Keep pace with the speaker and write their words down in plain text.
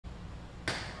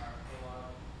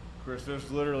Chris, there's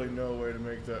literally no way to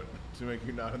make that, to make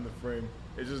you not in the frame.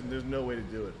 It's just, there's no way to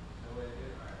do it. No way to do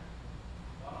it? Alright.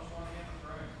 Why don't you want to get in the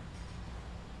frame?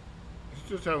 It's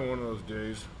just having one of those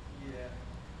days. Yeah.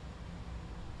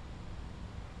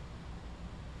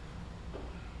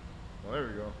 Well, there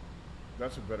we go.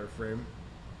 That's a better frame.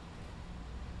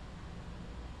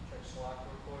 Check Slack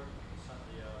real quick. Send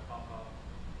the pop-up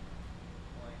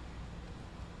link.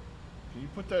 Can you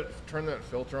turn that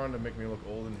filter on to make me look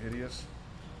old and hideous?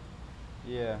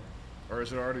 Yeah. Or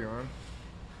is it already on?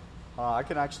 I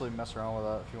can actually mess around with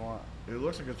that if you want. It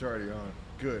looks like it's already on.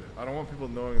 Good. I don't want people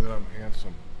knowing that I'm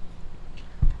handsome.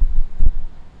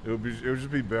 It would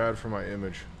just be bad for my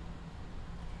image.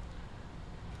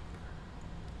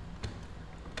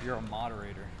 You're a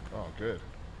moderator. Oh, good.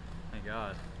 Thank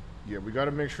God. Yeah, we got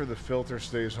to make sure the filter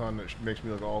stays on that makes me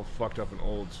look all fucked up and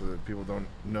old so that people don't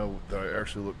know that I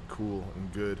actually look cool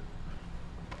and good.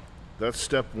 That's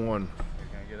step one.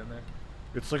 Can I get in there?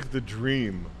 It's like the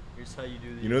dream. Here's how you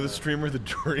do the... You know the streamer The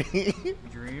Dream?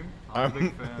 Dream? I'm a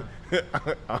big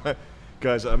fan.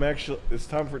 Guys, it's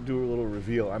time for do a little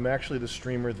reveal. I'm actually the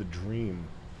streamer The Dream.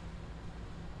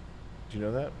 Do you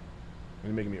know that? Are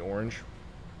you making me orange?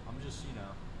 I'm just, you know...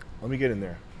 Let me get in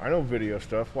there. I know video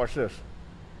stuff. Watch this.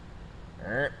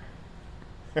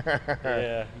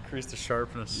 Yeah, increase the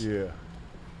sharpness. Yeah.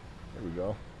 There we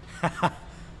go.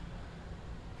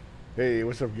 Hey,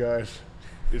 what's up, guys?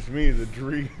 It's me, The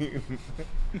Dream.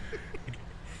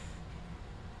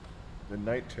 The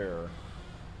Night Terror.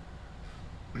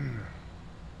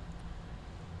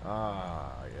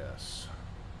 Ah, yes.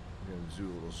 I'm going to do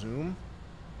a little zoom.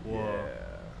 Whoa. Yeah,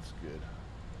 that's good.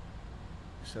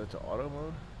 You set it to auto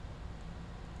mode?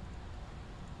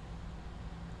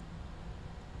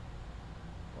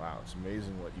 Wow, it's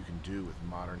amazing what you can do with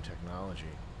modern technology.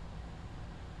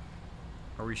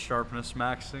 Are we sharpness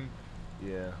maxing?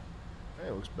 Yeah. Hey,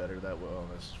 it looks better that way. Oh,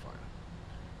 this is fine.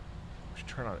 We should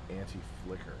turn on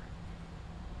anti-flicker.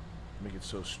 Make it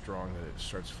so strong that it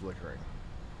starts flickering.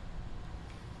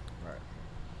 Alright.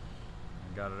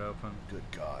 Got it open. Good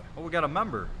God. Oh, we got a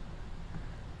member.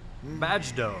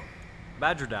 Badgedow.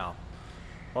 Badgerdow.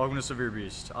 Welcome to Severe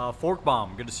Beast. Fork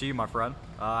Bomb, good to see you, my friend.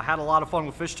 Had a lot of fun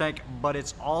with Fish Tank, but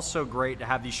it's also great to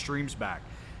have these streams back.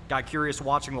 Got curious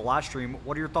watching the live stream.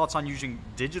 What are your thoughts on using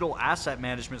digital asset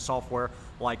management software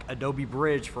like Adobe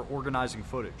Bridge for organizing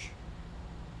footage?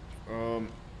 I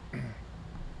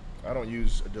don't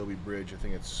use Adobe Bridge. I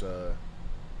think it's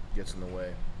gets in the way.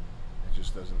 It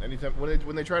just doesn't. Anytime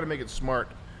when they try to make it smart,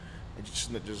 it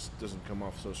just doesn't come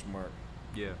off so smart.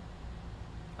 Yeah.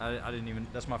 I didn't even,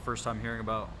 that's my first time hearing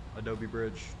about Adobe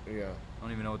Bridge. Yeah. I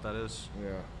don't even know what that is.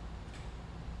 Yeah.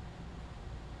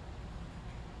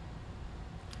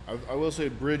 I will say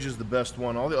Bridge is the best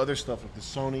one. All the other stuff like the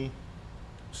Sony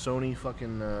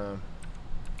fucking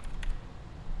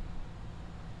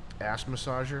ass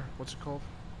massager. What's it called?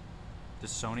 Does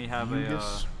Sony have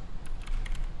Ugus?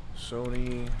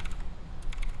 Sony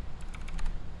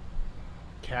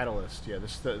Catalyst. Yeah,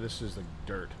 this is like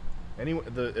dirt.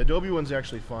 The Adobe one's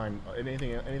actually fine.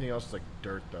 Anything else is like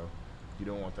dirt though. You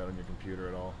don't want that on your computer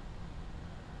at all.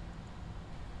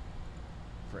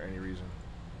 For any reason.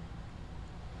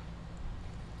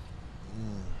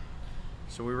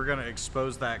 So we were gonna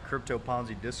expose that crypto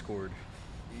Ponzi Discord.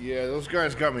 Yeah, those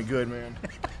guys got me good, man.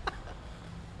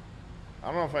 I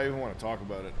don't know if I even want to talk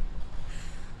about it.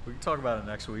 We can talk about it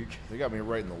next week. They got me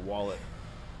right in the wallet.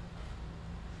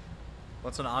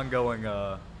 What's an ongoing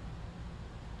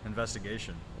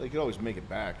investigation? They could always make it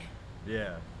back.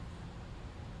 Yeah.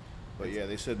 But yeah,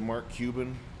 they said Mark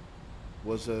Cuban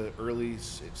was an early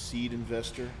seed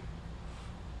investor.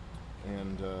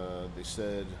 And they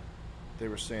said, they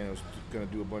were saying it was going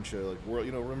to do a bunch of like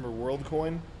remember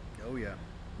WorldCoin? Oh yeah.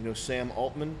 You know Sam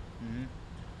Altman? Mm-hmm.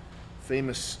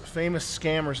 Famous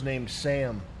scammers named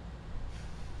Sam.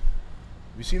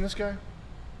 Have you seen this guy?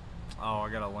 Oh, I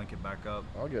gotta link it back up.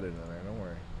 I'll get it in there, don't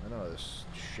worry. I know how this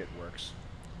shit works.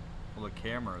 Well, the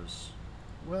cameras.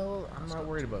 Well, I'm not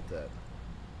worried about that.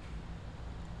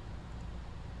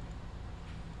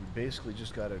 You basically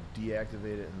just gotta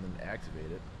deactivate it and then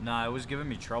activate it. Nah, it was giving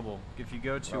me trouble. If you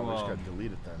go to we just gotta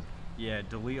delete it then. Yeah,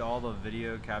 delete all the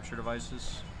video capture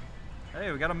devices.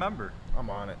 Hey, we got a member. I'm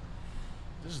on it.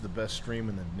 This is the best stream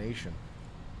in the nation.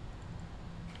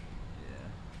 Yeah.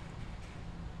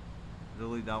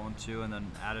 Delete that one too, and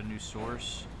then add a new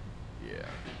source. Yeah.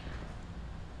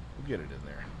 We'll get it in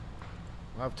there.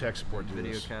 We'll have tech support do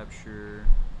video this. Video capture.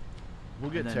 We'll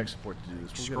get tech support to do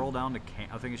this. We'll scroll down to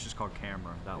I think it's just called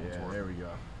camera. That one's working. There we go.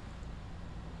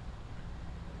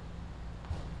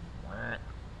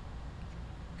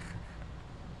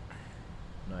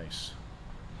 Nice.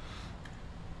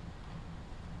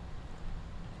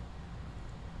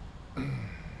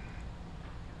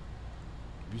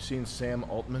 seen Sam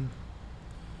Altman?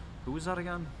 Who was that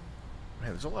again? Man,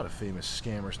 there's a lot of famous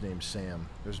scammers named Sam.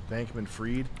 There's Bankman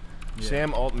Fried. Yeah.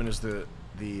 Sam Altman is the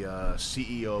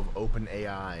CEO of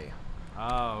OpenAI.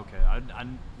 Oh, okay. I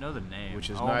know the name. Which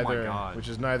is my God. which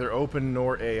is neither open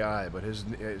nor AI, but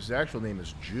his actual name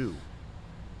is Jew.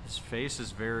 His face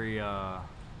is very. And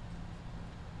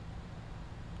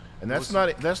that's not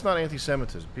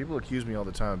anti-Semitism. People accuse me all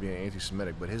the time of being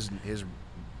anti-Semitic, but his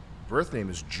birth name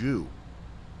is Jew,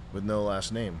 with no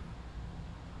last name.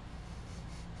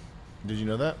 Did you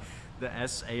know that? The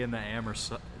S-A and the M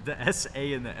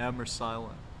are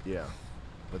silent. Yeah,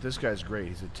 but this guy's great.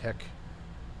 He's a tech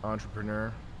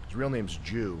entrepreneur. His real name's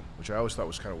Jew, which I always thought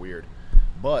was kind of weird.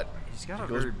 But he's got a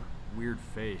very weird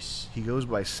face. He goes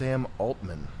by Sam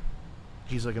Altman.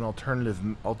 He's like an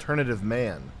alternative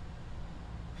man.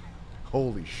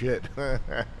 Holy shit.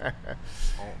 Altman.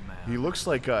 He looks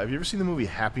like, have you ever seen the movie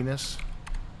Happiness?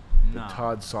 No. The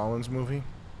Todd Solondz movie?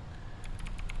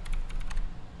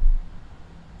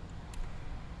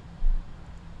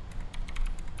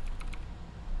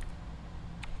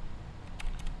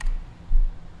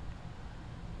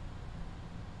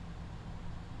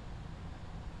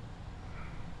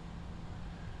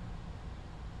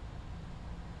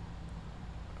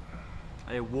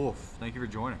 Hey, Wolf, thank you for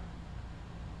joining.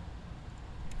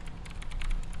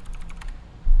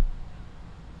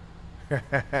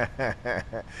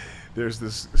 There's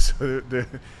this, so the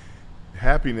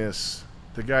Happiness,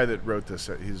 the guy that wrote this,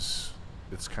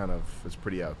 it's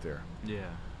pretty out there. Yeah.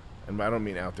 And I don't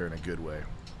mean out there in a good way.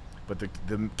 But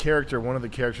the character, one of the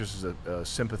characters is a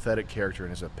sympathetic character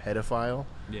and is a pedophile.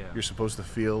 Yeah. You're supposed to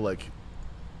feel like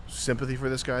sympathy for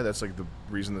this guy. That's like the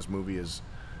reason this movie is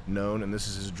known, and this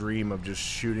is his dream of just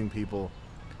shooting people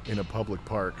in a public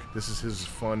park. This is his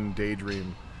fun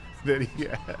daydream that he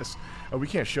has. Oh, we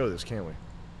can't show this, can we?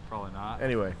 Probably not.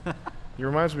 Anyway, he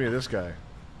reminds me of this guy.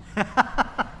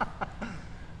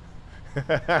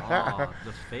 Oh,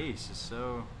 the face is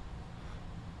so...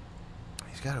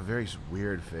 He's got a very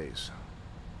weird face.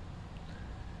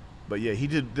 But yeah,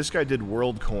 this guy did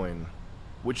WorldCoin,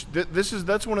 which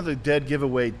that's one of the dead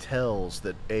giveaway tells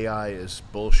that AI is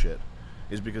bullshit,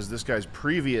 is because this guy's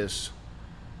previous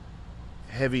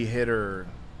heavy hitter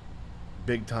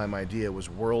big time idea was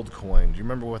WorldCoin. Do you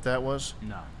remember what that was?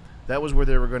 No. That was where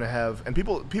they were going to have, and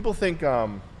people think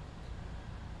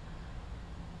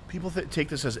take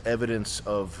this as evidence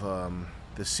of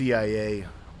the CIA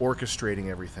orchestrating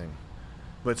everything,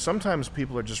 but sometimes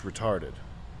people are just retarded.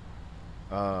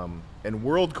 And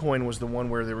WorldCoin was the one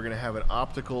where they were going to have an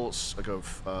optical, like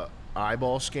a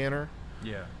eyeball scanner,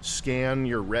 scan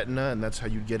your retina, and that's how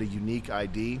you'd get a unique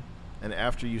ID. And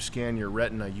after you scan your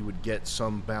retina, you would get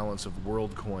some balance of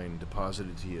WorldCoin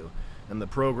deposited to you. And the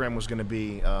program was going to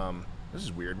be, this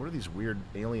is weird. What are these weird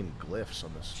alien glyphs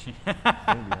on this thing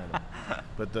behind them?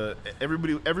 But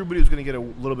everybody was going to get a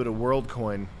little bit of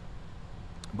WorldCoin,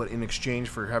 but in exchange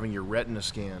for having your retina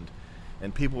scanned.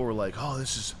 And people were like, "Oh,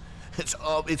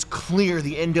 it's clear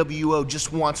the NWO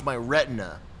just wants my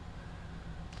retina."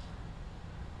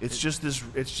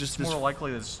 It's more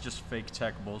likely it's just fake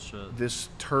tech bullshit. This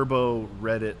turbo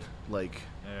Reddit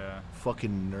yeah,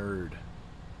 fucking nerd.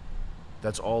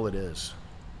 That's all it is.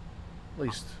 At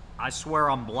least. I swear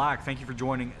I'm black. Thank you for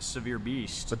joining Severe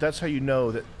Beast. But that's how you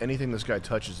know that anything this guy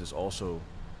touches is also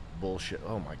bullshit.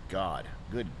 Oh my God.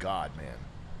 Good God, man.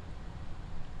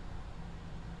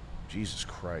 Jesus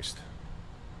Christ.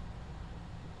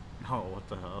 Oh, what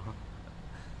the hell?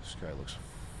 This guy looks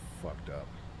fucked up.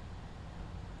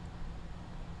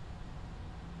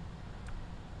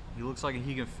 He looks like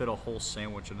he can fit a whole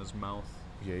sandwich in his mouth.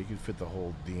 Yeah, you can fit the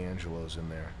whole D'Angelo's in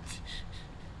there.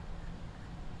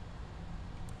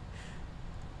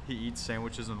 He eats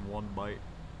sandwiches in one bite.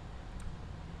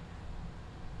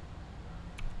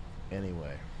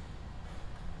 Anyway.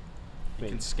 He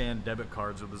can scan debit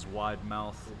cards with his wide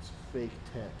mouth. It's fake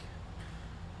tech.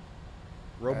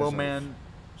 Roboman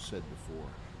said before.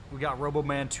 We got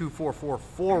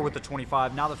Roboman2444 with the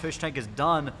 25. Now the fish tank is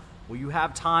done. Will you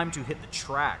have time to hit the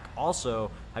track?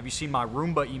 Also, have you seen my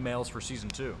Roomba emails for season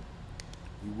 2?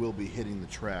 We will be hitting the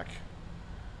track.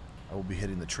 I will be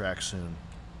hitting the track soon.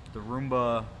 The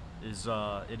Roomba is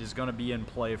it is going to be in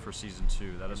play for season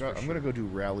 2. That is for sure. I'm going to go do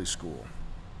rally school.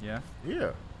 Yeah?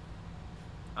 Yeah.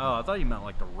 Oh, I thought you meant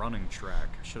like the running track.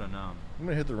 I should have known. I'm going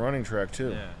to hit the running track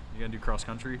too. Yeah. You going to do cross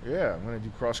country? Yeah, I'm going to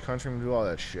do cross country. I'm going to do all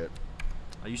that shit.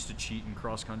 I used to cheat in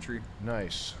cross country.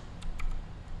 Nice.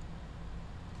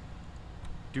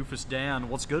 Doofus Dan,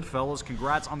 what's good, fellas?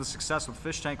 Congrats on the success with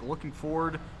Fish Tank. Looking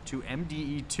forward to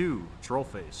MDE2,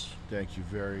 Trollface. Thank you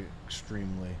very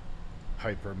extremely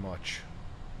hyper much.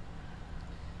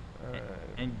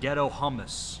 And Ghetto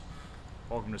Hummus.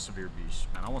 Welcome to Severe Beast.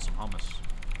 Man, I want some hummus.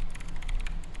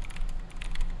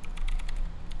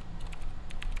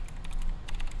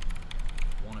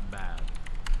 Want it bad.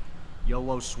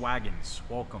 YOLO Swaggins.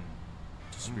 Welcome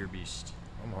to Severe Beast.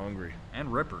 I'm hungry.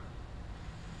 And Ripper.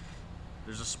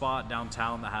 There's a spot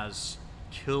downtown that has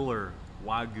killer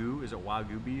Wagyu. Is it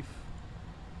Wagyu beef?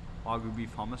 Wagyu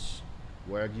beef hummus.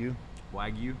 Wagyu?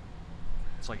 Wagyu.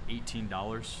 It's like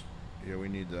 $18. Yeah, we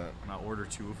need that. And I order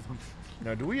 2 of them.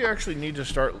 Now, do we actually need to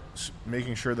start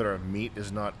making sure that our meat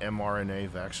is not mRNA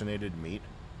vaccinated meat?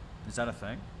 Is that a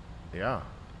thing? Yeah.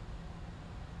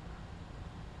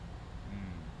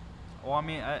 Well, I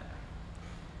mean,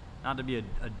 not to be a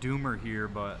doomer here,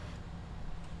 but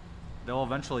they'll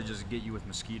eventually just get you with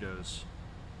mosquitoes.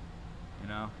 You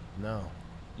know? No.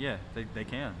 Yeah, they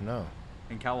can. No.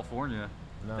 In California,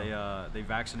 No. they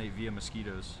vaccinate via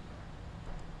mosquitoes.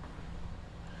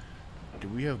 Do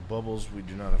we have bubbles? We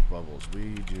do not have bubbles.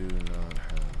 We do not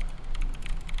have.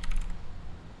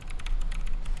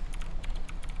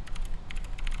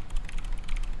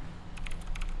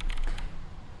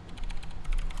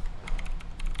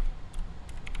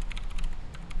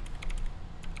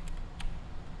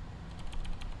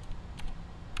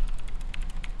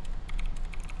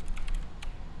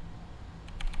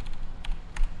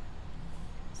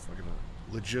 Fucking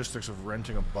logistics of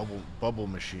renting a bubble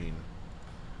machine.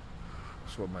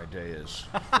 That's what my day is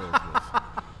filled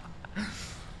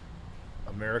with.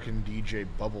 American DJ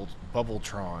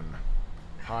Bubbletron,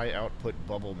 high output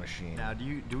bubble machine. Now,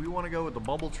 do we want to go with the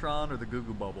Bubbletron or the Goo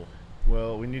Goo Bubble?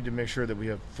 Well, we need to make sure that we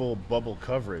have full bubble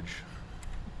coverage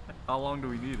How long do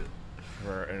we need it?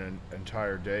 for an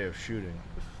entire day of shooting.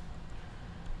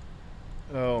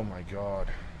 Oh my god.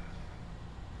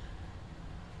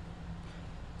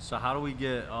 So how do we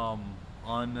get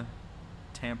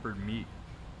untampered meat?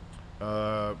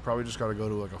 Probably just got to go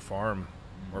to like a farm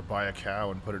or buy a cow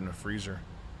and put it in a freezer.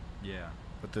 Yeah.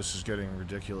 But this is getting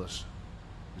ridiculous.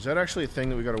 Is that actually a thing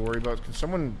that we got to worry about? Can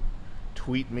someone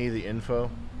tweet me the info?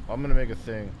 I'm gonna make a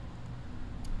thing.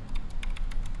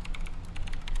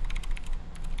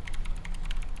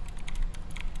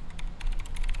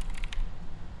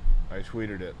 I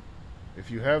tweeted it.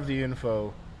 If you have the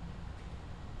info,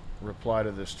 reply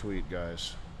to this tweet,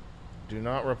 guys. Do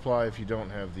not reply if you don't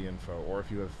have the info or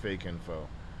if you have fake info.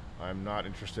 I'm not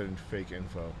interested in fake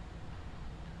info.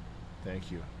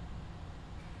 Thank you.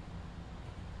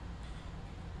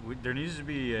 There needs to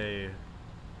be a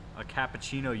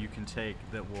cappuccino you can take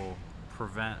that will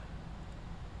prevent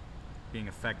being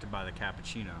affected by the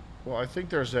cappuccino. Well, I think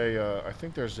there's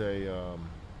a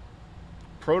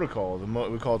protocol.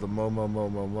 We call it the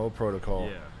Mo protocol.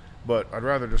 Yeah. But I'd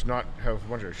rather just not have a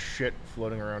bunch of shit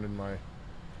floating around in my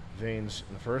veins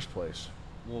in the first place.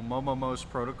 Well, Momomo's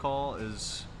protocol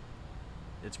it's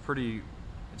pretty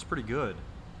good.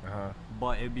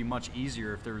 But it'd be much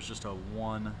easier if there was just a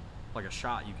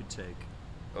shot you could take.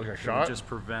 Like a It shot? would just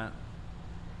prevent.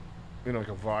 You know, like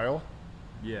a vial?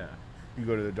 Yeah. You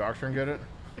go to the doctor and get it?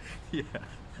 Yeah.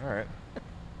 All right.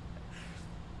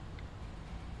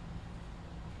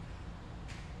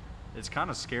 It's kind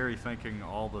of scary thinking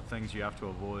all the things you have to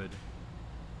avoid.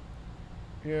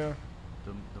 Yeah.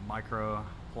 The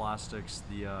microplastics,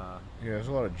 Yeah, there's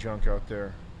a lot of junk out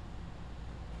there.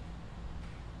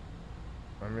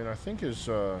 I mean, I feel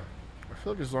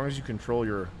like as long as you control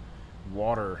your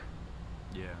water,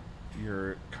 yeah.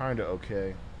 you're kind of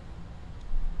okay.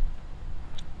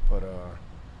 But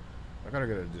I gotta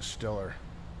get a distiller.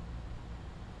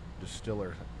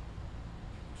 Start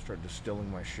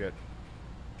distilling my shit.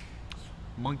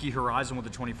 Monkey Horizon with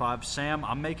the 25. Sam,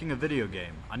 I'm making a video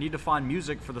game. I need to find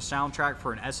music for the soundtrack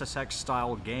for an SSX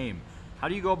style game. How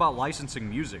do you go about licensing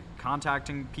music?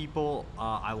 Contacting people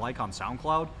I like on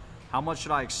SoundCloud? How much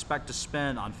should I expect to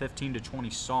spend on 15 to 20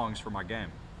 songs for my game?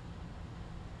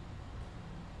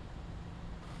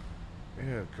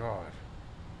 Yeah, God.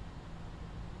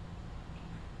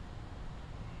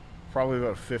 Probably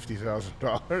about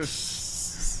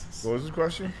 $50,000. What was the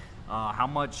question?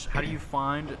 How do you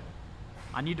find...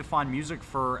 I need to find music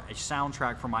for a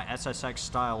soundtrack for my SSX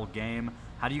style game.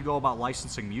 How do you go about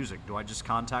licensing music? Do I just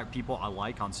contact people I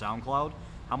like on SoundCloud?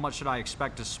 How much should I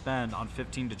expect to spend on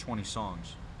 15 to 20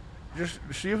 songs? Just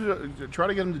see try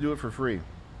to get them to do it for free.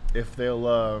 If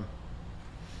they'll,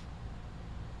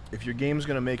 if your game's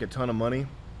gonna make a ton of money,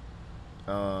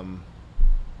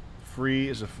 free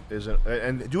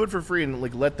and do it for free and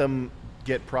like let them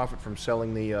get profit from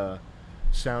selling the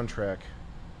soundtrack.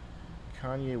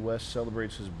 Kanye West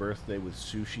celebrates his birthday with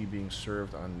sushi being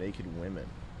served on naked women.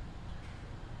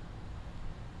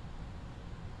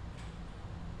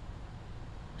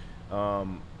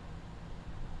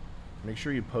 Make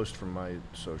sure you post from my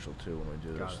social too when we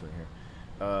do Got this it. thing here.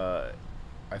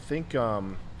 I think a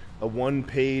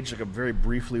one-page, like a very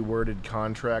briefly worded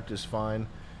contract is fine.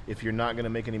 If you're not going to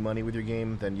make any money with your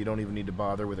game, then you don't even need to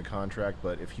bother with a contract.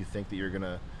 But if you think that you're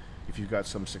gonna, if you've got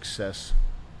some success,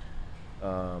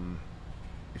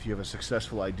 if you have a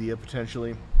successful idea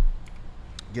potentially,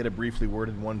 get a briefly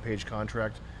worded one-page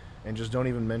contract, and just don't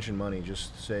even mention money.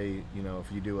 Just say, you know,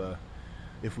 if you do a,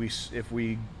 if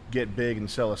we get big and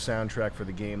sell a soundtrack for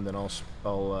the game, then I'll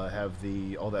have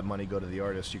all that money go to the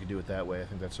artist. You can do it that way. I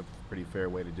think that's a pretty fair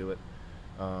way to do it.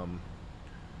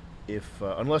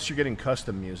 Unless you're getting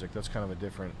custom music, that's kind of a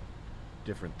different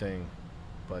thing.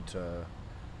 But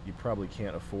you probably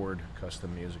can't afford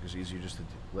custom music. It's easier just to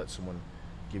let someone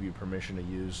give you permission to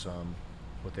use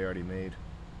what they already made.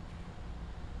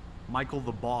 Michael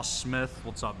the Boss Smith,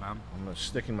 what's up, man? I'm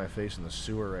sticking my face in the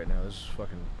sewer right now. This is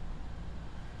fucking.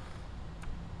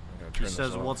 He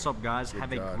says, "What's up, guys?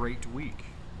 Have a great week."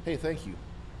 Hey, thank you.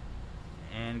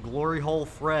 And Glory Hole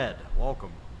Fred,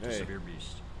 welcome to Hey. Severe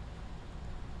Beast.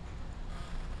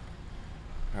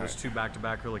 All Those right. two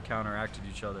back-to-back really counteracted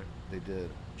each other. They did.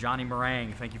 Johnny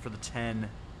Meringue, thank you for the 10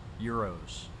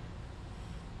 euros.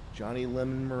 Johnny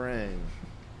Lemon Meringue.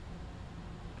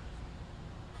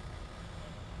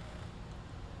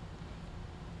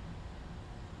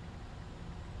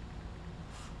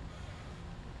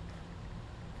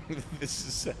 This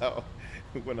is how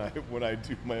when I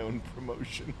do my own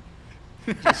promotion.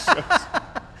 Just shows-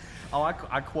 Oh, I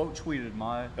quote tweeted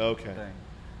my Okay. thing.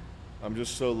 I'm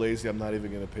just so lazy. I'm not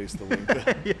even gonna paste the link.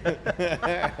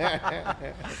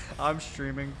 I'm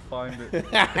streaming. Find it. Let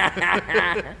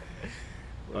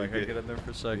me Can I get in there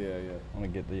for a second? Yeah, yeah. I'm gonna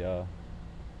get the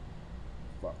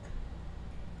Fuck.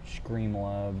 Scream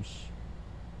Labs.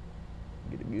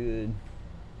 Get it good.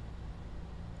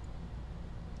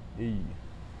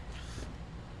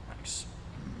 Thanks.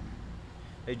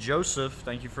 Hey Joseph,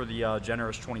 thank you for the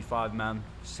generous 25, man.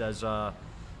 Says, "Hi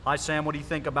Sam, what do you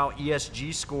think about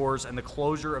ESG scores and the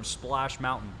closure of Splash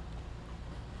Mountain?"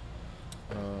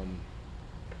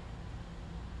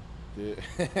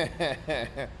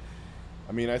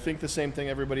 I mean, I think the same thing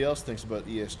everybody else thinks about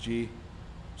ESG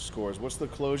scores. What's the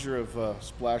closure of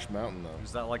Splash Mountain, though?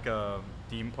 Is that like a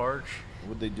theme park?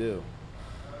 What'd they do?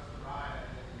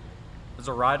 It's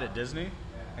a ride at Disney.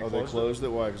 Oh, they closed it?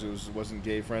 Why? Because it wasn't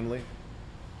gay friendly?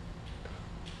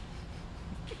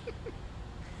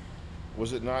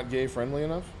 Was it not gay friendly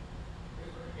enough?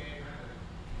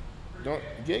 Don't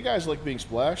gay guys like being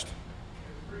splashed?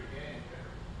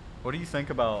 What do you think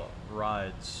about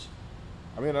rides?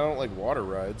 I mean, I don't like water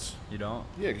rides. You don't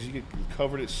Yeah, because you get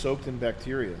covered, it's soaked in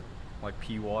bacteria. like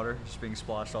pee water just being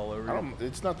splashed all over I you? don't.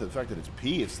 It's not the fact that it's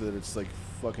pee. It's that it's like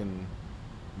fucking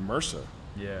MRSA.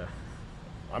 Yeah,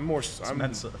 I'm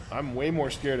I'm way more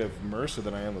scared of MRSA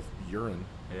than I am of urine.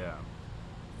 yeah.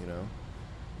 You know.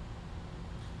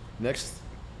 Next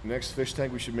fish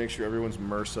tank, we should make sure everyone's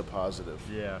MRSA positive.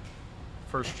 Yeah.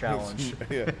 First challenge.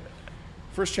 Yeah.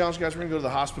 First challenge, guys. We're gonna go to the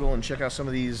hospital and check out some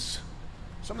of these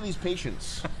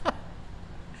patients.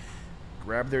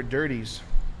 Grab their dirties.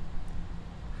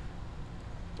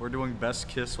 We're doing best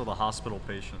kiss with a hospital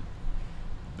patient.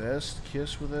 Best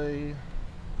kiss with a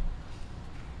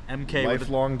MK with the,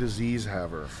 lifelong disease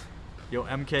haver. yo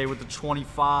MK with the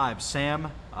 25.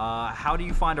 Sam, how do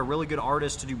you find a really good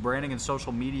artist to do branding and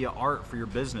social media art for your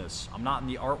business? I'm not in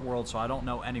the art world, so I don't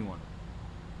know anyone.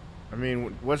 I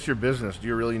mean, what's your business? Do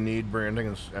you really need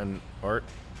branding and art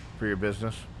for your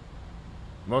business?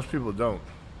 Most people don't.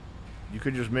 You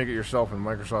could just make it yourself in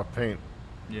Microsoft Paint.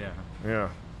 Yeah. Yeah.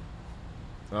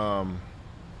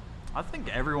 I think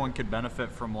everyone could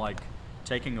benefit from like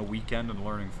taking a weekend and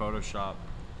learning Photoshop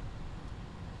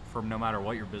from no matter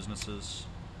what your business is.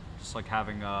 Just like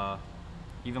having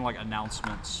even like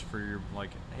announcements for your like,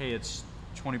 hey, it's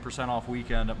 20% off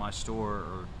weekend at my store,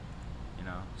 or you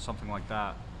know, something like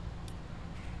that.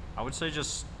 I would say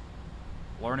just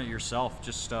learn it yourself.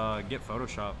 Just get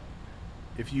Photoshop.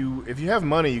 If you have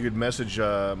money, you could message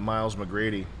Miles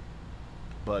McGrady.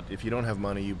 But if you don't have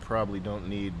money, you probably don't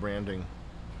need branding.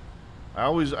 I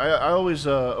always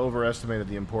overestimated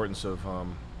the importance of I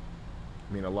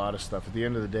mean, a lot of stuff. At the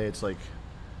end of the day, it's like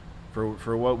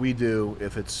for what we do,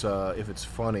 if it's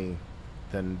funny,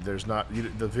 then there's not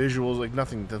the visuals, like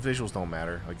nothing. The visuals don't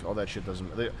matter. Like all that shit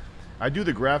doesn't. I do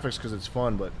the graphics because it's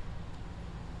fun, but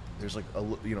there's like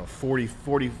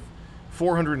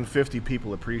 450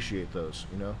 people appreciate those.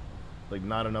 You know, like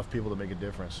not enough people to make a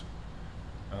difference.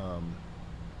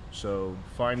 So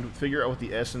figure out what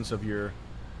the essence of your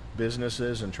business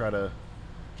is and try to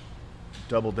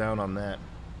double down on that.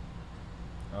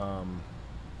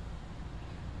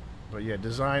 But yeah,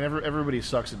 design. Everybody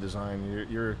sucks at design.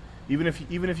 You're even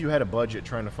if you had a budget,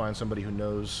 trying to find somebody who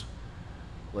knows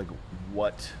like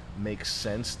what makes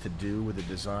sense to do with a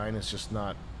design, it's just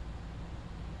not.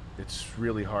 It's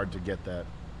really hard to get that,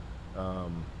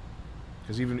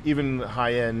 because even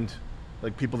high end,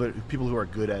 like people who are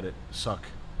good at it suck,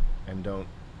 and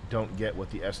don't get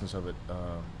what the essence of it,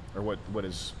 or what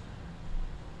is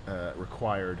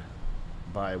required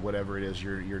by whatever it is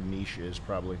your niche is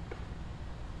probably.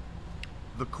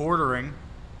 The Quartering,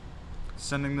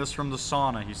 sending this from the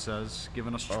sauna, he says,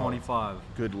 giving us 25.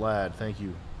 Good lad, thank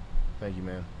you,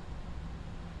 man.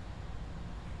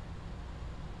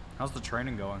 How's the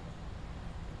training going?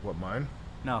 What, mine?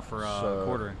 No, for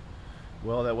Quartering.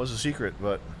 Well, that was a secret,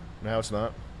 but now it's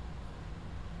not.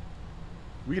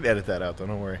 We can edit that out, though.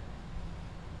 Don't worry.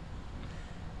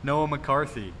 Noah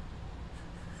McCarthy.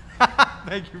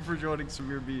 Thank you for joining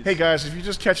Severe Beast. Hey guys, if you're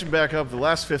just catching back up, the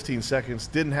last 15 seconds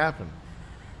didn't happen.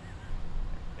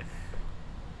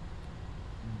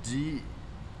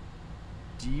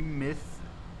 D-Myth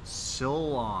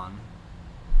Silon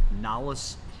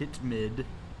Nalis Hitmid.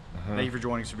 Thank you for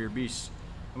joining Severe Beast.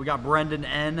 And we got Brendan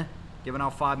N. giving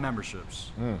out 5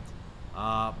 memberships.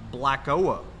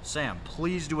 Blackoa. Sam,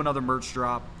 please do another merch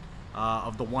drop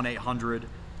of the 1-800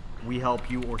 We Help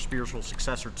You or spiritual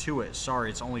successor to it. Sorry,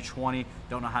 it's only 20.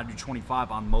 Don't know how to do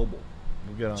 25 on mobile.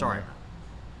 We'll get on Sorry. there.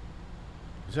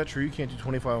 Is that true? You can't do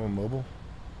 25 on mobile?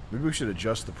 Maybe we should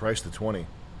adjust the price to 20.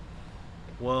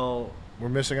 Well, we're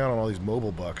missing out on all these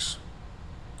mobile bucks.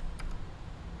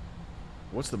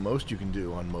 What's the most you can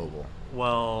do on mobile?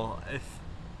 Well, if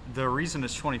the reason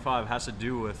it's 25 has to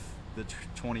do with the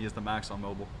 20 is the max on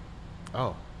mobile.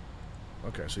 Oh.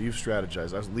 Okay, so you've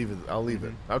strategized. I'll leave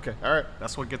it. Okay, all right.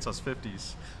 That's what gets us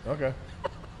 50s. Okay.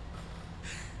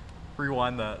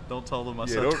 Rewind that. Don't tell them I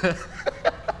said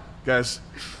that. Guys,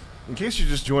 in case you're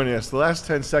just joining us, the last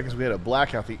 10 seconds we had a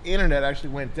blackout. The internet actually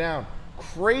went down.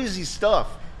 Crazy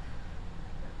stuff.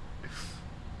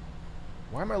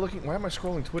 Why am I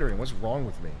scrolling Twitter and what's wrong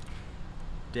with me?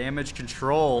 Damage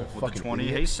Control with the 20.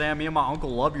 Idiot. Hey, Sam, me and my uncle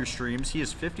love your streams. He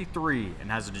is 53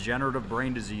 and has a degenerative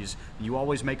brain disease, and you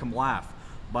always make him laugh.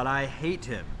 But I hate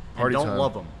him and Party don't time.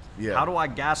 love him. Yeah. How do I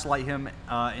gaslight him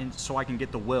so I can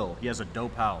get the will? He has a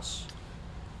dope house.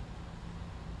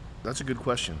 That's a good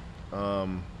question.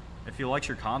 If he likes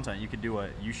your content, you could do a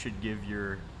 "you should give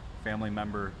your family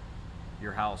member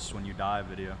your house when you die"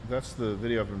 video. That's the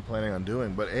video I've been planning on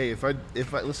doing. But hey, if I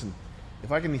listen,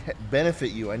 if I can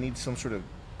benefit you, I need some sort of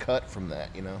cut from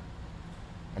that. You know,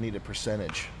 I need a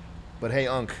percentage. But hey,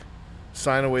 Unc,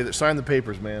 sign the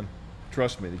papers, man.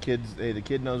 Trust me, the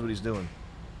kid knows what he's doing.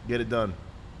 Get it done.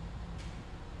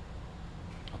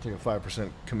 I'll take a 5%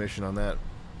 commission on that.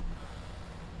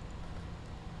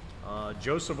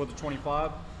 Joseph with the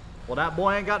 25. Well, that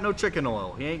boy ain't got no chicken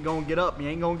oil. He ain't gonna get up, he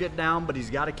ain't gonna get down, but he's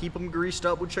got to keep him greased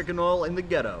up with chicken oil in the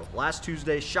ghetto. Last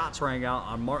Tuesday, shots rang out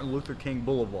on Martin Luther King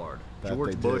Boulevard. That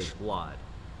George they Bush did. lied.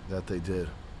 That they did.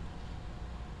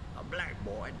 A black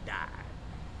boy died.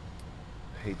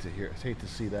 Hate to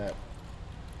see that.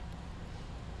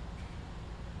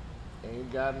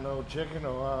 Ain't got no chicken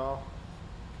oil.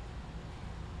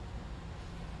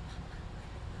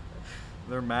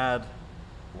 They're mad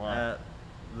Wow. at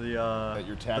At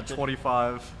your the tactic?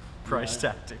 25 price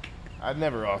tactic. I'd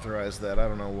never authorize that. I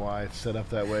don't know why it's set up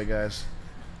that way, guys.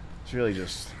 It's really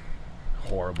just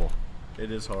horrible.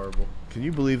 It is horrible. Can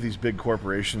you believe these big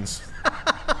corporations?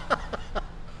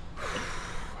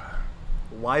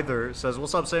 Wyther says,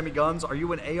 "What's up, Sammy Guns? Are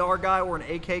you an AR guy or an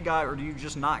AK guy, or do you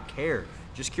just not care?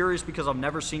 Just curious because I've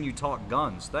never seen you talk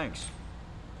guns. Thanks."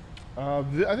 I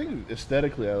think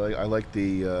aesthetically, I like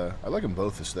them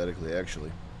both aesthetically,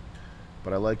 actually.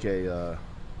 But I like a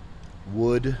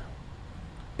wood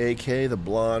AK, the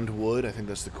blonde wood. I think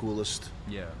that's the coolest.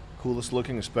 Yeah. Coolest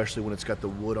looking, especially when it's got the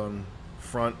wood on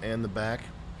front and the back.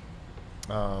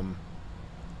 But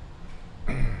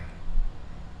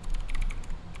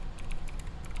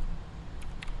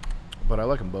I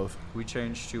like them both. We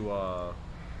changed to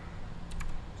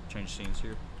change scenes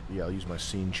here. Yeah, I'll use my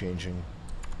scene changing,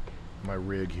 my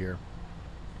rig here.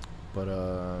 But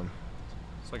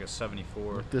It's like a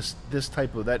 74. this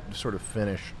type of that sort of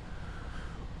finish,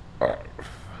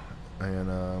 and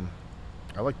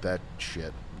I like that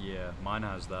shit. Yeah, mine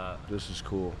has that. This is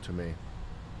cool to me.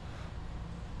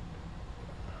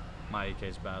 My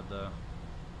AK's bad though.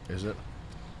 Is it?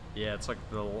 Yeah, it's like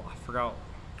I forgot.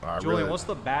 I Julian, really- what's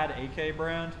the bad AK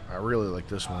brand? I really like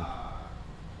this one.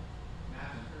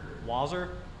 Wazer?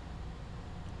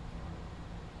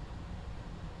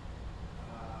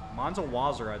 Mine's a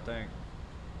Wazer, I think.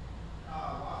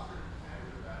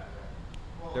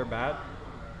 They're bad?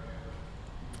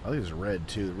 I think it's red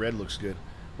too. The red looks good.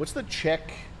 What's the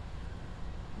Czech?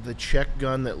 The Czech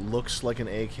gun that looks like an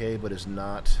AK but is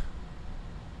not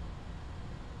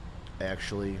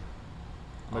actually.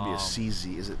 It might be a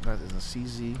CZ. Is it not? Is it a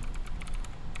CZ?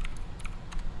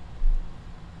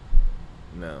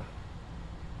 No.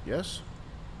 Yes.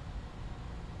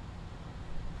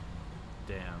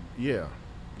 Damn. Yeah.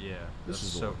 Yeah. This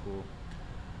is so cool.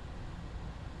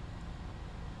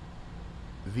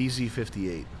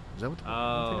 VZ58. Is that what?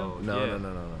 Oh, no, yeah.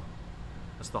 no.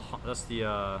 That's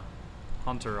the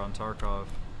Hunter on Tarkov.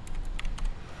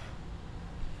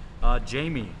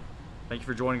 Jamie, thank you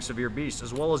for joining Severe Beast,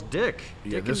 as well as Dick.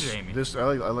 Yeah, Dick and Jamie.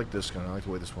 I like this gun. I like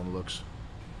the way this one looks.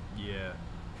 Yeah.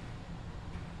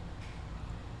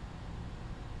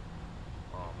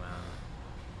 Oh man.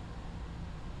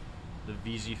 The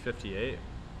VZ58.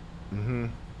 Mm-hmm.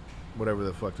 Whatever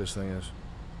the fuck this thing is.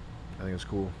 I think it's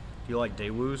cool. Do you like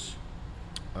Daewoo's?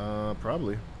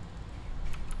 Probably.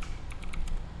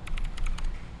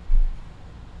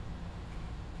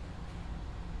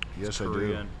 Yes, I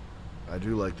do. I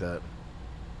do like that.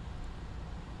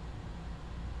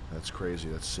 That's crazy.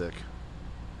 That's sick.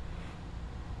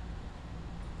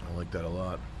 I like that a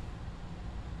lot.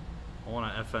 I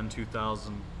want an FN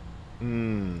 2000.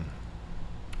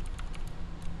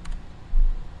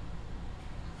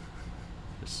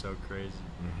 It's so crazy.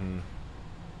 Mm-hmm.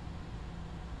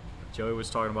 Joey was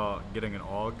talking about getting an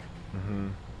AUG. Mm-hmm.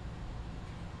 We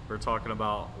were talking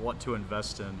about what to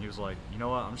invest in. He was like, you know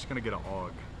what? I'm just going to get an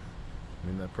AUG. I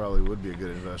mean, that probably would be a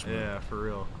good investment. Yeah, for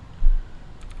real.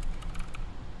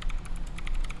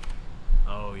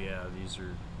 Oh, yeah. These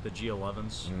are the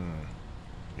G11s.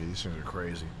 Yeah, these things are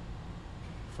crazy.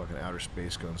 Fucking outer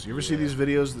space guns. You ever see these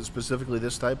videos, that specifically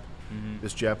this type?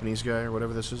 This Japanese guy or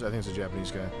whatever this is? I think it's a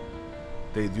Japanese guy.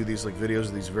 They do these like videos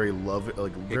of these very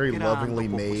lovingly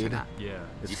made. Yeah.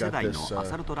 It's got this.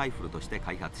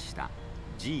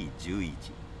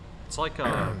 It's like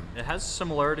it has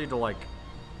similarity to like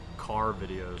car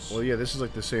videos. Well, yeah, this is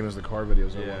like the same as the car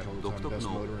videos I watch all the time. Best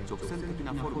motoring.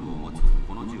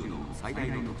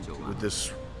 With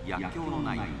this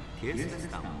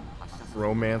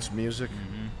romance music.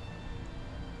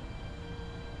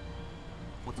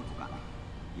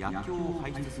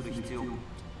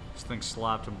 This thing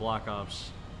slapped in Black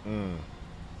Ops. The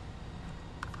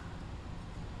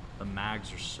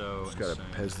mags are so It's got insane.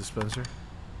 a Pez dispenser.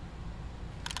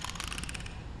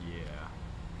 Yeah.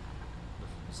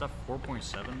 Is that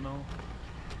 4.7 though?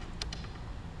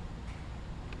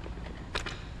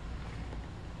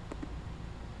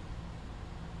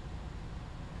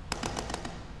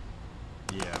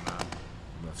 Yeah, man.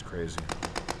 That's crazy.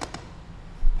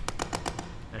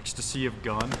 Ecstasy of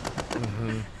gun.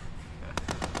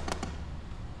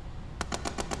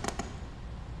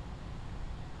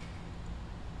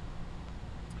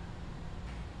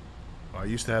 I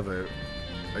used to have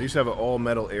an all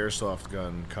metal airsoft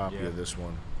gun copy of this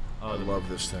one. I love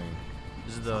this thing.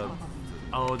 This is the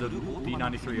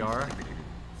B93R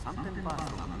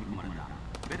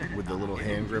with the little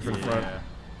hand grip in front.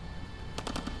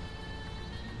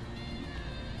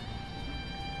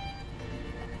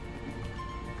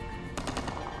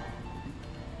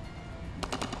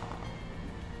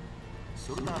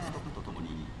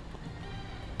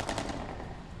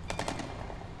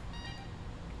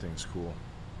 Thing's cool.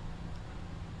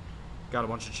 Got a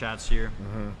bunch of chats here.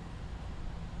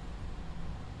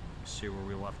 Let's see where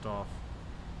we left off.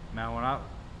 Man, when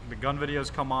the gun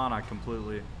videos come on,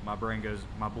 my brain goes,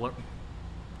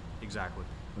 exactly.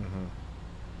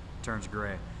 Turns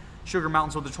gray. Sugar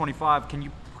Mountains with the 25.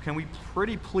 Can we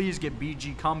pretty please get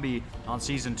BG Cumby on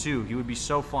season 2? He would be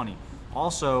so funny.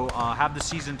 Also, have the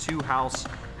season 2 house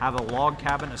have a log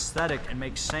cabin aesthetic and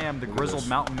make Sam the grizzled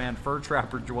mountain man fur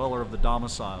trapper dweller of the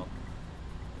domicile.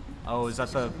 Oh, is that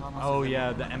the? Oh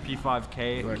yeah, the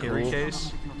MP5K carry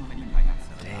case.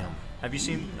 Damn. Have you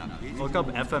seen? Look up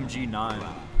FMG9.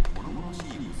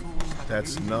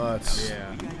 That's nuts.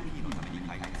 Yeah.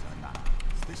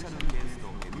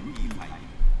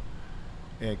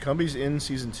 And Cumby's in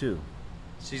season 2.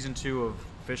 Season 2 of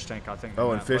Fish Tank, I think.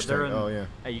 Oh, and Fish Tank. Oh, yeah.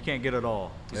 Hey, you can't get it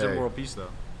all. He's in World Peace though.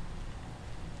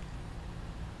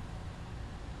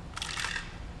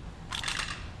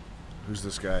 Who's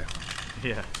this guy?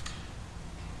 Yeah.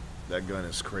 That gun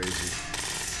is crazy.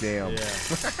 Damn. Yeah.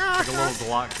 Like a little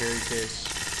Glock carry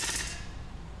case.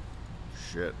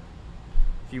 Shit.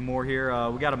 A few more here.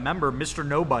 We got a member, Mr.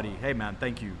 Nobody. Hey man,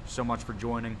 thank you so much for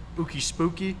joining. Ookie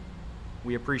Spooky,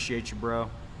 we appreciate you, bro.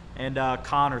 And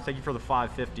Connor, thank you for the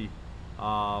 550.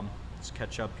 Let's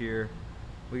catch up here.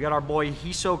 We got our boy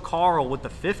Hiso Carl with the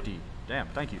 50. Damn,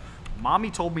 thank you.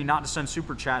 Mommy told me not to send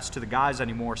super chats to the guys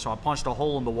anymore, so I punched a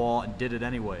hole in the wall and did it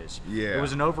anyways. Yeah. It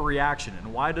was an overreaction.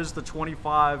 And why does the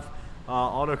 25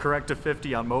 autocorrect to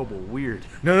 50 on mobile? Weird.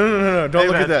 No. Don't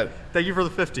look man, at that. Thank you for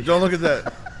the 50. Don't look at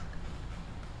that.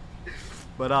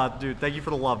 But, dude, thank you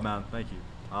for the love, man. Thank you.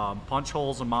 Punch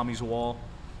holes in Mommy's wall.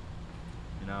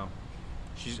 You know,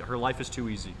 her life is too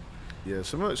easy. Yeah,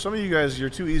 some of you guys, you're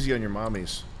too easy on your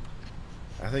mommies.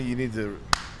 I think you need to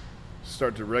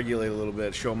start to regulate a little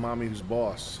bit. Show mommy who's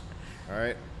boss. All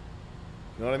right?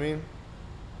 You know what I mean?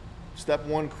 Step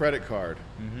 1, credit card.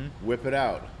 Whip it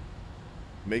out.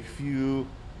 Make a few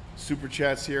super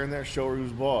chats here and there. Show her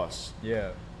who's boss.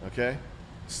 Yeah. Okay?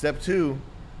 Step 2,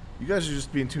 you guys are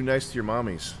just being too nice to your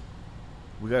mommies.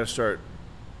 We got to start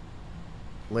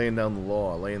laying down the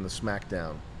law, laying the smack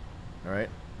down. All right?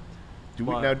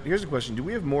 Now, here's the question. Do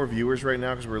we have more viewers right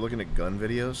now because we're looking at gun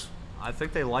videos? I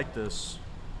think they like this.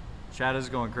 Chat is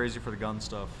going crazy for the gun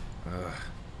stuff.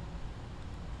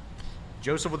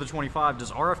 Joseph with the 25.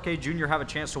 Does RFK Jr. have a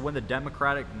chance to win the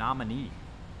Democratic nominee?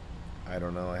 I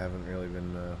don't know. I haven't really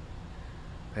been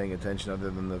paying attention other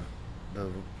than the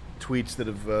tweets that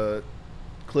have,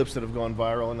 clips that have gone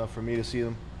viral enough for me to see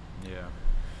them. Yeah.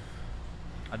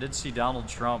 I did see Donald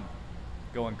Trump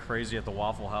going crazy at the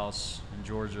Waffle House in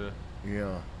Georgia.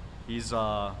 Yeah. He's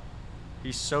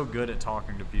so good at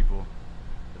talking to people.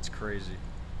 It's crazy.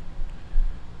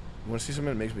 You want to see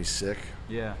something that makes me sick?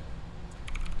 Yeah.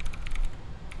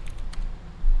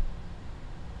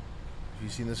 Have you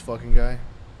seen this fucking guy?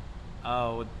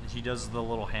 Oh, he does the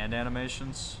little hand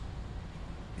animations?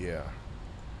 Yeah.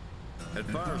 At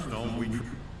Firestone, we...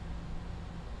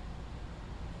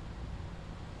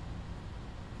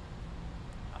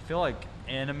 I feel like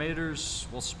animators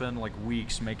will spend like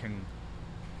weeks making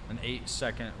an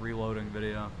 8-second reloading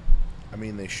video. I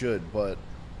mean, they should, but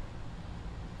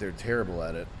they're terrible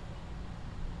at it.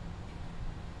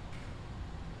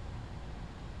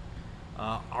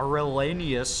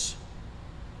 Aurelianus.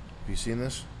 Have you seen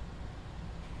this?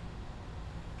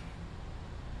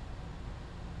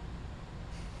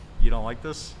 You don't like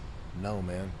this? No,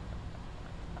 man.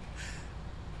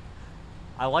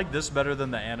 I like this better than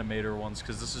the animator ones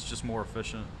because this is just more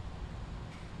efficient.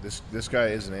 This guy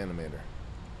is an animator.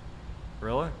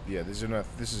 Really? Yeah, these are not.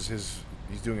 This is his.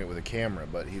 He's doing it with a camera,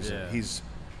 but he's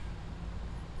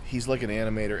like an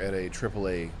animator at a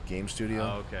AAA game studio.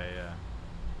 Oh, okay, yeah.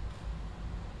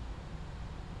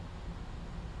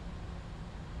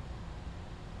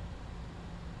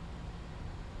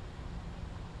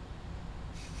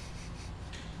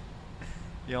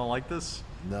 You don't like this?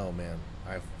 No, man.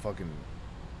 I fucking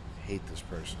hate this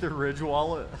person. The Ridge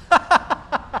wallet?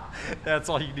 That's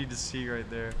all you need to see right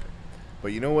there.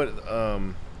 But you know what?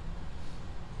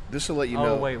 This will let you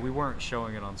know. Oh, wait. We weren't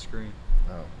showing it on screen.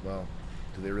 Oh, well.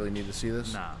 Do they really need to see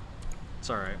this? Nah. It's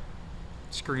all right.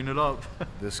 Screen it up.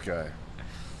 This guy.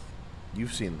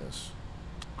 You've seen this.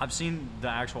 I've seen the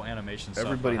actual animation stuff.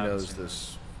 Everybody but I haven't knows seen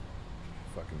this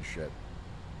fucking shit.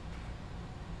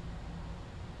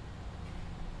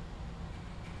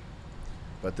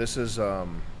 But this is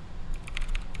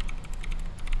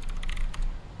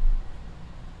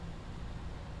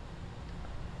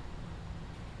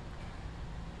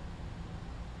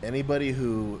anybody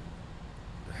who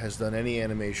has done any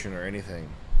animation or anything.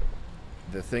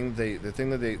 The thing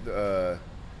that they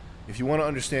if you want to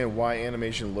understand why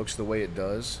animation looks the way it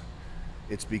does,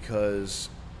 it's because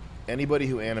anybody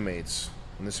who animates,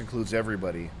 and this includes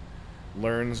everybody,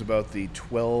 learns about the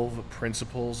 12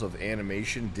 principles of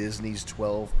animation, Disney's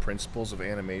 12 principles of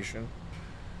animation.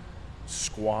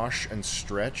 Squash and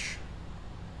stretch.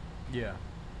 Yeah.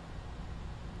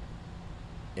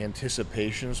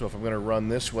 Anticipation. So if I'm going to run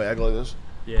this way, I go like this.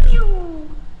 Yeah.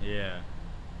 Yeah.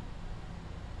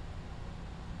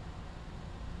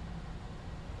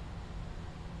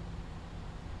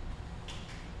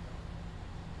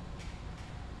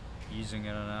 Easing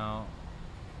in and out.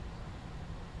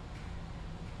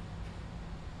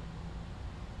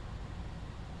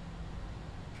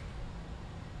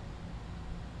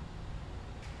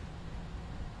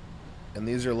 And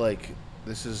these are like,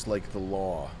 this is like the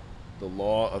law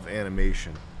of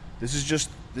animation. This is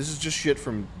just shit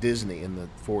from Disney in the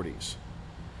 40s.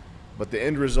 But the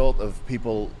end result of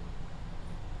people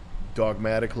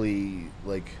dogmatically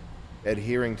like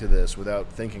adhering to this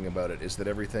without thinking about it is that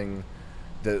everything,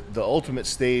 the ultimate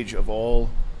stage of all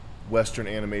Western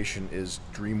animation is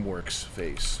DreamWorks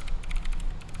face.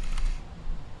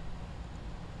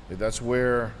 That's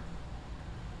where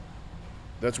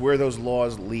those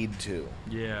laws lead to.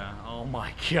 Yeah. Oh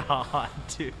my god,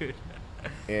 dude.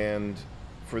 And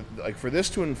for this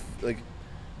to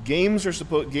games are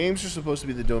supposed to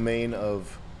be the domain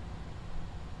of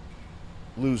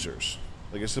losers.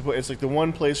 Like it's like the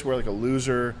one place where like a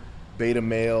loser, beta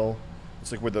male.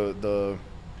 It's like where the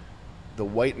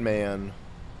white man,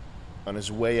 on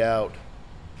his way out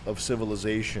of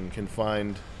civilization, can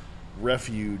find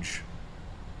refuge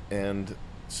and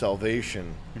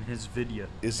salvation. In his video.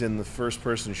 Is in the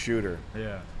first-person shooter.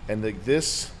 Yeah. And like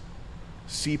this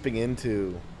seeping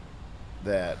into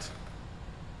that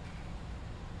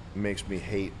makes me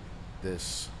hate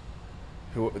this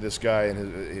guy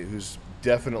and who's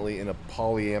definitely in a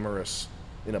polycule.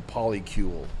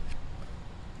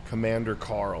 Commander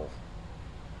Carl.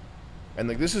 And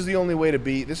like this is the only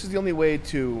way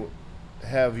to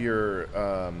have your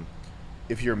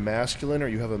if you're masculine or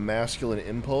you have a masculine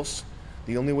impulse,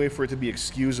 the only way for it to be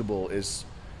excusable is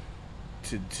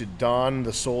to don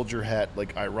the soldier hat,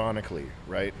 like ironically,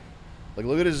 right? Like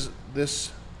look at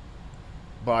this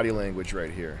body language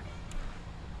right here.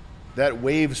 That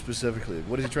wave specifically.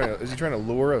 What is he trying to? Is he trying to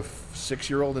lure a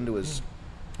 6-year-old into his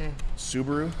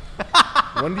Subaru?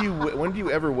 When do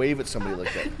you ever wave at somebody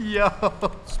like that? Yo,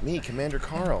 it's me, Commander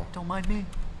Carl. Don't mind me.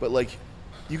 But like,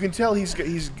 you can tell he's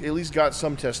at least got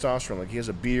some testosterone. Like he has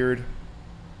a beard.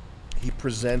 He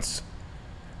presents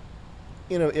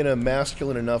in a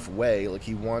masculine enough way. Like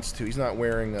he wants to. He's not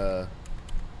wearing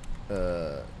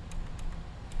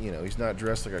he's not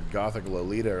dressed like a gothic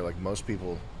Lolita or like most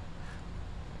people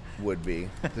would be.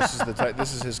 This is the type.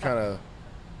 This is his kind of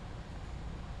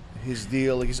his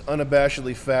deal. Like he's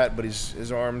unabashedly fat, but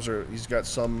his arms are. He's got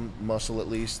some muscle at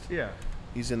least. Yeah.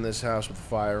 He's in this house with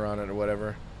fire on it or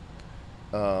whatever.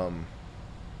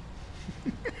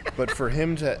 But for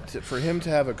him to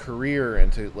have a career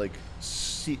and to like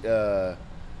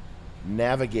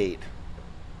navigate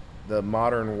the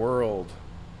modern world,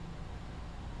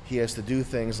 he has to do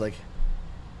things like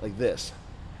this.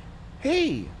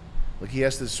 Hey, like he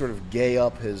has to sort of gay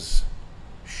up his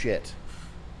shit.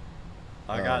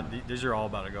 These are all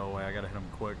about to go away. I gotta hit them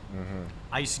quick. Mm-hmm.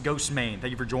 Ice Ghost Main,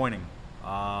 thank you for joining.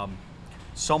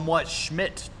 Somewhat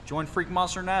Schmidt joined Freak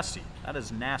Monster Nasty. That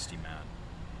is nasty,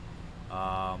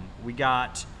 man. We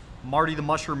got Marty the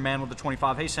Mushroom Man with the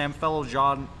 25. Hey Sam, fellow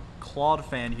John Claude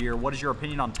fan here. What is your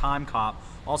opinion on Time Cop?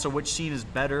 Also, which scene is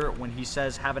better, when he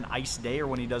says have an ice day or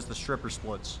when he does the stripper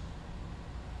splits?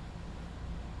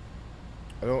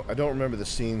 I don't remember the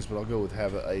scenes, but I'll go with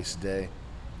have an ice day.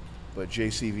 But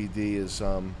JCVD is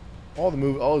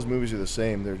all his movies are the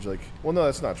same. They're like, well, no,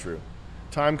 that's not true.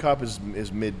 Time Cop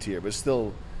is mid tier, but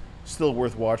still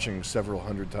worth watching several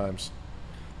hundred times.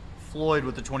 Floyd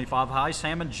with the 25. Hi,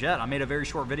 Sam and Jet. I made a very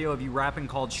short video of you rapping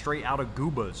called Straight Outta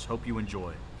Goobas. Hope you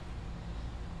enjoy.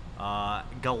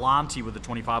 Galanti with the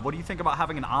 25. What do you think about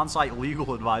having an on-site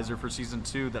legal advisor for season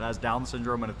 2 that has Down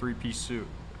syndrome and a 3-piece suit?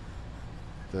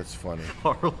 That's funny.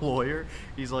 Our lawyer,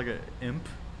 he's like an imp.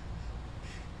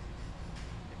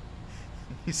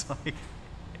 He's like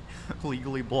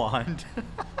legally blind.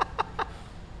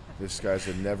 This guy's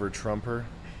a never Trumper.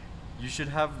 You should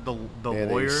have the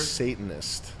and lawyer. A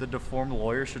Satanist. The deformed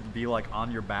lawyer should be like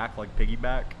on your back, like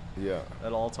piggyback. Yeah.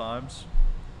 At all times.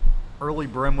 Early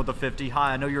Brim with the 50.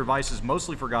 Hi, I know your advice is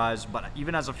mostly for guys, but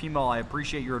even as a female, I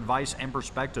appreciate your advice and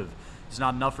perspective. It's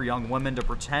not enough for young women to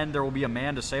pretend there will be a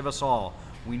man to save us all.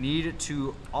 We need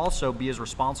to also be as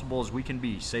responsible as we can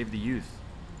be. Save the youth.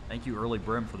 Thank you, Early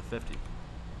Brim, for the 50.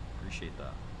 Appreciate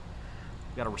that.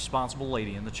 We got a responsible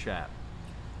lady in the chat.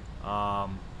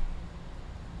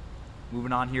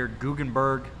 Moving on here,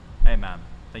 Guggenberg. Hey, man.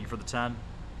 Thank you for the 10.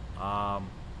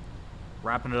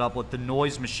 Wrapping it up with the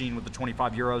Noise Machine with the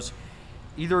 25 euros.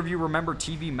 Either of you remember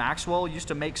TV Maxwell? Used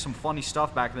to make some funny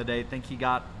stuff back in the day. Think he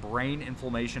got brain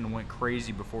inflammation and went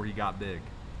crazy before he got big.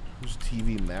 Who's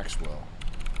TV Maxwell?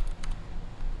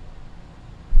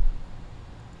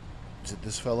 Is it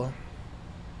this fellow?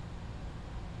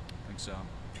 I think so.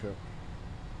 Okay.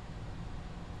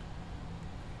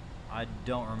 I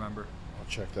don't remember. I'll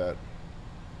check that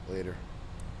later.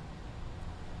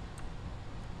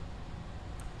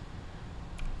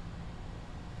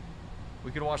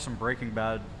 We could watch some Breaking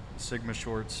Bad Sigma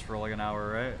shorts for like an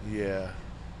hour, right? Yeah.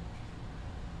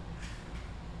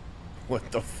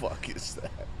 What the fuck is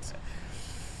that?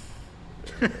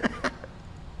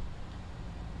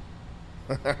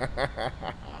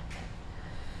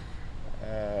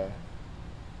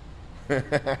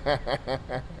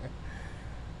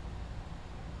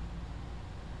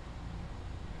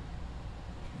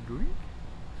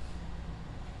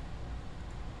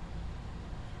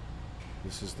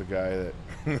 This is the guy that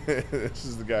this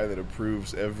is the guy that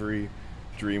approves every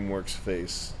DreamWorks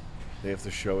face. They have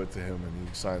to show it to him and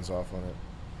he signs off on it.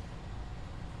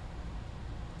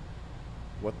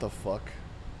 What the fuck?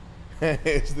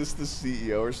 Is this the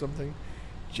CEO or something?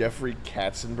 Jeffrey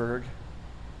Katzenberg?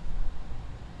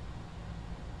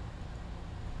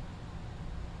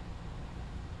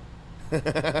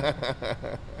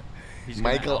 He's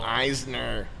Michael gonna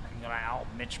Eisner. I'm gonna out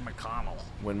Mitch McConnell.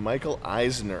 When Michael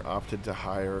Eisner opted to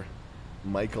hire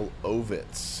Michael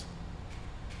Ovitz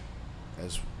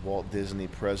as Walt Disney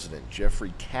president,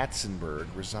 Jeffrey Katzenberg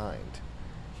resigned.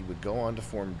 He would go on to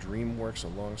form DreamWorks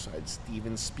alongside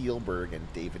Steven Spielberg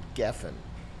and David Geffen.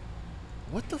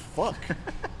 What the fuck?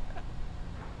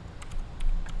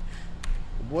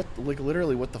 What, like,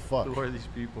 literally, what the fuck? Who are these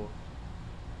people?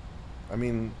 I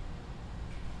mean,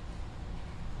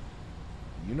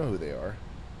 you know who they are.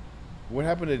 What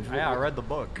happened to... Yeah, I read the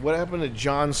book. What happened to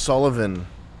John Sullivan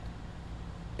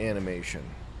animation?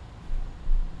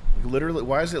 Like, literally,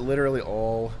 why is it literally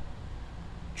all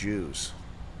Jews?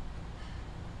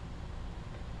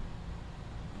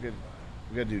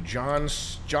 We gotta do John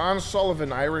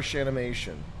Sullivan Irish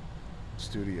Animation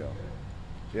Studio.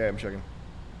 Yeah, I'm checking.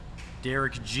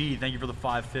 Derek G, thank you for the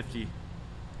 550.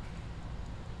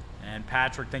 And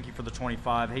Patrick, thank you for the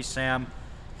 25. Hey Sam,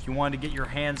 if you wanted to get your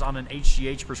hands on an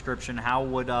HGH prescription, how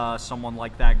would someone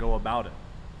like that go about it?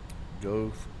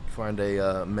 Go find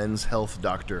a men's health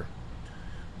doctor.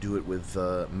 Do it with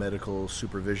medical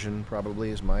supervision, probably,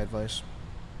 is my advice.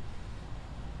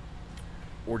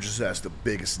 Or just ask the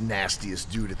biggest,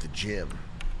 nastiest dude at the gym.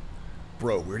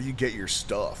 Bro, where do you get your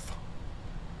stuff?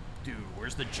 Dude,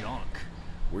 where's the junk?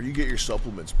 Where do you get your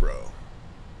supplements, bro?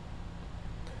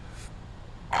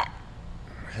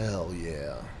 Hell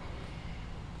yeah.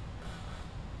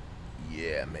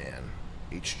 Yeah, man.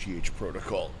 HGH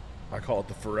protocol. I call it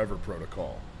the forever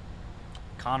protocol.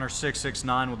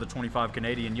 Connor669 with the 25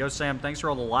 Canadian. Yo, Sam, thanks for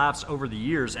all the laughs over the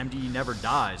years. MDE never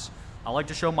dies. I like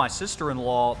to show my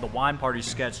sister-in-law the wine party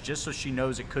sketch just so she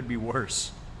knows it could be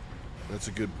worse. That's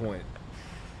a good point.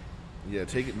 Yeah,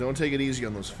 don't take it easy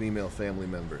on those female family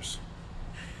members.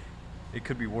 It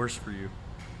could be worse for you.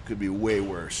 Could be way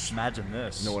worse. Imagine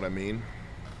this. Know what I mean?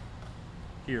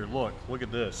 Here, look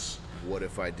at this. What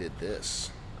if I did this?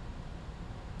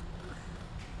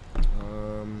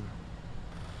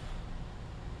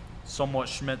 Somewhat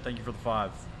Schmidt, thank you for the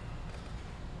 5.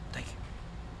 Thank you.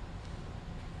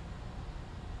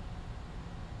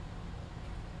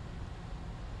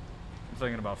 I'm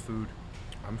thinking about food.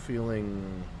 I'm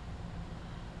feeling...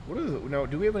 Now,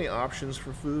 do we have any options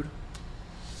for food?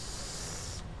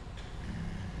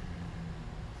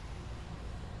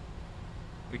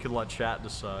 We could let chat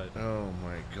decide. Oh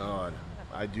my god.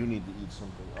 I do need to eat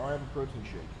something. Oh, I have a protein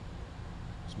shake.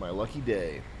 It's my lucky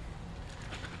day.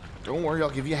 Don't worry, I'll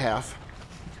give you half.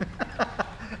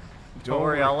 Don't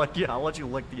worry, I'll let you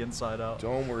lick the inside out.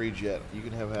 Don't worry, Jet. You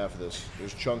can have half of this.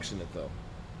 There's chunks in it, though.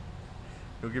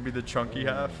 You'll give me the chunky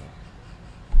half?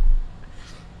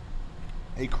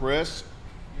 Hey, Chris.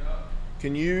 Yeah.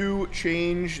 Can you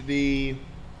change the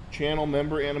channel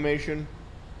member animation?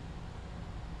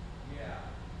 Yeah.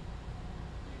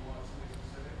 Do you want something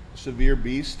specific? Severe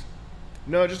Beast?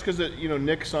 No, just because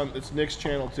it's Nick's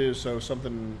channel too, so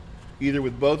something either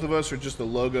with both of us or just a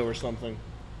logo or something.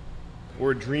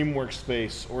 Or a DreamWorks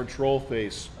face or a troll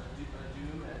face. A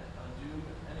doom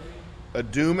enemy? A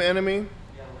Doom enemy?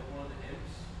 Yeah, like one of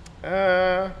the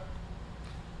imps.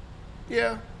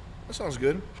 Yeah. That sounds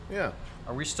good. Yeah.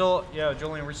 Are we still,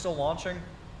 Julian, are we still launching?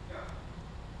 Yeah.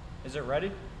 Is it ready?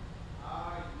 Yeah,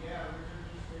 we're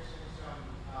just fixing some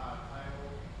title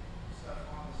stuff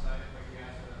on the site, like you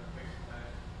have to fix the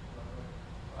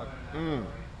title.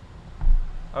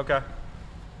 Okay.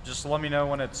 Just let me know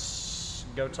when it's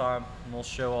go time, and we'll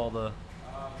show all the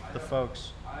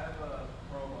folks. I have a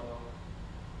promo.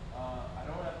 I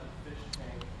don't have the fish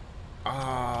tank.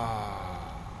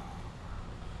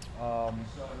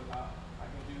 So I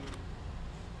can do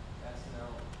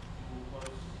SNL dual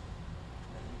post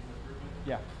and use improvement.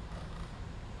 Yeah.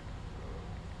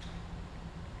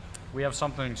 We have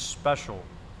something special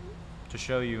to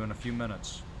show you in a few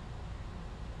minutes.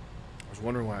 I was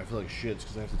wondering why I feel like shit. It's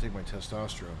because I have to take my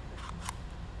testosterone.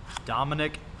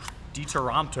 Dominic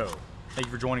DiToronto, thank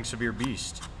you for joining Severe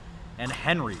Beast. And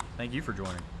Henry, thank you for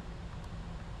joining.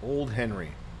 Old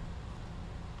Henry.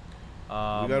 We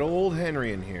got old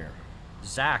Henry in here.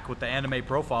 Zach with the anime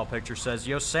profile picture says,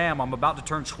 Yo Sam, I'm about to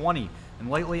turn 20, and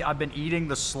lately I've been eating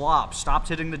the slop, stopped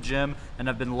hitting the gym, and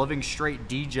have been living straight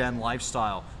D-Gen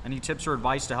lifestyle. Any tips or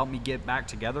advice to help me get back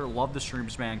together? Love the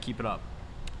streams, man. Keep it up.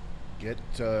 Get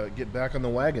back on the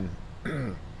wagon.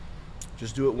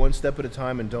 Just do it one step at a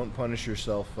time and don't punish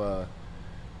yourself.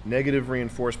 Negative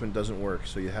reinforcement doesn't work,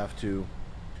 so you have to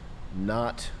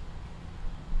not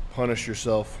punish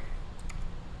yourself.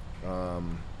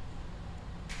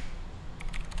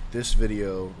 This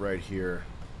video right here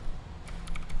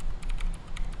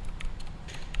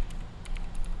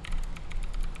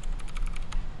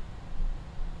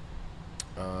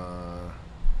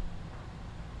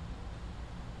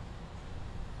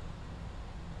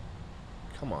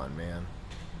Come on, man.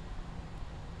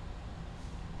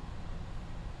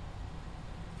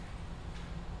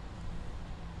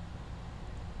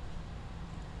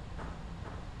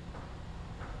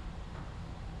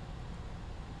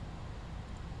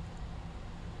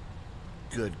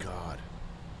 Good God.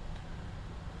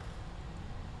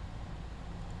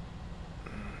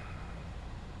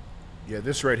 Yeah,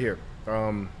 this right here.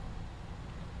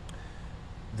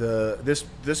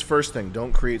 This first thing,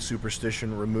 don't create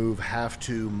superstition, remove have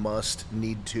to, must,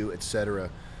 need to, etc.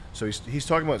 So he's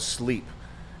talking about sleep.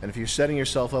 And if you're setting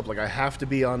yourself up like I have to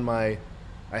be on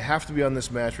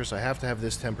this mattress, I have to have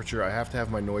this temperature, I have to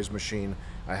have my noise machine,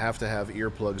 I have to have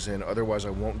earplugs in, otherwise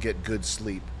I won't get good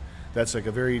sleep. That's like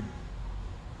a very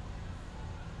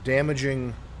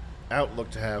damaging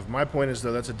outlook to have. My point is,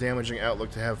 though, that's a damaging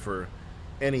outlook to have for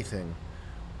anything.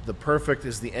 The perfect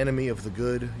is the enemy of the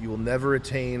good. You will never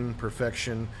attain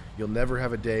perfection. You'll never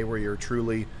have a day where you're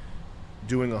truly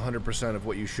doing 100% of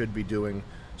what you should be doing.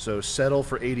 So settle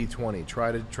for 80-20.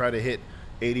 Try to hit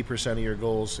 80% of your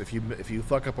goals. If you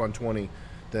fuck up on 20,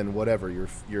 then whatever,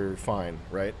 you're fine,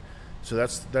 right? So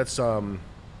that's a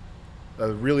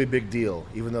really big deal,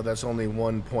 even though that's only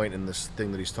one point in this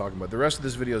thing that he's talking about. The rest of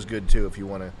this video is good too if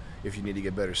you need to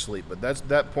get better sleep. But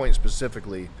that point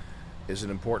specifically is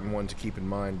an important one to keep in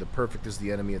mind. The perfect is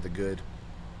the enemy of the good.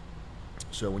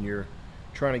 So when you're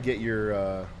trying to get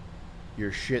your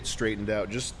shit straightened out,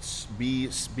 just be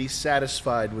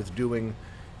satisfied with doing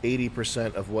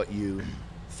 80% of what you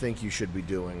think you should be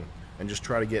doing, and just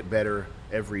try to get better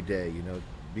every day. You know,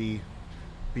 be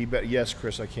better. Yes,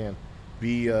 Chris, I can.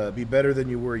 Be better than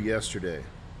you were yesterday.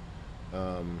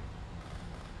 I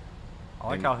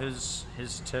like how his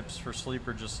tips for sleep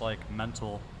are just like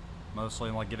mental,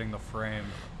 mostly like getting the frame.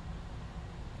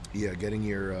 Yeah, getting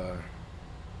your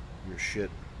shit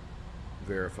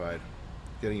verified,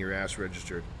 getting your ass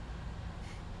registered.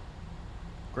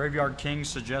 Graveyard King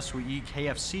suggests we eat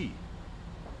KFC.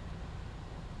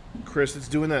 Chris, it's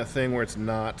doing that thing where it's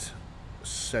not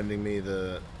sending me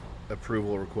the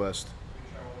approval request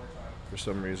for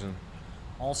some reason.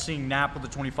 All Seeing Nap with the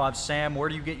 25. Sam, where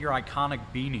do you get your iconic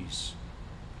beanies?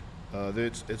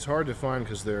 It's hard to find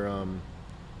because they're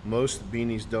most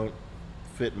beanies don't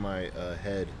fit my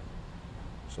head,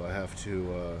 so I have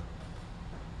to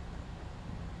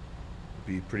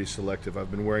be pretty selective.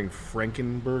 I've been wearing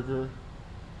Frankenberger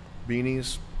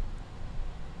beanies.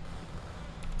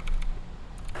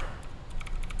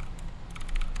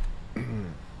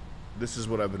 This is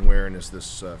what I've been wearing, is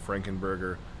this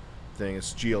Frankenberger thing.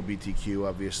 It's GLBTQ,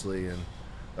 obviously, and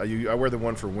I wear the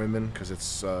one for women because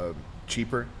it's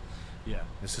cheaper. Yeah.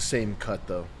 It's the same cut,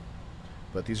 though.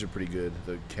 But these are pretty good,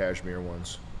 the cashmere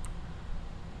ones.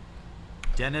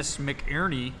 Dennis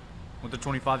McIerney with the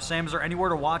 25. Sam, is there anywhere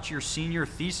to watch your senior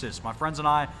thesis? My friends and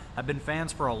I have been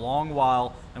fans for a long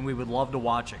while, and we would love to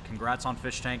watch it. Congrats on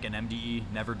Fish Tank, and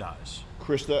MDE never dies.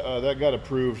 Chris, that got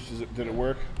approved. Did it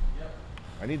work? Yep.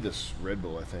 I need this Red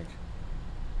Bull, I think.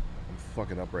 I'm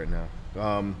fucking up right now.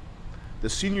 The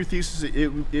senior thesis,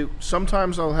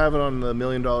 sometimes I'll have it on the $1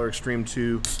 Million Extreme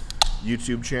 2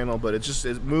 YouTube channel, but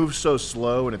it moves so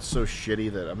slow and it's so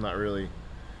shitty that I'm not really.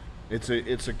 It's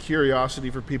a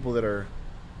curiosity for people that are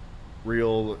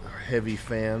real heavy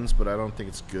fans, but I don't think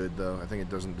it's good, though. I think it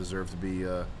doesn't deserve to be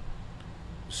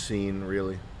seen,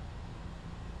 really.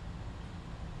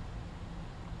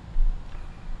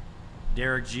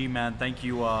 Derek G, man, thank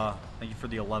you for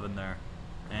the 11 there,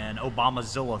 and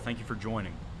Obamazilla, thank you for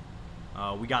joining.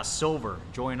 We got Silver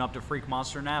joining up to Freak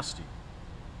Monster Nasty.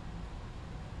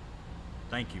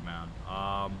 Thank you, man.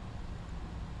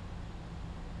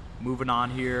 Moving on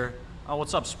here. Oh,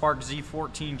 what's up, Spark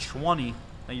Z1420?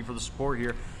 Thank you for the support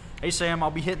here. Hey, Sam, I'll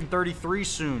be hitting 33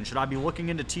 soon. Should I be looking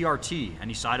into TRT?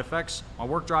 Any side effects? My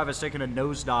work drive has taken a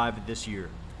nosedive this year.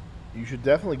 You should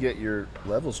definitely get your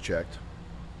levels checked.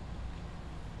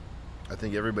 I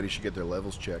think everybody should get their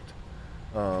levels checked.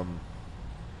 And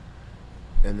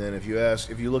then if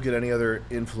you look at any other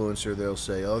influencer, they'll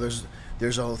say, "Oh, there's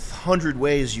 100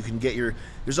 ways you can get your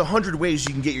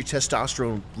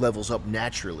testosterone levels up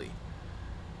naturally."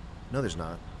 No, there's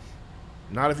not.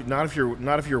 Not if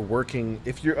you're working.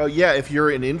 If you're if you're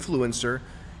an influencer,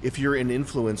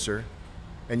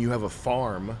 and you have a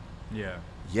farm. Yeah.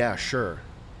 Yeah, sure.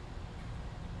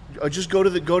 Just go to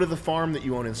the farm that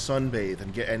you own and sunbathe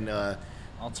and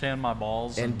I'll tan my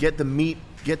balls and get the meat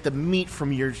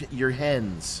from your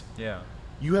hens. Yeah.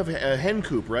 You have a hen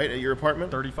coop, right, at your apartment?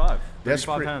 35 That's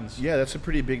hens. Yeah, that's a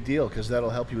pretty big deal because that'll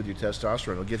help you with your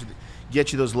testosterone. It'll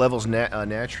get you those levels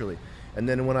naturally. And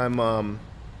then when I'm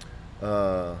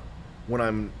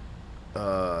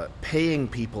paying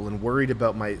people and worried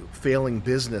about my failing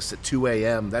business at 2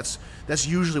 a.m., that's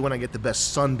usually when I get the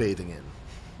best sunbathing in.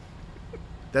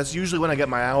 That's usually when I get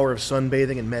my hour of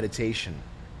sunbathing and meditation.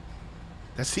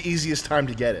 That's the easiest time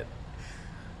to get it.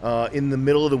 In the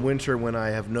middle of the winter when I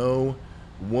have no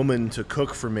woman to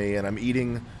cook for me and I'm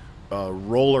eating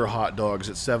roller hot dogs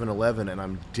at 7-Eleven and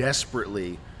I'm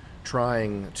desperately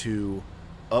trying to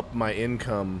up my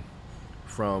income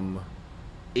from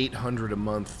 $800 a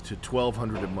month to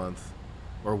 $1,200 a month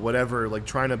or whatever, like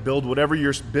trying to build whatever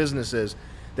your business is,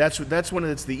 that's when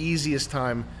it's the easiest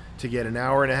time to get an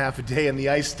hour and a half a day in the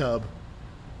ice tub.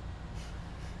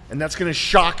 And that's going to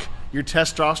shock your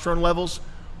testosterone levels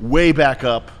way back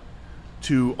up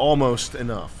to almost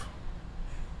enough.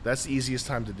 That's the easiest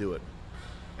time to do it.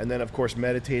 And then, of course,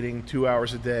 meditating 2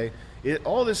 hours a day.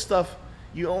 All this stuff,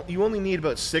 you only need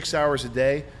about 6 hours a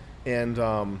day and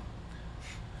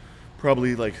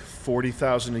probably like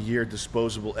 $40,000 a year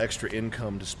disposable extra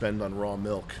income to spend on raw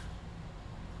milk.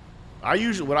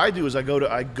 What I do is I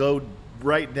go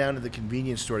right down to the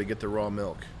convenience store to get the raw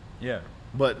milk. Yeah.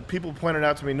 But people pointed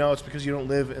out to me, no, it's because you don't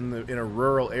live in a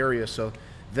rural area. So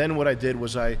then what I did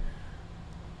was I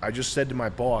just said to my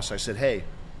boss, I said, hey,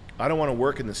 I don't want to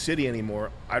work in the city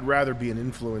anymore. I'd rather be an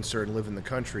influencer and live in the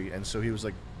country. And so he was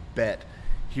like, bet.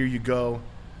 Here you go.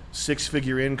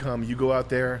 6-figure income. You go out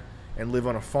there and live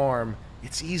on a farm.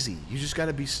 It's easy. You just got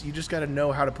to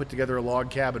know how to put together a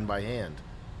log cabin by hand.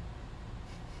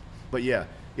 But yeah,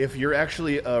 if you're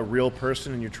actually a real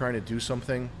person and you're trying to do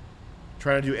something,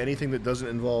 trying to do anything that doesn't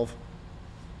involve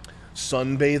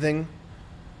sunbathing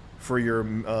for your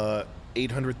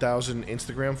 800,000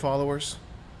 Instagram followers,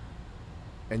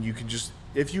 and you can just,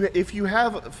 if you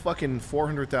have fucking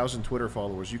 400,000 Twitter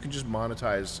followers, you can just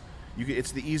monetize.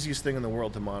 It's the easiest thing in the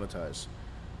world to monetize.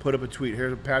 Put up a tweet,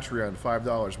 here's a Patreon,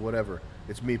 $5, whatever.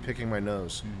 It's me picking my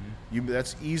nose. Mm-hmm.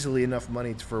 That's easily enough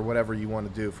money for whatever you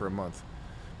want to do for a month.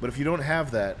 But if you don't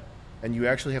have that, and you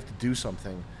actually have to do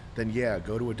something, then yeah,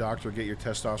 go to a doctor, get your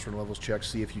testosterone levels checked,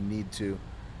 see if you need to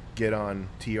get on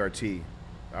TRT.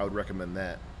 I would recommend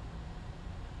that.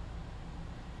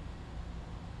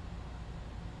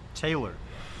 Taylor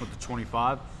with the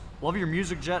 25. Love your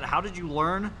music, Jet. How did you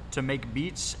learn to make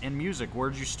beats and music? Where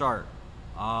did you start?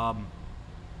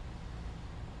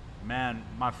 Man,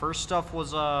 my first stuff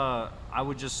was I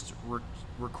would just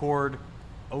record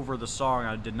over the song.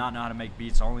 I did not know how to make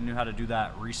beats. I only knew how to do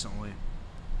that recently,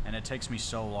 and it takes me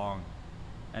so long.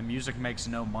 And music makes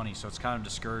no money, so it's kind of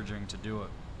discouraging to do it.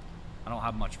 I don't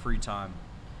have much free time,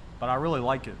 but I really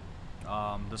like it.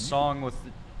 The song with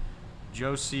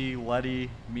Josie,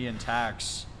 Letty, me, and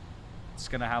Tax, it's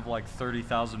gonna have like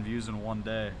 30,000 views in one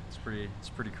day. It's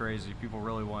pretty crazy. People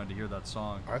really wanted to hear that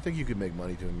song. I think you could make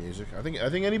money doing music. I think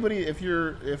anybody, if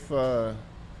the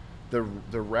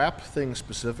rap thing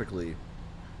specifically,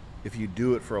 if you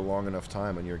do it for a long enough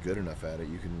time and you're good enough at it,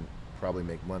 you can probably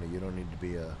make money. You don't need to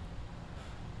be a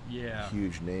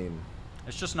huge name.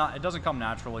 It's just not. It doesn't come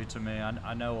naturally to me.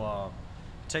 I know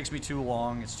it takes me too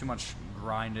long. It's too much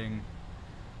grinding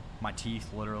my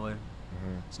teeth, literally.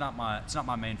 Mm-hmm. It's not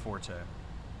my main forte,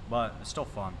 but it's still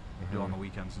fun to do on the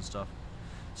weekends and stuff.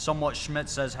 Somewhat Schmidt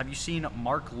says, have you seen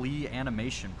Mark Lee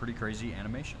animation? Pretty crazy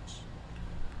animations.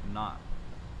 Not.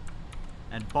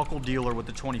 And Buckle Dealer with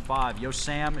the 25. Yo,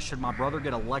 Sam, should my brother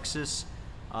get a Lexus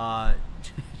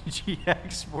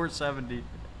GX 470?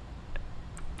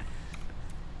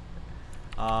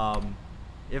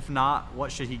 If not,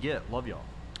 what should he get? Love y'all.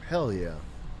 Hell yeah.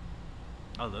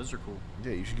 Oh, those are cool.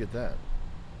 Yeah, you should get that.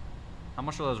 How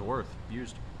much are those worth,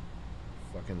 used?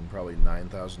 Fucking probably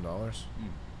 $9,000.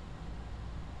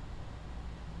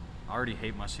 I already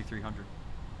hate my C300. My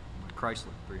Chrysler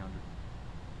 300.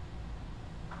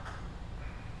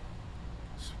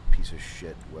 It's a piece of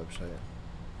shit website.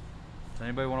 Does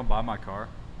anybody want to buy my car?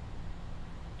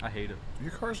 I hate it.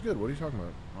 Your car's good. What are you talking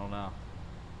about? I don't know.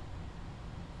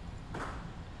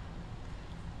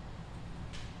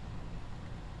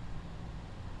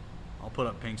 I'll put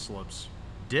up pink slips.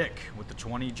 Dick with the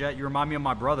 20. Jet, you remind me of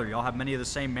my brother. Y'all have many of the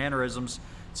same mannerisms.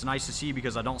 It's nice to see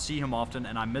because I don't see him often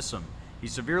and I miss him.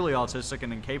 He's severely autistic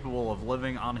and incapable of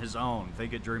living on his own.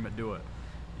 Think it, dream it, do it.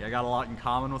 Yeah, I got a lot in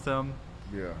common with him.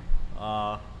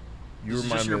 Yeah. You this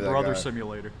is just your brother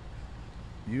simulator.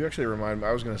 You actually remind me.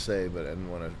 I was going to say, but I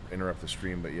didn't want to interrupt the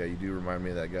stream, but yeah, you do remind me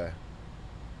of that guy.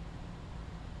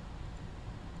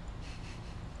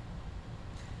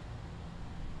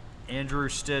 Andrew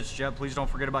Stitch, Jet, please don't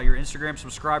forget about your Instagram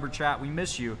subscriber chat. We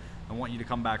miss you and want you to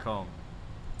come back home.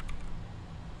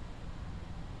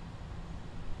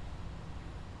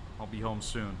 I'll be home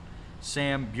soon.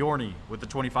 Sam Bjorny with the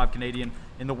 25 Canadian.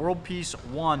 In the World Peace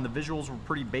 1, the visuals were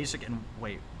pretty basic. And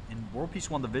wait, in World Peace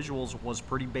 1, the visuals was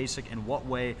pretty basic. In what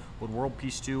way would World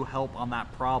Peace 2 help on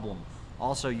that problem?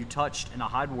 Also, you touched in a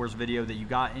Hyde Wars video that you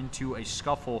got into a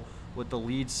scuffle with the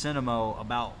lead Cinemo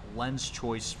about lens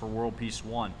choice for World Peace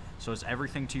 1. So is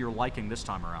everything to your liking this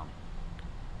time around?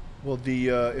 Well,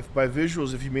 if by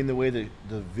visuals, if you mean the way the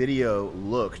video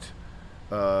looked,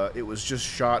 it was just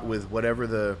shot with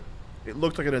whatever it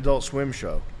looked like an Adult Swim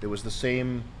show. It was the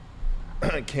same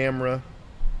camera.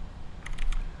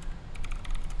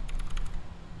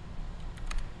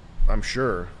 I'm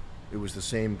sure it was the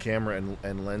same camera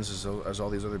and lenses as all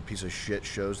these other piece of shit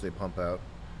shows they pump out,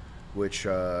 which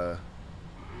okay.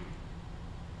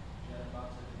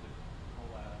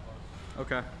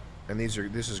 and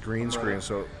this is green screen,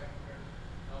 so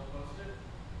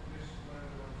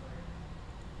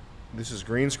this is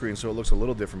green screen, so it looks a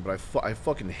little different, but I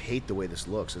fucking hate the way this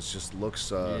looks. It just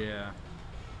looks yeah,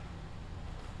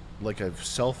 like a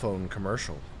cell phone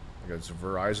commercial, like it's a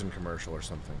Verizon commercial or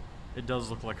something. it does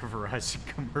look like a Verizon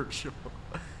commercial.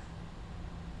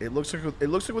 It looks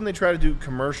like when they try to do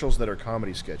commercials that are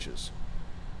comedy sketches,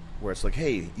 where it's like,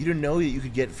 hey, you didn't know that you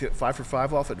could get 5 for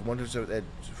 5 off at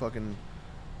fucking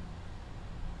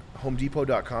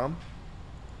HomeDepot.com.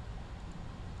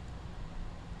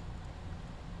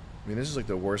 I mean, this is like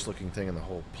the worst looking thing in the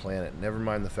whole planet. Never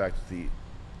mind the fact that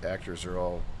the actors are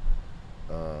all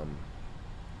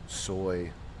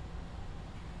soy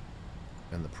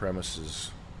and the premise is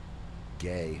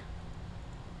gay.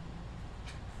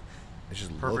 It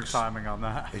just Perfect timing on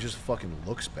that. It just fucking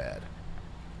looks bad.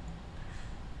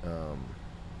 The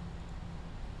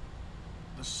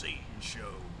Satan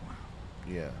Show.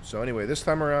 Yeah. So anyway, this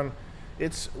time around,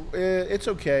 it's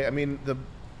okay. I mean,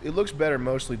 it looks better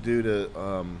mostly due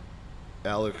to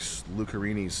Alex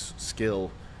Lucarini's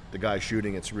skill. The guy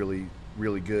shooting it's really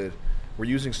good. We're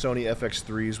using Sony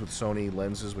FX3s with Sony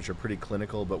lenses, which are pretty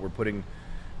clinical, but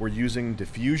we're using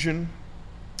diffusion,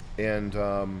 and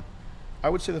I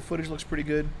would say the footage looks pretty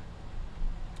good.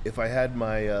 If I had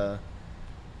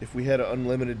if we had an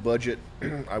unlimited budget,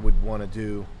 I would want to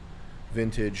do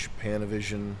vintage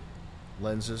Panavision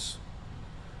lenses.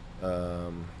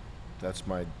 That's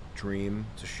my dream,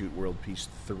 to shoot World Peace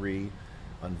 3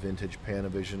 on vintage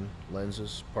Panavision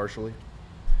lenses, partially.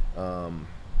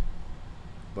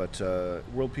 But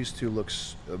World Peace 2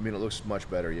 looks, it looks much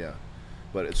better, yeah.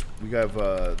 But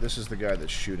this is the guy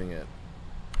that's shooting it.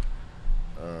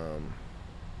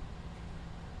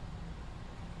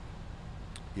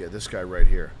 Yeah, this guy right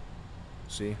here.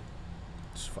 See?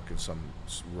 It's fucking some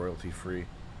royalty-free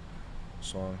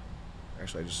song.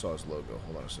 Actually, I just saw his logo.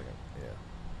 Hold on a second. Yeah.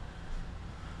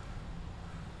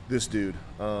 This dude.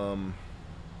 And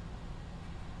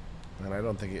I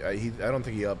don't think he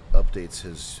updates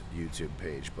his YouTube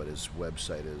page, but his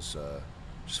website is.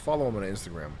 Just follow him on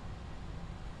Instagram.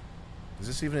 Is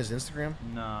this even his Instagram?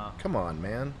 No. Come on,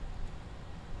 man.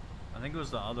 I think it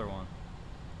was the other one.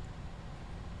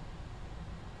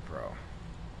 Bro.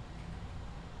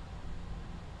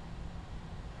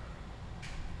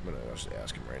 I'm gonna just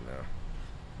ask him right now.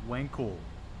 Wayne Cool.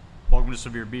 Welcome to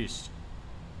Severe Beast.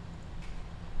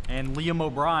 And Liam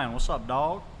O'Brien. What's up,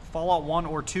 dog? Fallout 1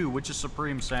 or 2, which is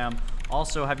supreme, Sam?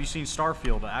 Also, have you seen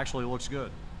Starfield? It actually looks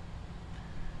good.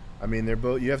 I mean, they're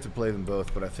both. You have to play them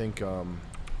both, but I think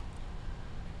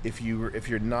if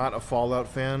you're not a Fallout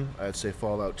fan, I'd say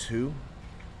Fallout 2.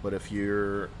 But if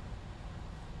you're,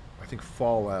 I think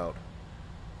Fallout,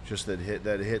 just that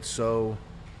hit so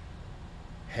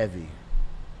heavy.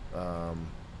 Oh,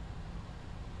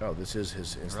 this is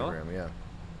his Instagram. Really?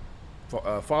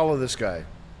 Yeah. Follow this guy.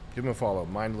 Give him a follow.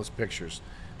 Mindless Pictures.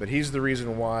 But he's the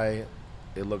reason why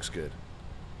it looks good.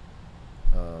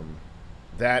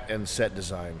 That and set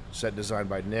design. Set design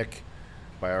by Nick,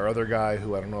 by our other guy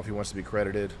who I don't know if he wants to be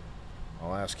credited.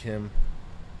 I'll ask him.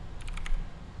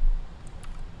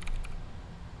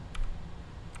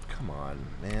 Come on,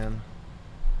 man.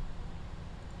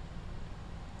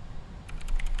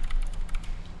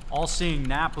 All-Seeing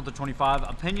Nap with the 25.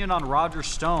 Opinion on Roger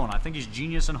Stone. I think he's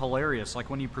genius and hilarious, like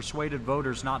when he persuaded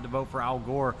voters not to vote for Al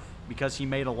Gore because he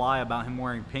made a lie about him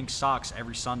wearing pink socks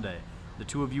every Sunday. The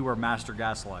two of you are master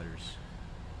gaslighters.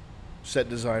 Set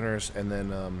designers, and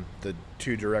then the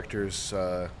two directors,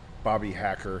 Bobby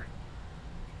Hacker,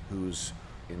 who's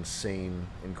insane,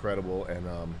 incredible,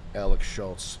 and Alex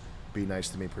Schultz, Be Nice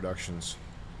to Me Productions,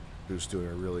 who's doing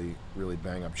a really, really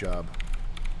bang-up job.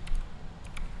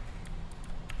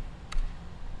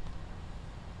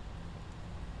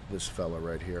 This fella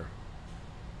right here.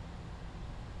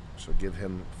 So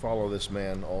follow this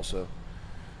man also.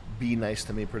 Be Nice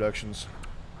to Me Productions.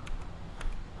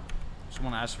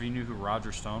 Someone asked if you knew who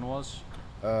Roger Stone was.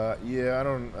 Yeah, I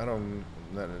don't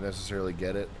necessarily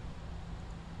get it.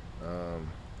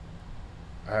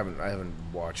 I haven't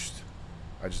watched.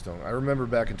 I just don't. I remember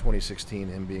back in 2016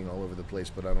 him being all over the place,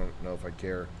 but I don't know if I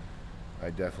care. I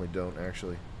definitely don't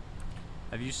actually.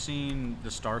 Have you seen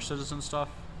the Star Citizen stuff?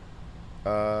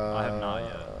 I have not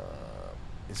yet.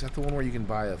 Is that the one where you can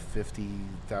buy a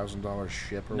 $50,000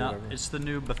 ship or whatever? No, it's the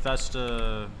new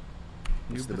Bethesda.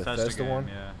 It's the Bethesda game, one?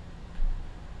 Yeah.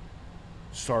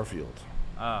 Starfield.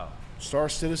 Oh, Star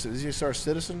Citizen. Is he a Star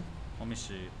Citizen? let me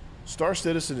see. Star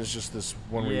Citizen is just this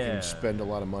one where you Yeah. can spend a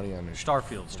lot of money on a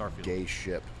Starfield. gay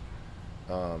ship.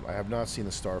 I have not seen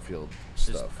the Starfield It's-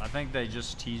 stuff. I think they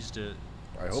just teased it.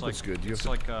 I hope it's good. Do you It's have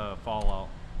like Fallout.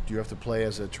 Do you have to play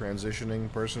as a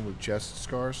transitioning person with chest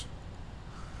scars?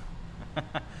 Yeah,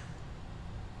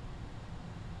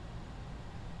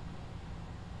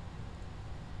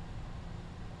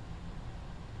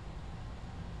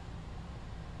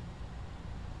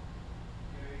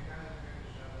 you guys are going to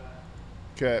show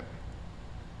that. Okay.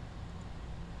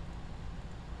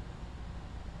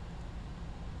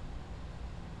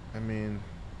 I mean,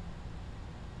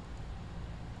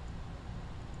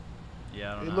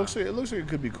 Yeah, I don't it know. looks like it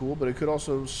could be cool, but it could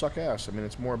also suck ass. I mean,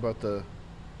 it's more about the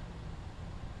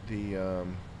you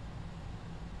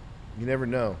never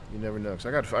know. You never know. 'Cause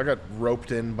I got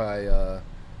roped in by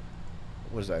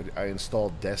what is that? I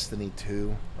installed Destiny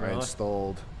 2. I Really?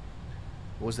 installed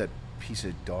what was that piece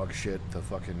of dog shit? The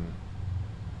fucking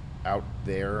Out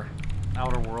There,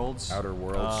 Outer Worlds. Outer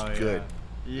Worlds. Oh, Good.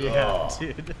 Yeah, Oh.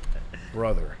 dude.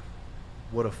 Brother,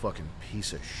 what a fucking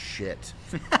piece of shit.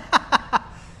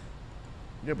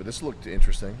 Yeah, but this looked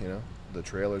interesting, you know, the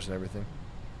trailers and everything.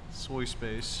 Soy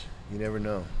space. You never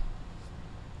know.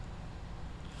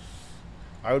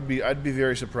 I'd be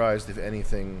very surprised if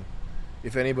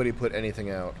anybody put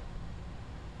anything out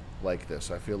like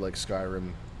this. I feel like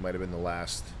Skyrim might have been the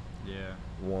last Yeah.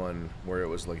 one where it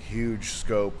was like huge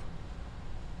scope,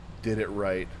 did it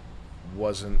right,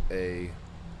 wasn't a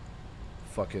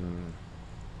fucking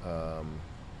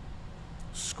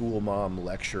school mom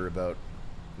lecture about,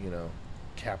 you know,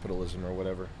 capitalism or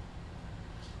whatever.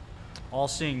 All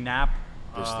seeing Nap.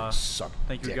 This thing sucked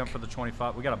Thank you dick. again for the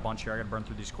 25. We got a bunch here. I got to burn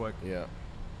through these quick. Yeah.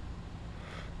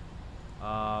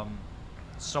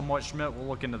 Somewhat Schmidt, we'll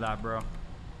look into that, bro.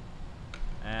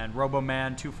 And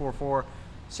RoboMan244.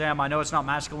 Sam, I know it's not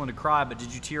masculine to cry, but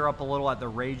did you tear up a little at the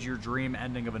Rage Your Dream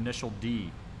ending of Initial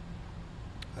D?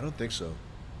 I don't think so.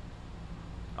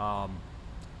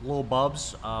 Lil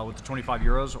Bubs with the 25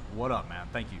 euros. What up, man?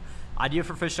 Thank you. Idea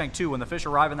for Fish Tank 2. When the fish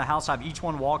arrive in the house, have each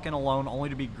one walk in alone, only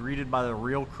to be greeted by the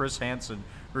real Chris Hansen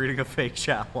reading a fake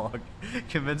chat log.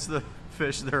 Convince the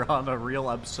fish they're on a real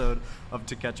episode of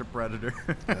To Catch a Predator.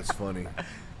 That's funny.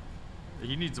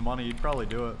 He needs money. He'd probably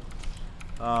do it.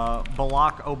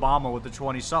 Barack Obama with the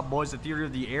 20. Sup, boys? The Theater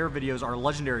of the Air videos are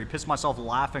legendary. Piss myself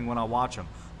laughing when I watch them.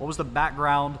 What was the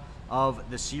background of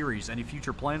the series? Any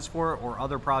future plans for it or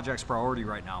other projects priority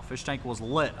right now? Fish Tank was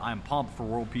lit. I am pumped for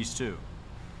World Peace 2.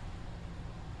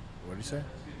 What did you say?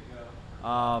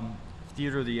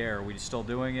 Theater of the Air. Are we still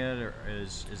doing it, or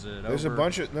is it There's over? a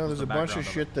bunch of What's the background of it?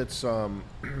 shit that's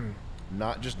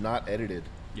not edited.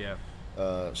 Yeah.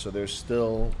 So there's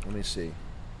still, let me see.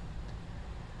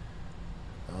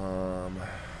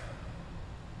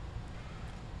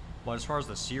 But as far as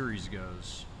the series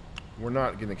goes, We're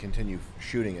not going to continue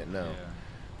shooting it, no. Yeah.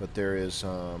 But there is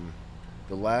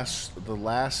the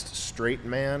last straight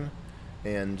man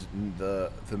and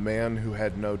the man who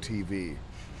had no TV.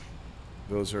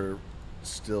 Those are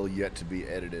still yet to be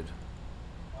edited.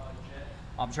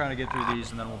 I'm trying to get through these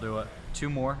and then we'll do it. Two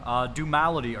more. Do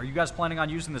Malady. Are you guys planning on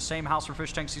using the same house for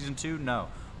Fish Tank Season 2? No.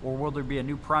 Or will there be a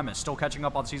new premise? Still catching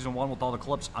up on Season 1 with all the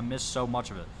clips. I missed so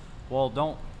much of it. Well,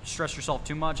 don't stress yourself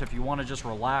too much. If you want to just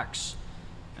relax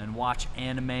and watch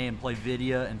anime and play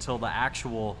video until the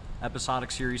actual episodic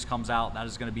series comes out, that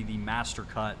is going to be the master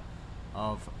cut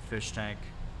of Fish Tank.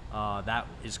 That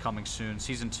is coming soon.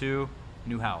 Season 2,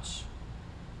 new house.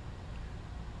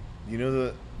 You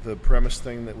know the premise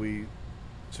thing that we...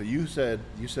 So you said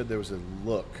there was a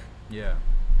look. Yeah.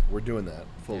 We're doing that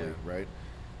fully, Yeah. right?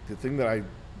 The thing that I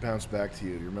bounced back to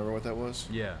you, do you remember what that was?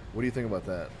 Yeah. What do you think about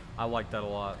that? I like that a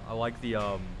lot. I like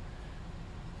the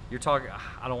you're talking.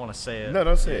 I don't want to say it. No,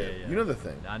 don't say Yeah, it. yeah, You know the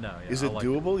thing. I know. Yeah, Is I it like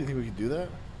doable? You think we could do that?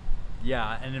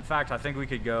 Yeah, and in fact, I think we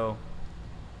could go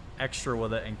extra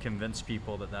with it and convince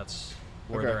people that that's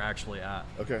where Okay. they're actually at.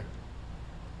 Okay.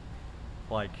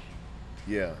 Like,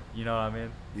 Yeah. you know what I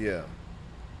mean? Yeah.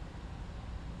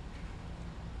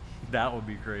 That would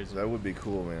be crazy. That would be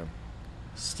cool, man.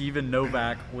 Steven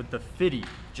Novak with the Fitty.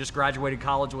 Just graduated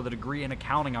college with a degree in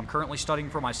accounting. I'm currently studying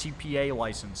for my CPA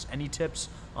license. Any tips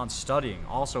on studying?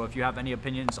 Also, if you have any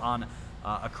opinions on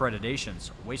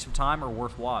accreditations, waste of time or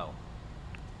worthwhile?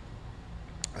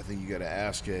 I think you got to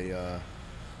ask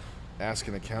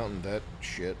an accountant that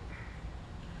shit.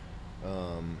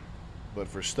 But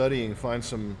for studying, find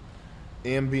some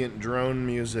ambient drone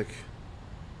music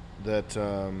that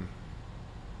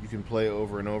you can play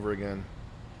over and over again.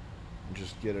 And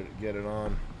just get it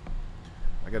on.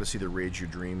 I got to see the Rage Your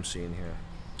Dream scene here.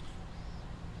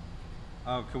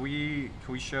 Oh, can we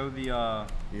show the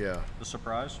the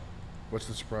surprise? What's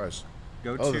the surprise?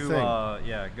 Go the to thing.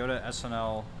 go to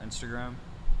SNL Instagram.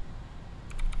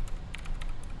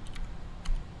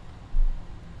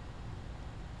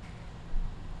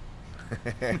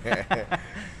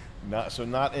 Not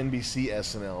NBC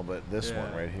SNL, but this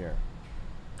one right here.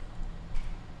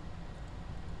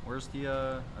 Where's the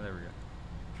oh, there we go.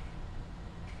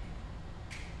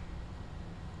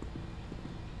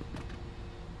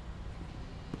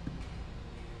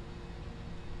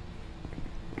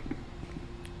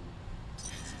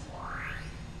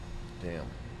 Damn.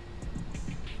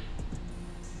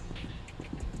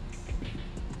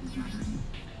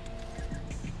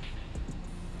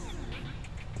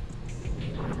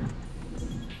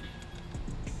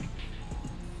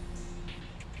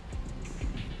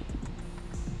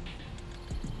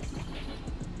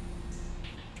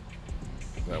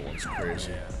 That one's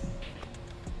crazy.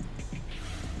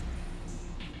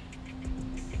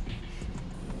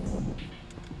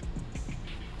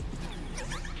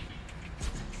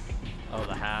 Oh,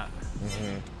 the hat.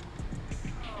 Mm-hmm.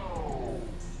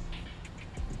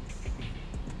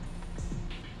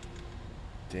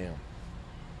 Damn.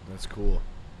 That's cool.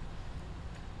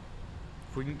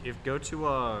 If we can go to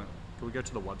can we go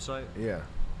to the website? Yeah.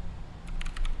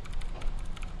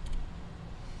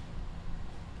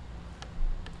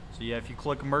 So yeah, if you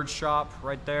click merch shop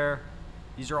right there,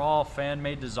 these are all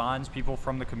fan-made designs, people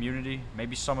from the community.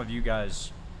 Maybe some of you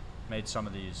guys made some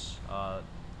of these.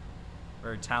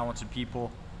 Very talented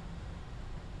people.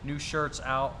 New shirts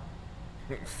out.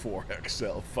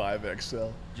 4XL,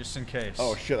 5XL. Just in case.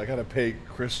 Oh shit, I gotta pay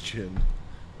Christian.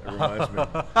 That reminds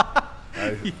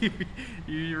me.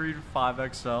 You read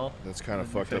 5XL. That's kind of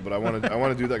fucked up, but I want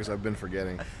to do that because I've been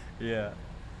forgetting. Yeah.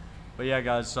 But yeah,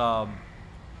 guys, the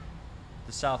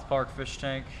South Park fish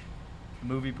tank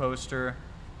movie poster,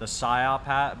 the PSYOP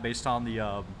hat based on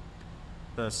the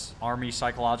Army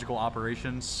Psychological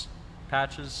Operations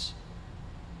patches,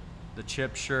 the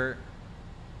chip shirt,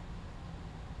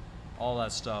 all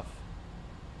that stuff.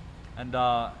 And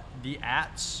the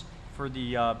ats for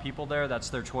the people there, that's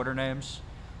their Twitter names.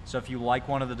 So if you like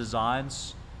one of the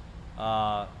designs,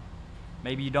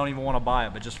 maybe you don't even want to buy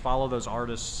it, but just follow those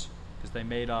artists because they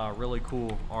made really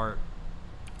cool art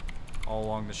all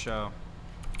along the show.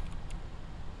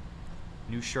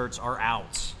 New shirts are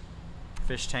out.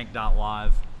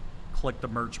 Fishtank.live. Click the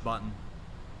merch button.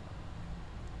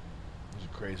 This is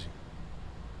crazy.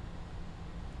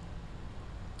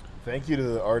 Thank you to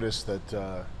the artists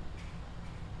that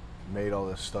made all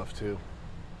this stuff too.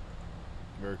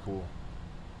 Very cool.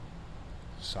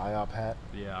 PSYOP hat.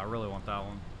 Yeah, I really want that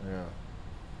one. Yeah.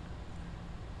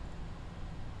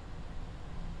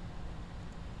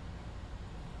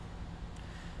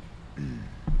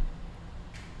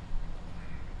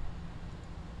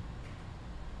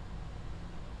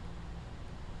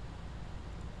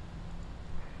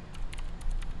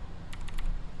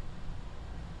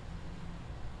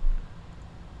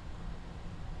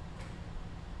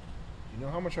 You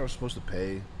know how much I was supposed to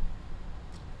pay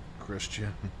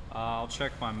Christian? I'll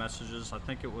check my messages. I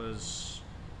think it was,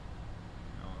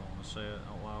 I don't want to say it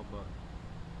out loud, but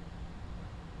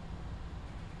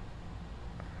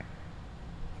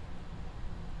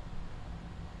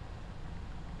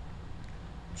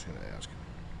I'm just gonna ask him.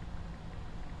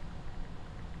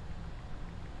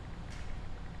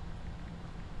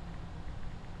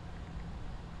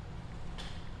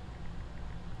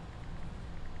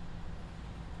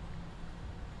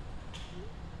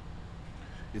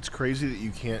 It's crazy that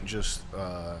you can't just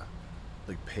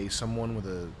like pay someone with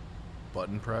a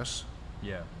button press.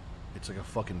 yeah. It's like a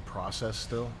fucking process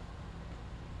still.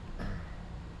 You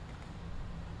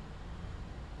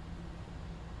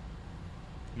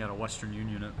got a Western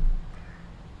Union it.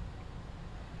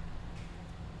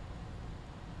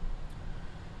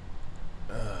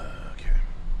 Okay.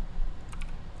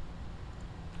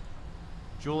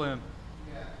 Julian,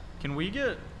 Yeah. can we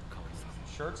get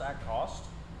shirts at cost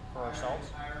for ourselves?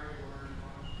 I already ordered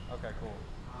one. Okay, cool.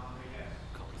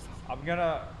 But yes.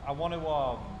 I want to,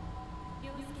 what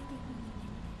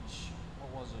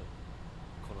was it?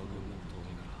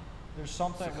 There's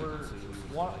something where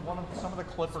some of the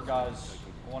Clipper guys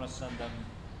want to send them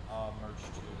merch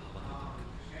to.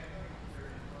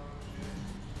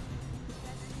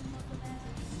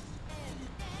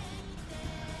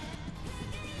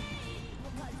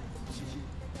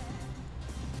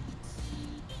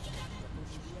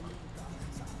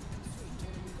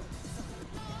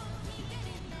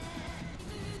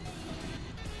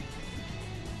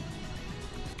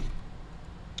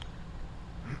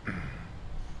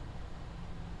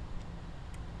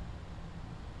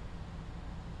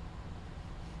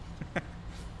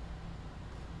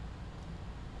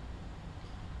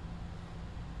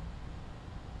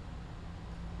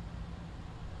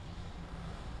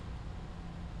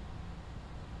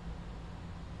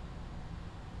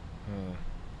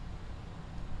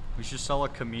 We should sell a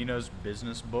Camino's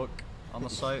business book on the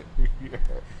site. Yeah.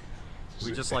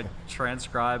 We just like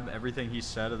transcribe everything he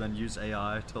said and then use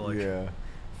AI to like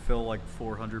fill like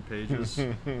 400 pages.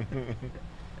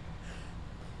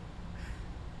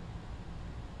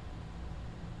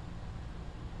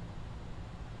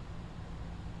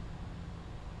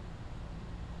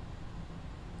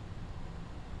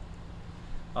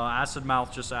 Acid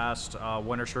Mouth just asked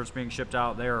when are shirts being shipped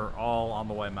out. They are all on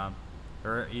the way, man.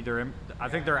 They're either in, I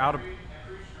think they're out of. Every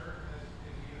shirt is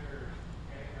either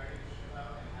getting ready to ship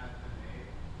out and has been made,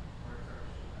 or it's already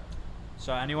shipped out.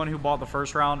 So anyone who bought the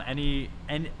first round,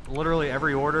 literally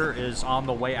every order is on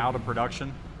the way out of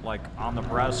production, like on the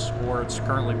press, or it's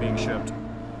currently being shipped.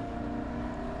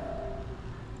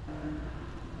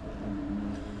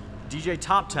 DJ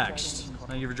Top Text,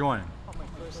 thank you for joining.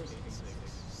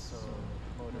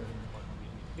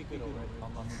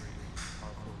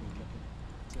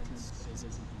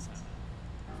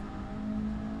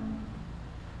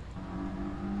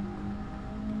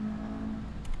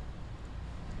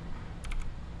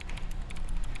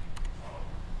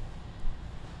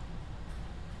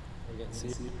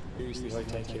 Seriously, like,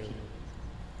 thank you.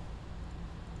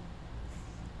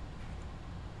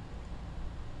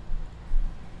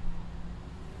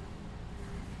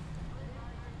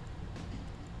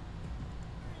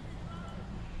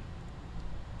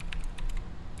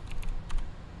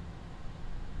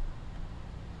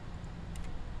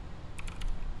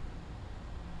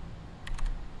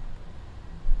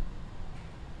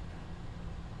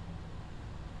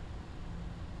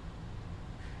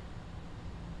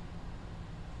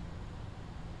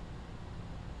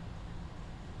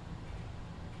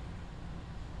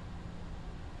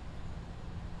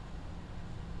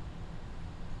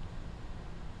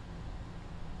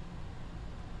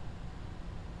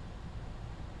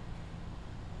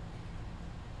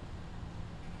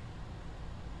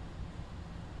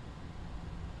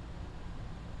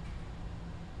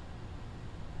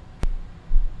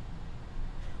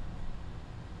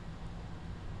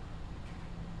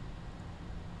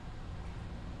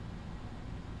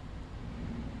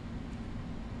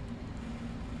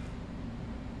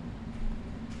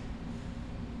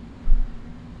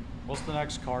 What's the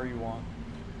next car you want?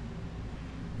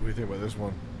 What do you think about this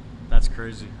one? That's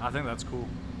crazy. I think that's cool.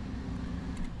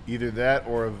 Either that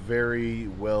or a very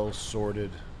well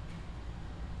sorted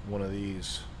one of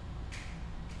these.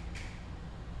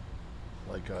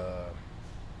 Like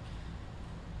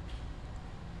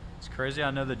It's crazy. I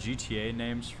know the GTA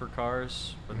names for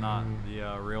cars, but not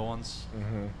the real ones.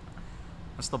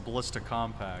 That's the Ballista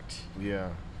Compact.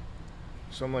 Yeah.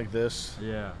 Something like this.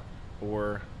 Yeah.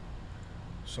 Or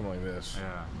something like this.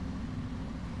 Yeah.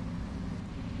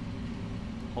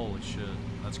 Holy shit.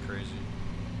 That's crazy.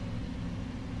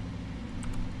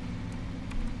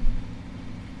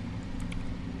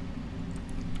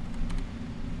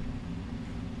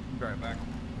 Be right back.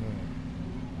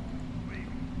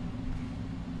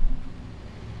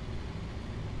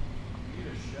 Need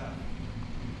a chef.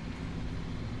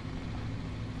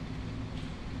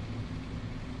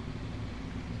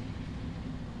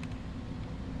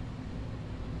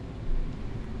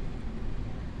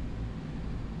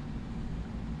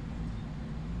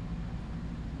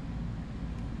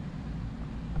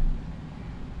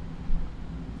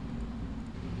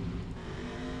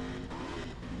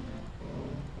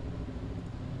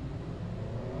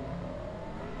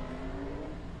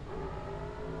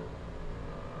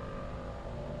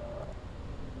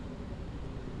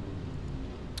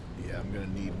 Yeah, I'm gonna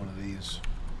need one of these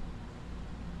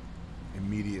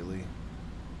immediately.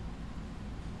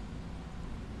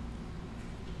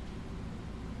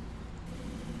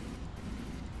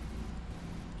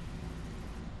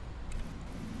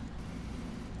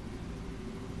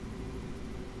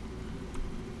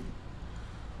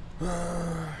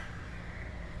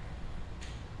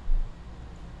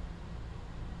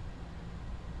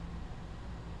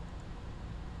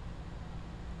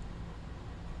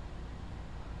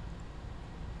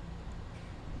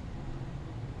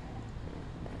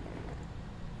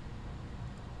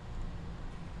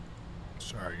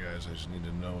 Sorry, guys. I just need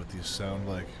to know what these sound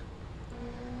like.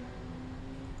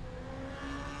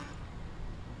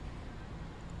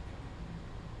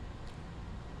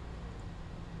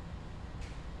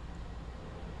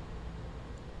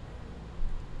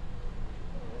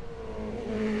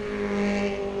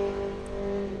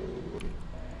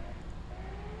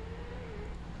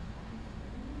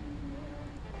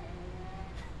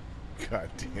 God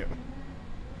damn.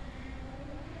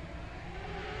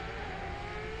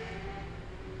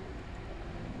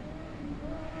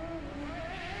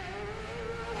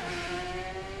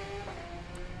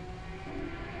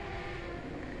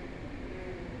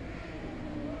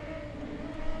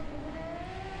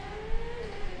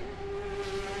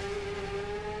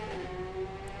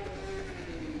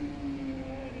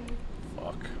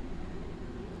 Fuck.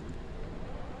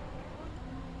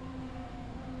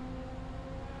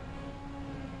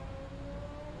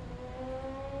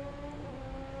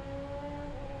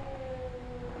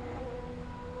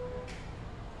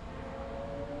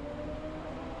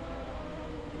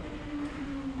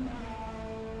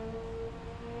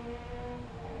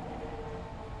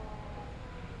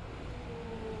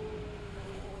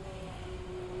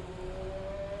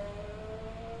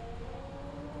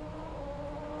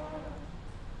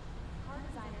 Car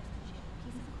designers can shape a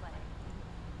piece of clay.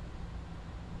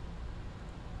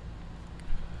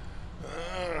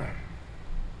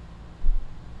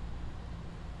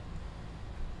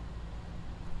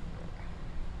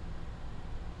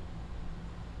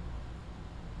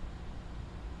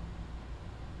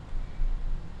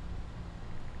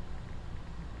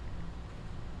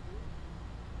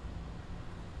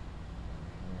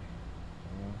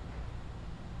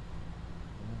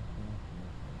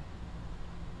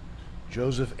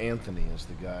 Joseph Anthony is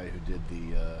the guy who did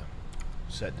the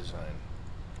set design.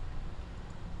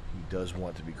 He does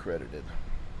want to be credited.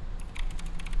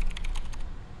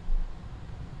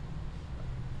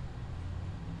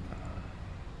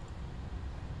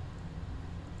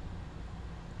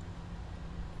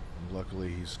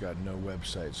 Luckily, he's got no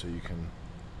website, so you can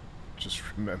just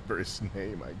remember his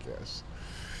name, I guess.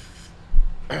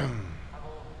 Also,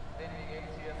 den wir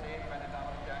jetzt hier sehen, meine Damen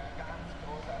und Herren, ganz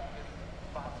großartiges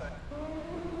Fahrzeug.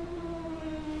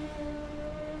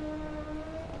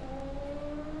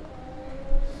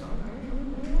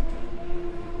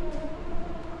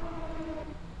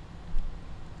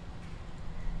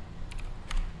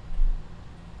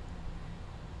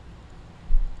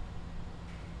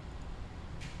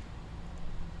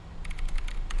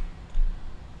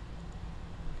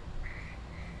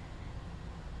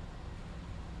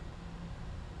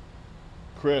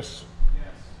 Chris,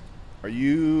 Yes. are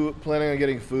you planning on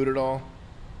getting food at all?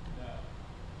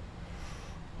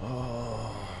 No.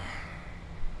 Oh.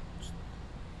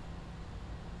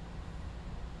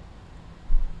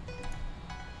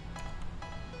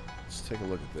 Let's take a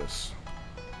look at this.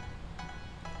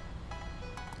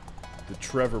 The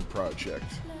Trevor Project.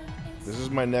 This is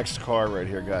my next car right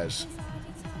here, guys.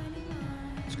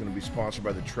 It's going to be sponsored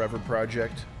by the Trevor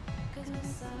Project.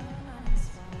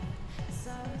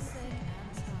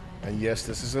 And yes,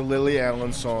 this is a Lily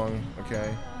Allen song,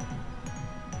 okay?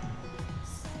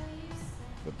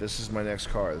 But this is my next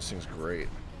car. This thing's great.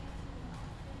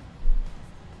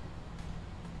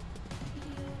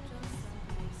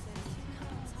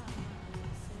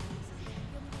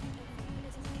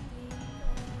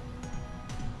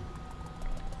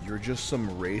 You're just some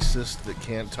racist that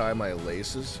can't tie my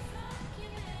laces?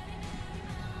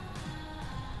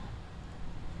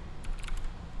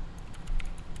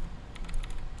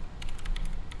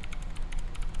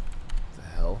 The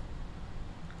hell?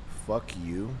 Fuck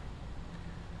you.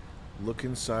 Look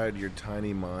inside your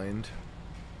tiny mind.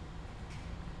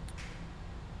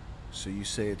 So you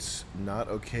say it's not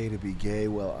okay to be gay?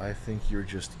 Well, I think you're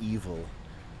just evil.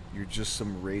 You're just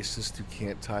some racist who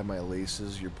can't tie my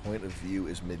laces. Your point of view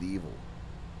is medieval.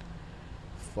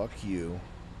 Fuck you.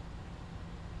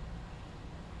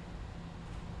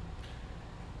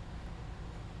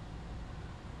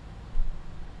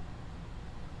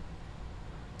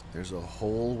 There's a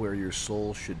hole where your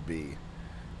soul should be.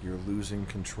 You're losing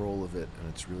control of it, and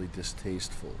it's really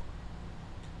distasteful.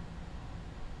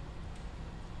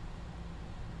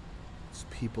 It's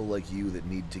people like you that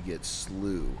need to get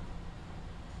slew.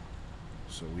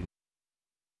 So we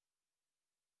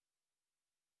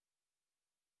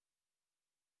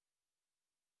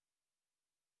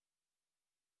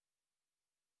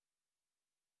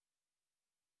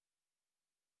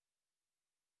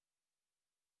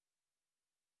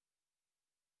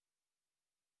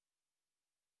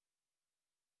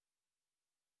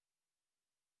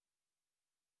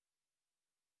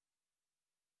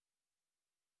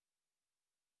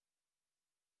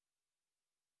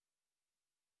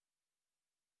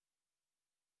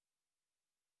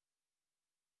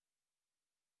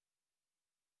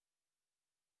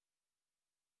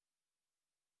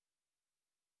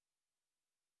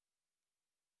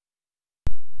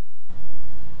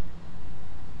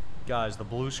Guys, the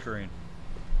blue screen.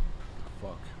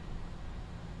 Fuck.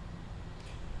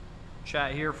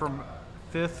 Chat here from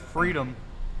Fifth Freedom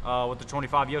with the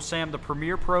 25. Yo, Sam, the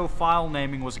Premiere Pro file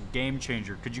naming was a game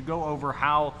changer. Could you go over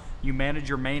how you manage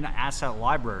your main asset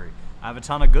library? I have a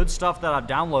ton of good stuff that I've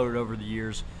downloaded over the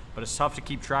years, but it's tough to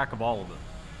keep track of all of it.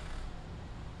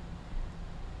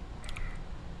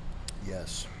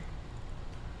 Yes.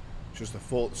 Just a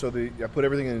full. So I put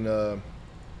everything in.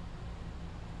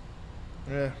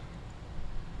 Yeah.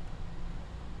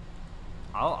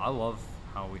 I love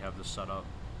how we have this set up.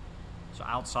 So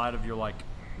outside of your like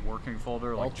working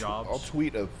folder, like jobs. I'll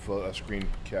tweet a screen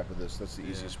cap of this. That's the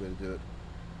easiest way to do it.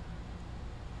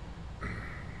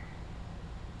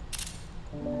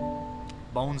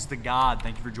 Bones the God,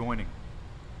 thank you for joining.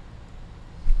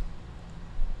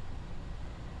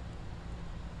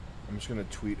 I'm just gonna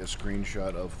tweet a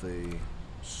screenshot of the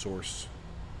source.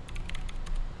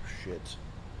 Shit.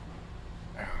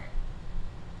 Ow.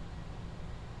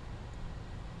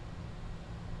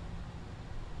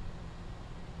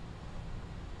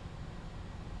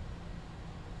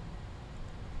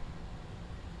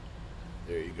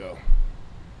 There you go.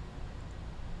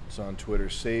 It's on Twitter.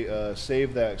 Save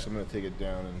that, because I'm going to take it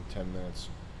down in 10 minutes.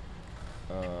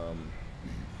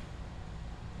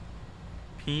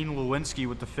 Peen Lewinsky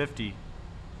with the 50.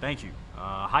 Thank you.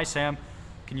 Hi, Sam.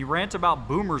 Can you rant about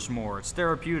boomers more? It's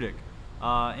therapeutic.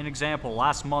 An example,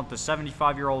 last month, the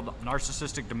 75-year-old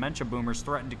narcissistic dementia boomers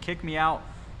threatened to kick me out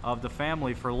of the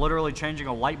family for literally changing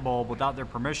a light bulb without their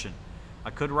permission. I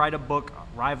could write a book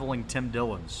rivaling Tim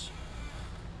Dillon's.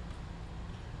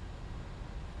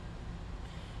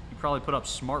 You probably put up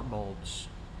smart bulbs.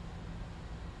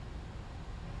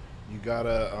 You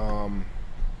gotta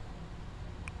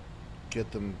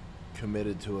get them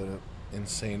committed to an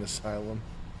insane asylum.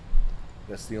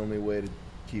 That's the only way to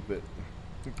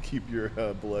keep your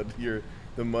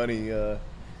the money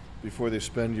before they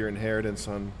spend your inheritance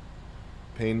on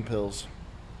pain pills.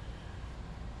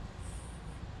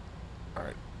 All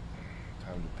right,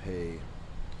 time to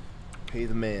pay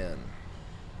the man.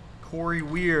 Corey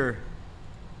Weir.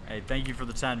 Hey, thank you for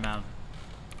the 10, man.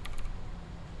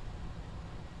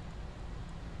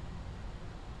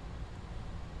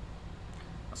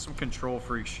 That's some control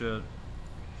freak shit.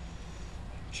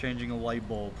 Changing a light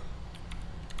bulb,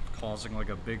 causing like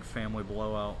a big family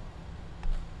blowout.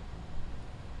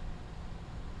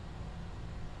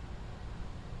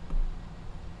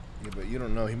 Yeah, but you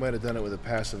don't know. He might have done it with a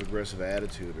passive-aggressive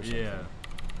attitude or something. Yeah.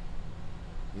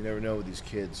 You never know with these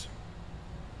kids.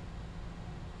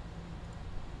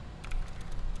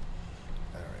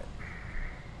 All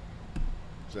right.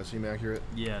 Does that seem accurate?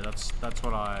 Yeah, that's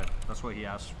what he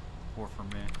asked for from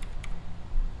me.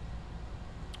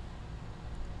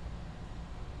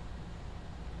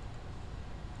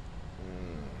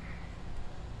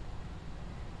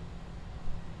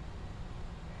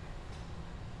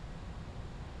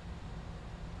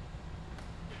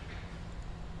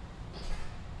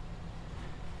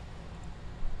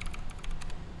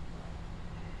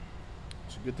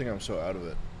 It's a good thing I'm so out of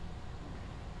it.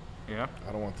 Yeah.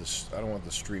 I don't want the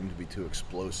stream to be too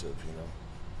explosive, you know.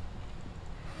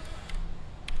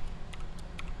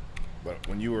 But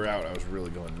when you were out, I was really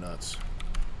going nuts.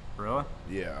 Really?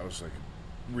 Yeah, I was like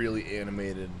really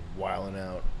animated, wilding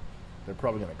out. They're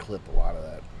probably gonna clip a lot of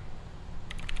that.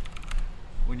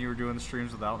 When you were doing the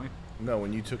streams without me? No,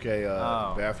 when you took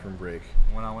a bathroom break.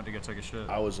 When I went to go take a shit.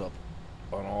 I was up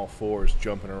on all fours,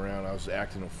 jumping around. I was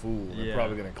acting a fool. They're Yeah.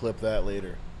 probably gonna clip that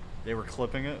later. They were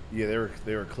clipping it? Yeah, they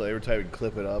were typing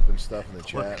 "clip it up" and stuff in the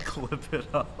chat. Clip it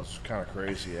up. It's kind of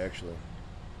crazy, actually.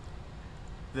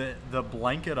 The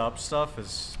blanket up stuff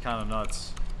is kind of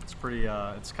nuts. It's pretty.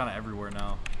 It's kind of everywhere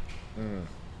now. Mm.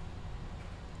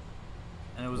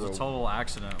 And it was a Well, total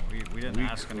accident. We didn't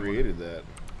ask anyone. We created that,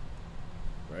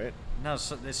 right? No,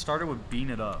 so they started with bean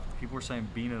it up. People were saying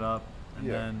bean it up, and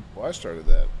Yeah. then Well, I started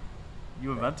that.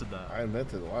 you invented that. I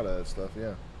invented a lot of that stuff.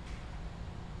 Yeah.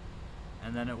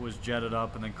 And then it was jet it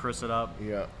up, and then Chris it up.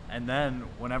 Yeah. And then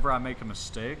whenever I make a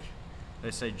mistake,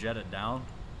 they say jet it down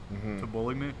to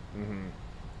bully me. Mm-hmm.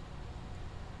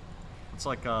 It's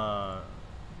like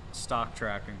stock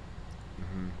tracking.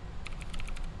 Mm-hmm.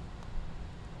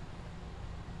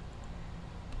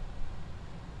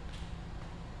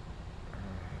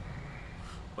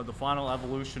 But the final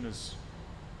evolution is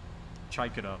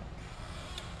chike it up.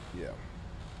 Yeah.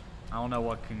 I don't know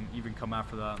what can even come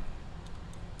after that.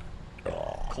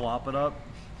 Clop it up.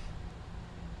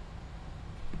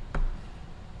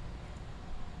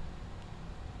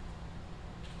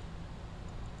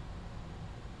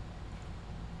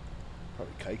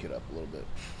 Probably kike it up a little bit.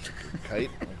 Kite?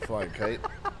 Like fly a kite?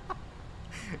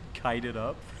 Kite it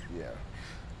up. Yeah.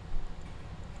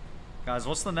 Guys,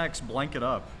 what's the next blanket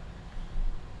up?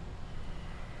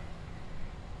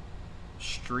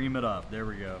 Stream it up. There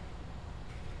we go.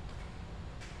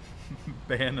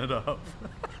 Ban it up.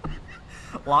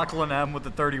 Lachlan M with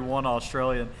the 31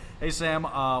 Australian. Hey Sam,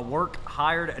 work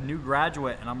hired a new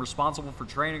graduate and I'm responsible for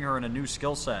training her in a new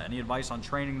skill set. Any advice on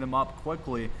training them up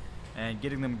quickly and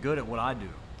getting them good at what I do?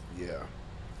 Yeah.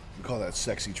 We call that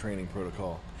sexy training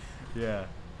protocol. Yeah.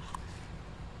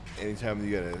 Anytime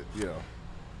you gotta,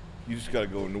 you just gotta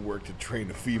go into work to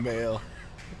train a female.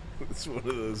 It's one of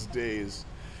those days.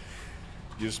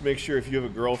 You just make sure if you have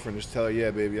a girlfriend, just tell her,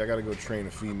 yeah, baby, I gotta go train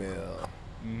a female.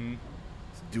 Mm-hmm.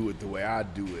 Do it the way I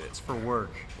do it. It's for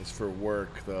work. It's for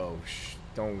work, though. Shh,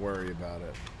 don't worry about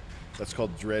it. That's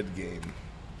called dread game.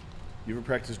 You ever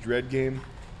practice dread game?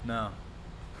 No.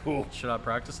 Cool. Should I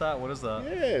practice that? What is that?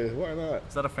 Yeah, why not?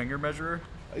 Is that a finger measurer?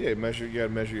 Oh, yeah, you gotta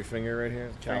measure your finger right here.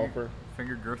 Caliper.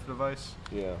 Finger girth device?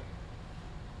 Yeah.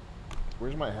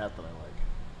 Where's my hat that I like?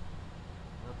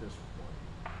 Not this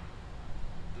one.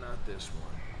 Not this one.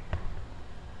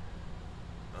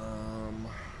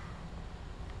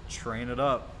 Train it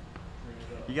up.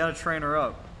 You gotta train her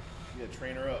up. Yeah,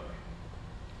 train her up.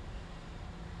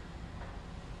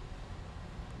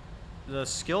 The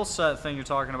skill set thing you're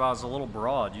talking about is a little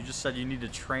broad. You just said you need to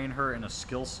train her in a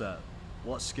skill set.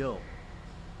 What skill?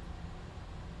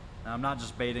 Now, I'm not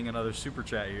just baiting another super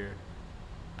chat here.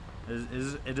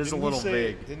 It is a little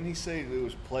vague. Didn't he say it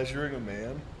was pleasuring a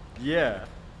man? Yeah.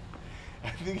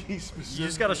 I think he specifically... You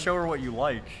just gotta show her what you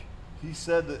like. He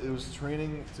said that it was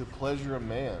training to pleasure a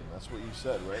man. That's what you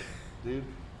said, right, dude?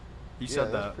 He said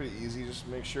that. That's pretty easy. Just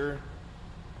make sure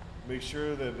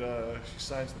that she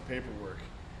signs the paperwork.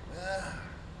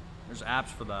 There's apps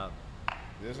for that.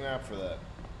 There's an app for that.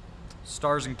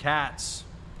 Stars and Cats.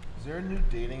 Is there a new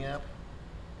dating app?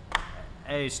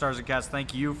 Hey, Stars and Cats,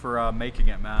 thank you for making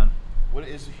it, man. What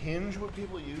is Hinge? What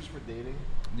people use for dating?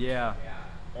 Yeah.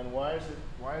 And why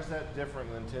is that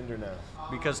different than Tinder now?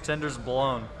 Because Tinder's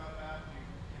blown.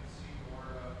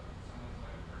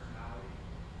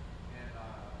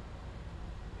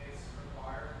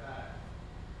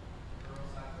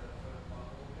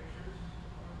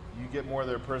 You get more of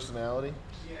their personality?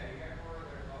 Yeah, you get more of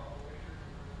their pictures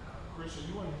and personality. Chris, are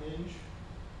you on Hinge?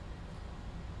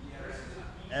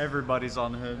 Everybody's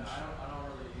on Hinge. I don't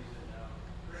really use it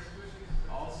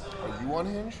now. Also, Are you on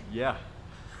Hinge? Yeah.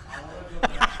 I want to go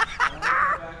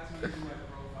back to using my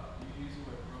profile. Using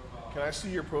my profile. Can I see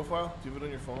your profile? Do you have it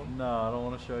on your phone? No, I don't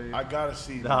want to show you. I gotta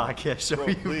see. No, I can't show Bro,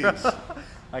 you. please. Bro.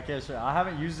 I can't show you. I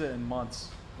haven't used it in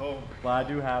months, Oh, but I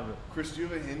do have it. Chris, do you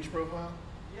have a Hinge profile?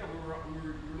 Yeah, we were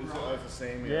Is it the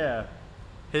same? Yeah.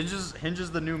 Hinge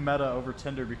is the new meta over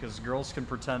Tinder because girls can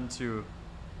pretend to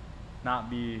not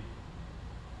be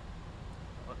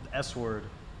the S word.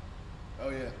 Oh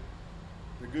yeah.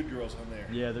 They're good girls on there.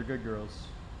 Yeah, they're good girls.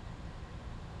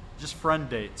 Just friend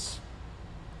dates.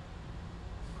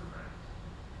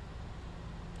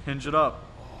 Hinge it up.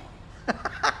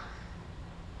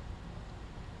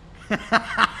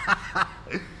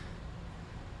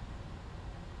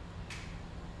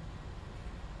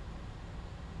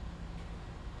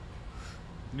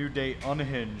 New date,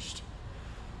 unhinged.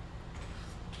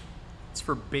 It's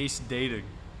for base dating.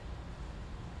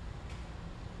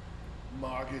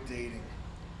 MAGA dating.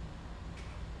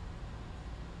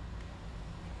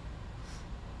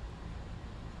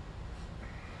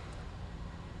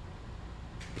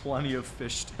 Plenty of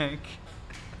fish tank.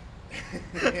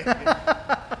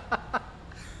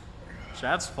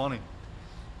 Chat's funny.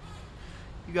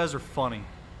 You guys are funny.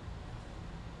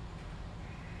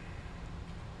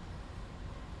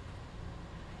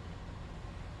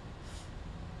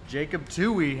 Jacob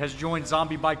Toohey has joined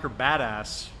Zombie Biker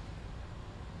Badass.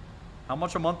 How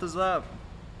much a month is that?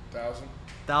 1,000.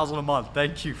 1,000 a month.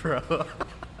 Thank you, bro.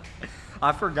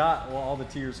 I forgot what all the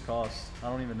tiers cost. I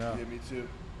don't even know. Yeah, me too.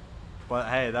 But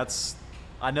hey,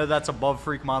 I know that's above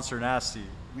Freak Monster Nasty.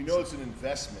 We know it's an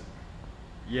investment.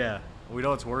 Yeah, we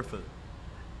know it's worth it.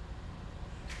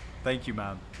 Thank you,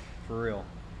 man. For real.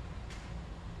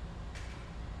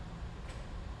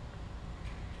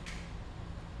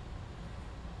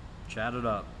 Chat it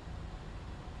up.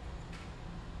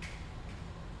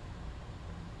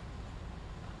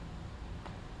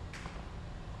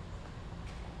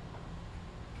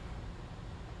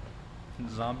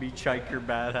 Zombie Chiker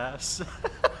Badass.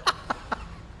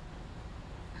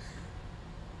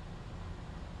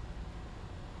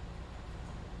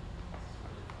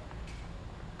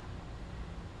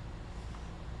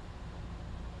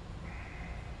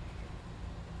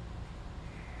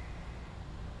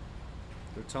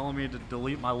 They're telling me to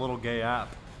delete my little gay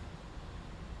app.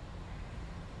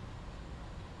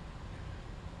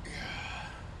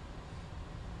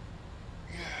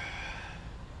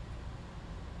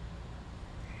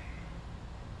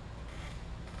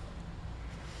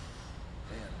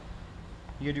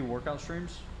 You gonna do workout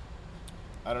streams?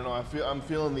 I don't know. I'm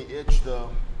feeling the itch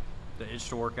though The itch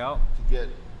to work out? to get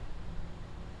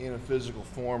in a physical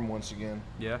form once again.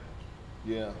 Yeah.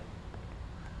 Yeah.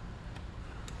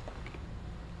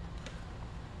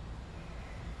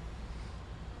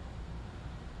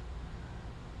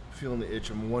 Feeling the itch.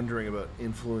 I'm wondering about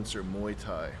influencer Muay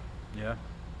Thai, Yeah.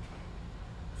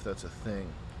 if that's a thing.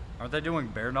 Aren't they doing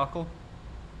bare knuckle?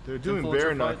 They're doing Influencer bare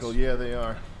fights? knuckle. Yeah, they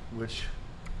are. Which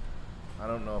I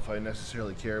don't know if I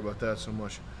necessarily care about that so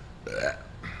much.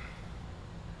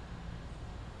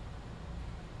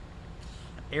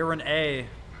 Aaron A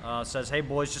says, "Hey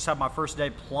boys, just had my first day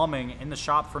plumbing in the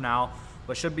shop for now,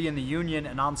 but should be in the union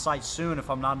and on site soon if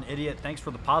I'm not an idiot. Thanks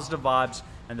for the positive vibes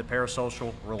and the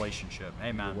parasocial relationship."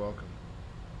 Hey man, You're welcome.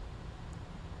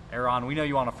 Aaron, we know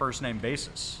you on a first name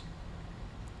basis,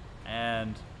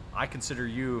 and I consider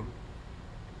you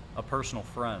a personal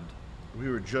friend. We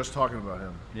were just talking about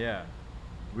him. Yeah,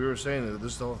 We were saying that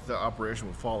this whole operation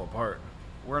would fall apart.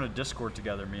 we're in a Discord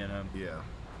together, me and him. Yeah.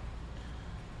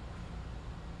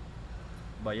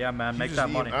 But yeah, man, He make just that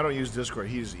money. I don't use Discord.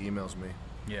 He just emails me.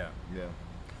 Yeah. Yeah.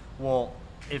 Well,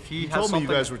 if he He has told me something,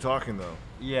 you guys were talking though.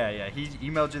 yeah, he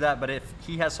emailed you that. But if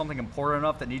he has something important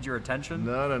enough that needs your attention,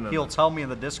 No. he'll tell me in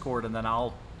the Discord, and then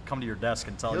I'll come to your desk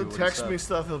and tell you. He'll what text he me said.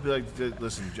 stuff. He'll be like,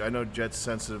 "Listen, I know Jet's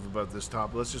sensitive about this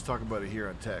topic. Let's just talk about it here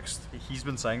on text." He's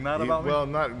been saying that He- about me. well,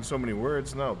 not in so many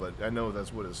words, no, but I know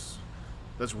that's what his.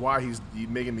 That's why he's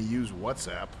making me use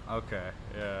WhatsApp. Okay,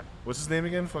 yeah. What's his name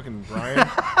again? Fucking Brian.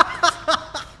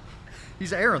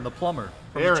 He's Aaron, the plumber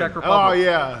from Aaron. the Czech Republic. Oh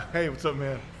yeah. Hey, what's up,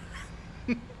 man?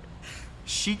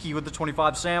 Sheiky with the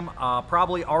 25. Sam,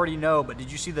 probably already know, but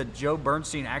did you see that Joe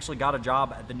Bernstein actually got a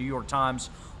job at the New York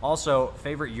Times? Also,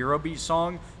 favorite Eurobeat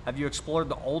song? Have you explored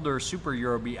the older Super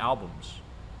Eurobeat albums?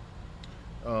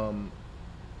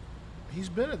 He's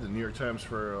been at the New York Times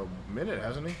for a minute,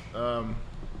 hasn't he?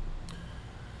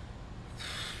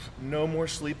 No More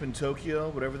Sleep in Tokyo,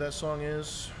 whatever that song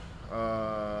is.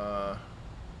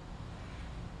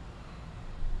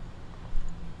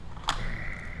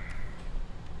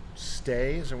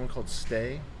 Stay? Is there one called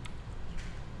Stay?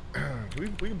 we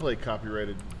can play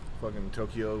copyrighted fucking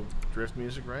Tokyo Drift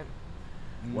music, right?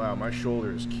 Wow, my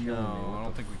shoulder is killing me. What I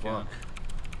don't the think we fuck?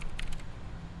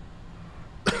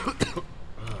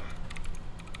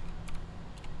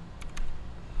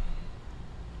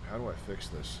 How do I fix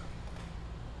this?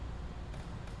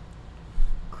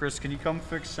 Chris, can you come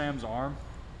fix Sam's arm?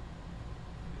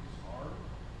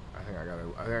 I think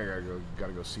I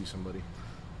gotta go see somebody.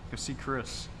 Go see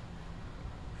Chris.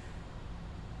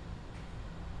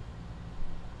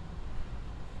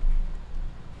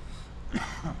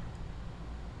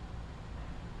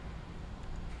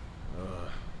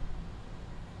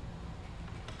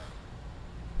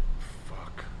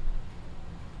 Fuck.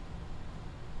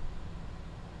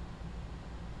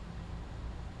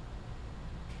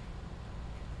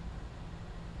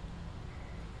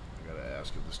 I gotta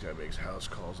ask if this guy makes house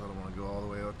calls. I don't want to go all the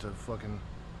way out to fucking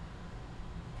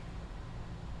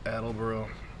Attleboro.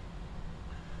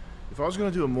 If I was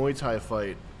gonna do a Muay Thai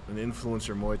fight, an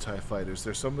influencer Muay Thai fight, is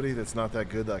there somebody that's not that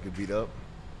good that I could beat up?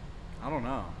 I don't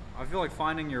know. I feel like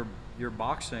finding your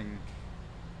boxing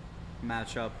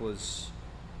matchup was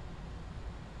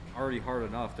already hard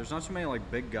enough. There's not too many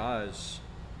like big guys.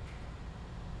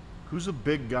 Who's a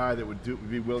big guy that would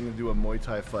be willing to do a Muay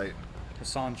Thai fight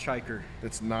Hassan Chiker.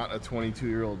 that's not a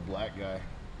 22-year-old black guy?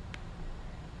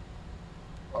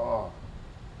 Oh.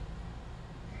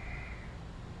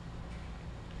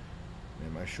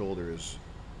 Man, my shoulder is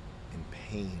in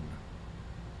pain.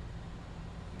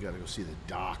 You gotta go see the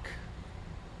doc.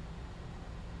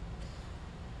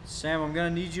 Sam, I'm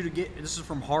gonna need you to get. This is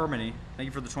from Harmony. Thank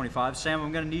you for the 25. Sam,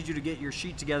 I'm gonna need you to get your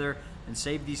sheet together and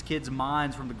save these kids'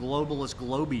 minds from the globalist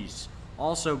globies.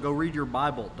 Also, go read your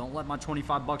Bible. Don't let my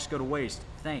 25 bucks go to waste.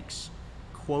 Thanks.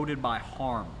 Quoted by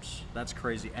Harms. That's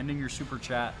crazy. Ending your super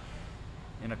chat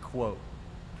in a quote.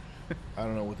 I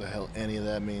don't know what the hell any of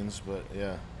that means, but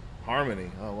yeah.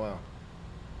 Harmony. Oh, wow.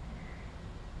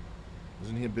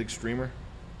 Isn't he a big streamer?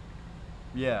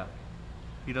 Yeah.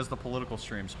 He does the political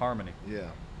streams. Harmony. Yeah.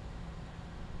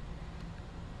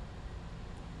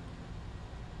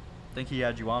 I think he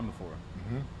had you on before.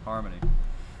 Harmony.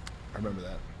 I remember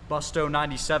that.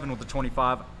 Busto97 with the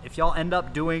 25. If y'all end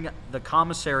up doing the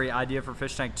commissary idea for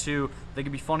Fish Tank 2, I think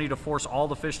it'd be funny to force all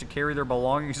the fish to carry their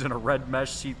belongings in a red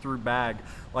mesh see-through bag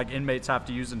like inmates have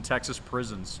to use in Texas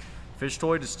prisons. Fish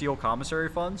toy to steal commissary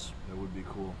funds? That would be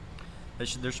cool.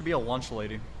 There should be a lunch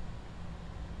lady.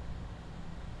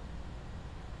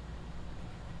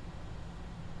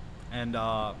 And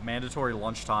mandatory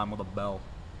lunchtime with a bell.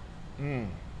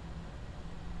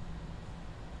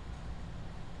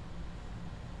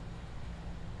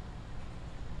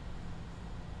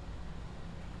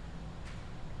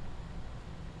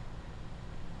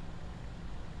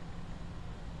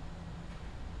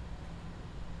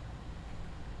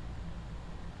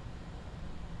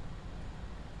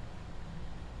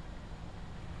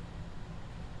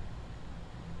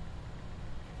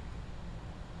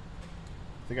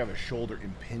 think I have a shoulder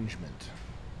impingement.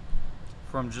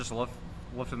 From just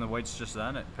lifting the weights just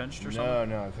then, it pinched or No, something?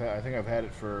 no. I think I've had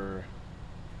it for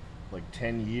like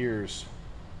 10 years.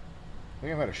 I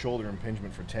think I've had a shoulder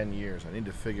impingement for 10 years. I need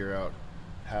to figure out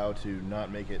how to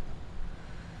not make it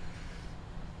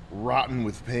rotten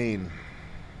with pain.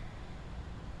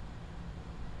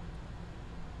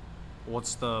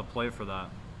 What's the play for that?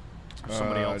 If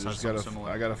somebody else has something similar.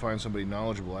 I gotta find somebody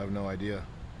knowledgeable. I have no idea.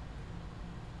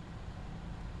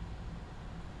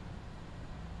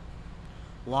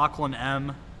 Lachlan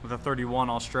M. with a 31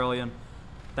 Australian.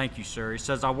 Thank you, sir. He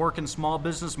says, I work in small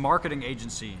business marketing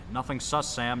agency. Nothing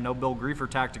sus, Sam. No Bill Griefer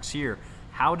tactics here.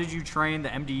 How did you train the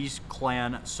MDE's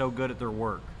clan so good at their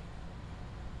work?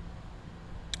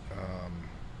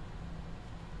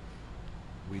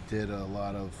 We did a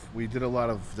lot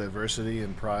of diversity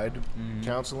and pride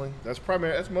counseling. That's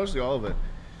mostly all of it.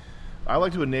 I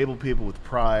like to enable people with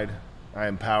pride. I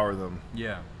empower them.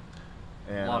 Yeah.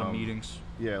 And, a lot of meetings.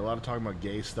 Yeah, a lot of talking about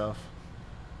gay stuff.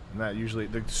 And that usually,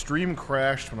 the stream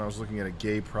crashed when I was looking at a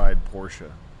gay pride Porsche.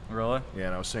 Really? Yeah,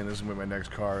 and I was saying this is going to be my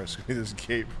next car. It's going to be this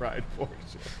gay pride Porsche.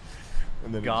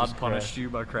 And then God punished you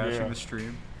by crashing the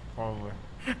stream. Probably.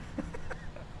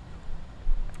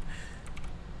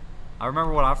 I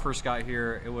remember when I first got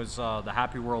here, it was the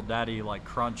Happy World Daddy like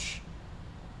crunch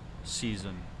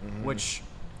season, which,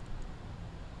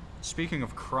 speaking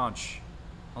of crunch,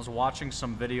 I was watching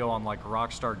some video on like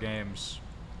Rockstar Games,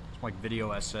 some like video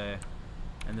essay,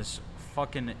 and this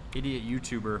fucking idiot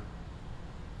YouTuber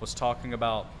was talking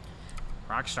about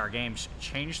Rockstar Games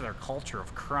changed their culture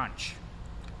of crunch.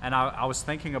 And I was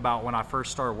thinking about when I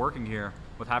first started working here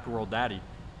with Happy World Daddy,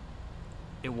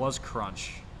 it was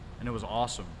crunch, and it was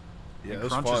awesome. Yeah, and it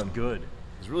was crunch fun. is good. It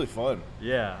was really fun.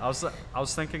 Yeah, I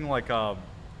was thinking like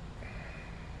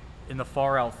in the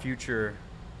far out future,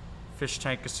 Fish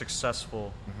Tank is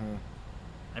successful,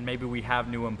 and maybe we have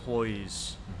new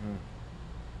employees,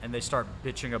 and they start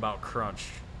bitching about crunch.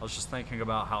 I was just thinking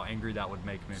about how angry that would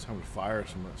make me. Someone fire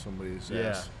somebody's Yeah,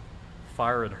 ass.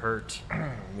 fire and hurt.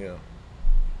 Yeah.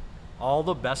 All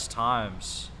the best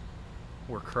times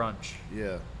were crunch.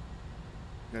 Yeah.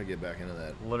 Gotta get back into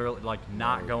that. Literally, like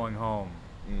not going home,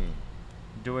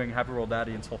 doing Happy World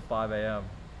Daddy until 5 a.m.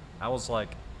 That was like,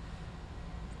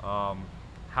 how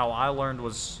I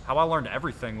learned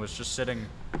everything was just sitting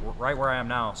right where I am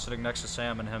now, sitting next to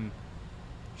Sam and him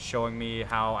showing me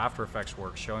how After Effects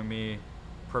works, showing me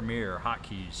Premiere,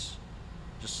 hotkeys,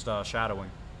 just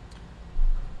shadowing.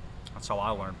 That's how I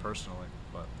learned personally.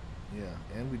 But Yeah,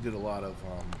 and we did a lot of,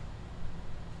 let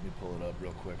me pull it up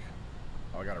real quick.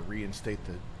 Oh, I gotta reinstate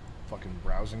the fucking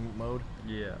browsing mode.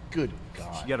 yeah, Good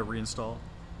God. you got to reinstall.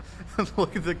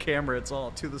 Look at the camera; it's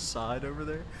all to the side over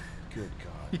there. Good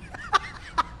God.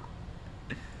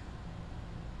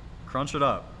 Crunch it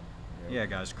up. Yeah,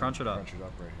 guys, crunch it up. Crunch it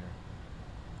up right here.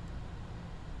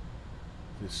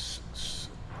 This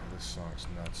song's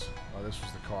nuts. Oh, this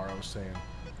was the car I was saying.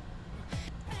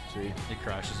 See? It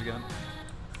crashes again.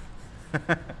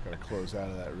 Gotta close out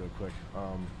of that real quick.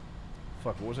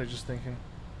 Fuck, what was I just thinking?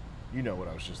 You know what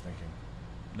I was just thinking.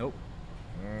 Nope.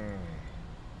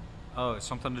 Oh, it's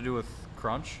something to do with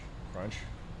crunch? Crunch?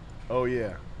 Oh,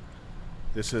 yeah.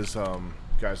 This is,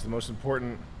 guys, the most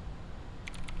important...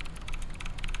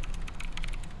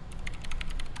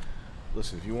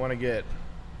 Listen, if you want to get...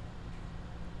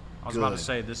 I was about to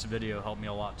say this video helped me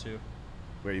a lot too.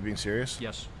 Wait, are you being serious?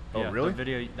 Yes. Oh, yeah, really? The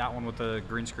video, that one with the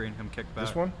green screen, him kicked back.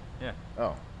 This one? Yeah.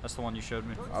 Oh. That's the one you showed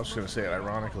me. I was going to say it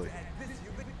ironically.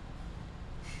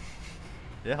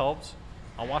 It helped.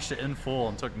 I watched it in full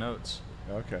and took notes.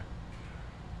 Okay.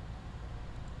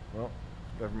 Well,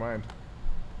 never mind.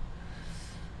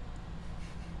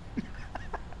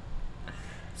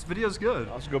 This video's good.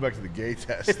 I'll just go back to the gay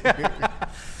test.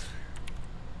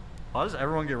 Why does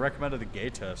everyone get recommended the gay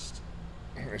test?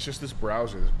 It's just this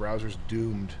browser. This browser's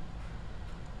doomed.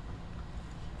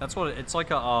 That's what it's like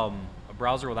a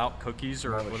browser without cookies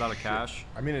or All the without a shit. cache.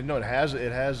 I mean, no, it has.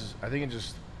 I think it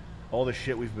just all the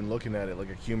shit we've been looking at it like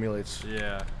accumulates.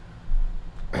 Yeah.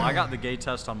 Well, I got the gay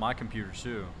test on my computer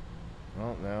too.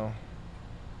 Well, now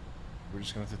we're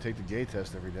just gonna have to take the gay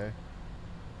test every day.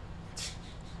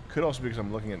 Could also be because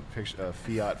I'm looking at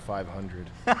Fiat 500.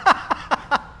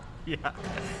 Yeah.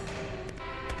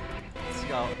 It's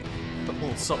got a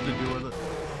little something to do with it.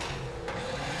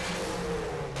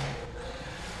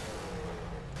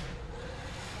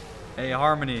 Hey,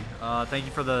 Harmony, thank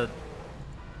you for the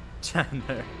 10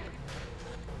 there.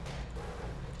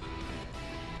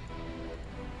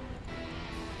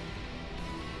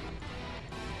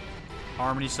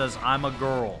 Harmony says, I'm a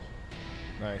girl.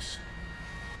 Nice.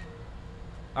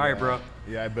 All right, bro.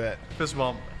 Yeah, I bet. Fist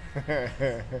bump.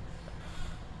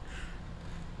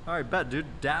 All right, bet, dude.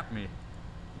 Dap me.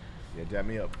 Yeah, dap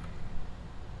me up.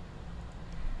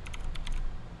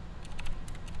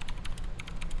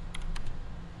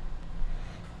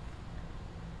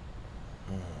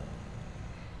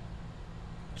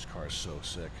 This car is so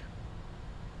sick.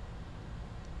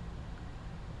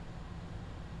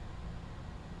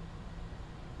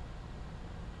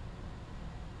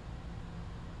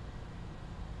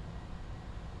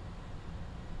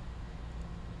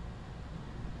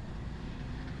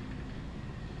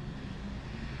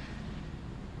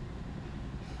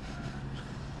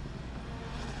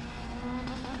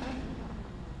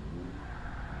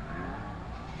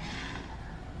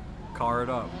 Car it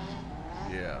up.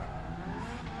 Yeah.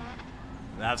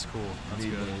 That's cool. That's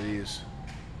Need good. one of these.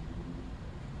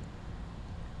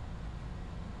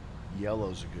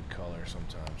 Yellow's a good color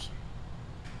sometimes.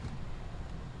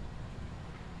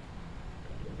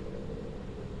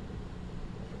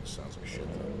 Sounds like shit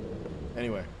though.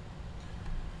 Anyway.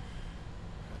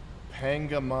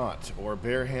 Pangamat, or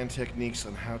bare hand techniques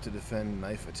on how to defend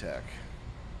knife attack.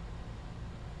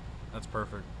 That's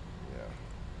perfect. Yeah.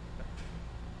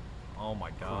 Oh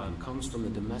my Crime god. comes from the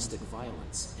domestic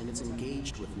violence, and it's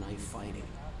engaged with knife fighting.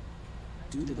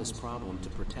 Due to this problem, to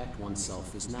protect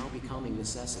oneself is now becoming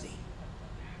necessity.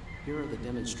 Here are the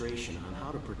demonstration on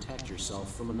how to protect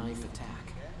yourself from a knife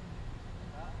attack.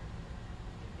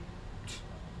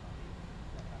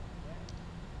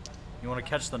 You want to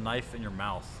catch the knife in your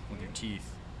mouth with your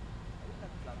teeth.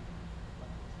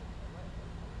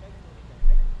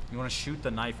 You want to shoot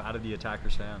the knife out of the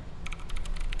attacker's hand.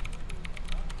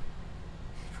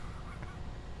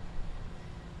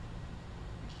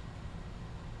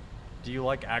 Do you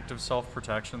like active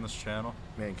self-protection, this channel?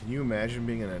 Man, can you imagine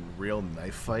being in a real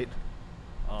knife fight?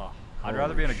 Oh, I'd Holy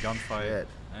rather be in a gunfight shit.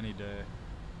 any day.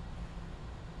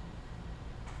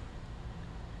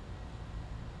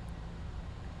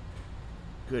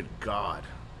 Good God.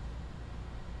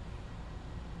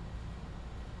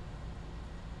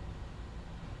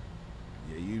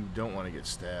 Yeah, you don't want to get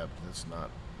stabbed. That's not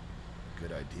a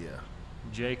good idea.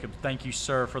 Jacob, thank you,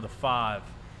 sir, for the 5.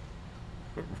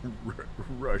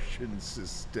 Russian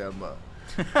Sistema.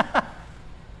 Oh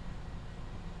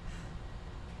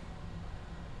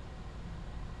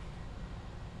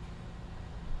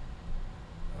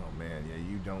man, yeah,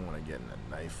 you don't want to get in a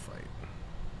knife fight.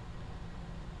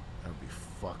 That would be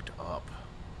fucked up.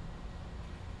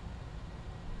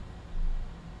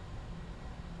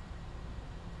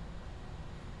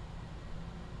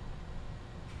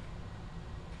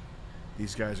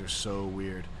 These guys are so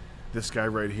weird. This guy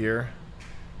right here,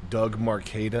 Doug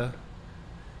Marcada,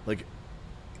 like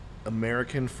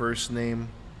American first name,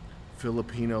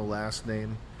 Filipino last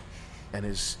name, and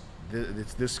it's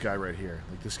this guy right here,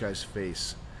 like this guy's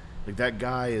face. Like that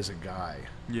guy is a guy.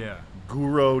 Yeah.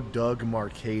 Guru Doug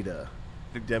Marcada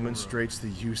The demonstrates the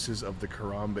uses of the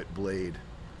karambit blade.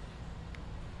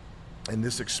 And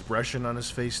this expression on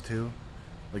his face too,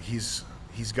 like he's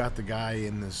got the guy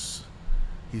in this.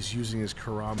 He's using his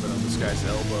karambit on this guy's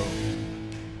elbow.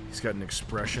 He's got an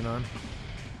expression on.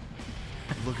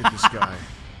 Look at this guy.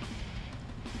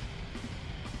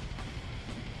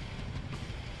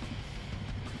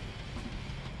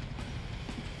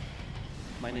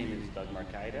 My name is Doug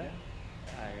Marcaida.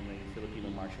 I am a Filipino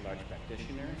martial arts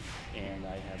practitioner, and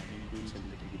I have deep roots in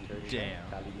Liquid Damn.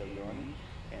 Cali Leon,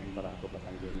 and Barako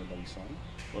Batangueño Balisson.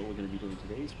 What we're going to be doing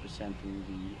today is presenting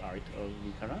the art of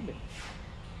the karambit.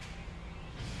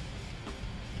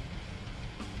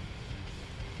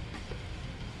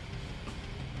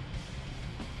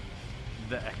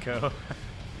 The echo.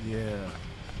 Yeah.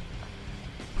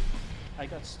 I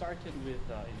got started with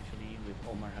initially with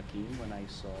Omar Hakim when I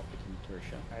saw Petit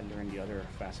Tertia. I learned the other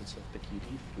facets of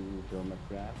Petiti through Bill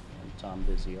McGrath and Tom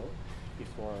Bizio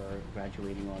before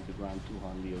graduating on to Grand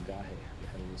Tuhan Leo Gahe, the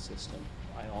head of the system.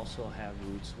 I also have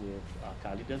roots with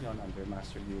Cali De Leon under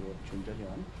Master Guru Jun De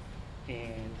Leon,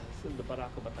 and the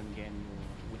Barako Batangueño,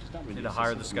 which is not really Need to a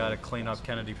hire system this of guy to martial clean arts, up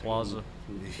Kennedy but Plaza. training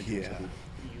through the techniques Yeah. of it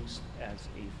used as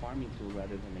a farming tool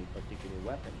rather than a particular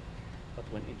weapon. But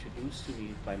when introduced to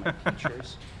me by my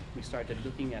teachers, we started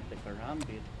looking at the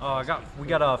karambit. Oh, as we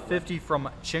got a curved 50 from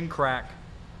Chin Crack.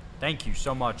 Thank you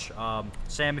so much,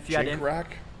 Sam. If you had Chink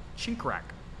rack? Chin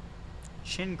Crack,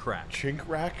 Chin Crack, Chink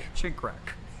rack? Chin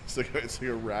Crack. It's like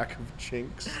a rack of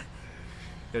chinks.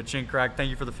 Yo, Chin Crack, thank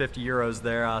you for the 50 euros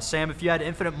there. Sam, if you had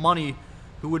infinite money,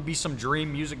 who would be some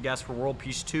dream music guest for World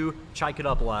Peace 2? Chike it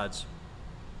up, lads.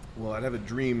 Well, I'd have a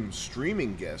dream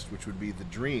streaming guest, which would be The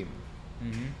Dream.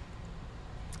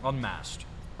 Unmasked.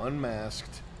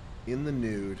 Unmasked, in the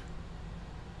nude,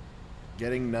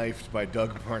 getting knifed by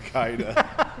Doug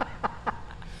Marcaida.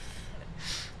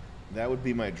 That would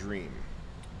be my dream.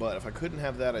 But if I couldn't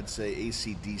have that, I'd say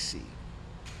AC/DC.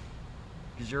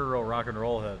 Because you're a real rock and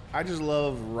roll head. I just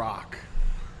love rock.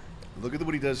 Look at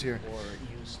what he does here. Or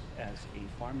used as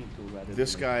a farming tool rather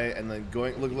This than guy, and then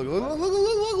going, look,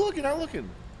 you're not looking.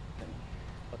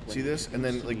 But when See this? And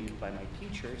then, introduced to like, me by my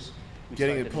teachers, we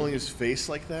Getting it, started pulling his face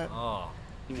like that. Oh.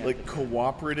 looking at Like the-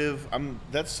 cooperative.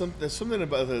 That's something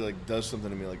about that like does something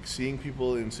to me. Like seeing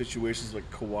people in situations like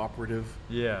cooperative,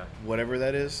 Yeah. whatever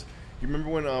that is. You remember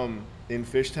when in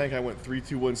Fish Tank I went 3,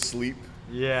 2, 1 sleep?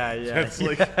 Yeah, yeah. That's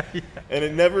like, yeah. and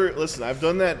it never. Listen, I've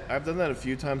done that a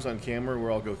few times on camera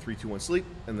where I'll go 3, 2, 1 sleep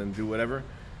and then do whatever,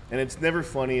 and it's never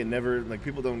funny. It never like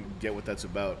people don't get what that's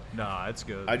about. Nah, it's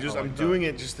good. I'm doing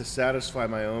it just to satisfy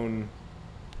my own.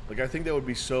 Like I think that would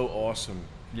be so awesome.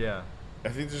 Yeah. I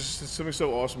think there's just something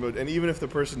so awesome about it. And even if the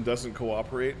person doesn't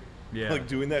cooperate, Yeah. like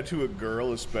doing that to a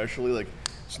girl especially, like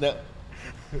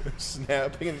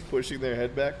snapping and pushing their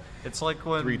head back. It's like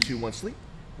when 3, 2, 1 sleep.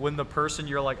 when the person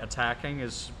you're like attacking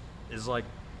is like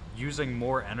using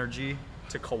more energy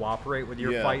to cooperate with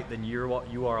your Yeah. fight than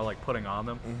you are like putting on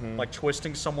them. Like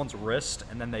twisting someone's wrist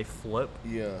and then they flip.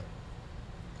 Yeah.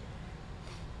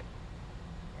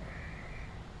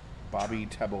 Bobby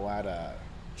Taboada.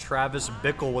 Travis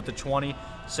Bickle with the 20.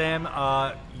 Sam,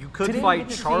 you could fight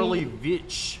Charlie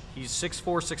Vitch. He's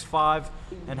 6'4", 6'5",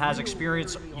 and has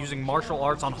experience using martial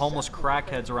arts on homeless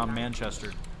crackheads around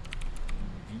Manchester.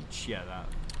 Vitch, yeah, that.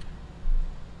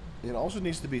 It also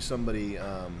needs to be somebody,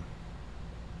 the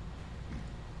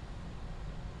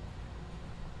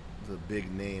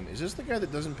big name. Is this the guy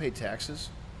that doesn't pay taxes?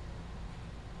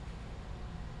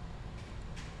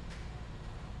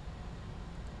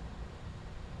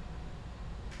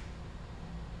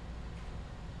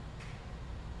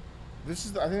 I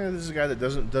think this is a guy that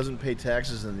doesn't pay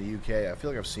taxes in the UK. I feel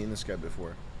like I've seen this guy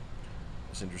before.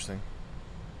 That's interesting.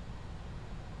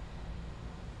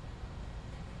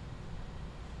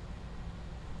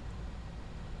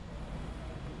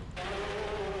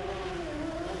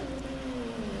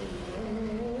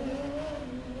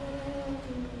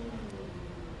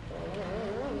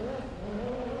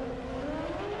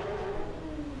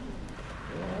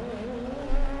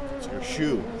 It's like a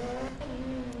shoe.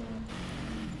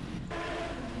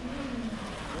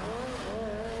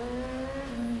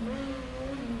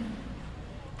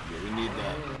 Yeah, we need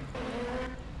that.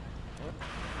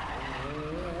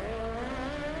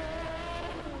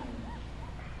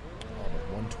 Oh,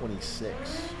 but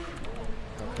 126.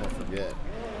 How can I forget?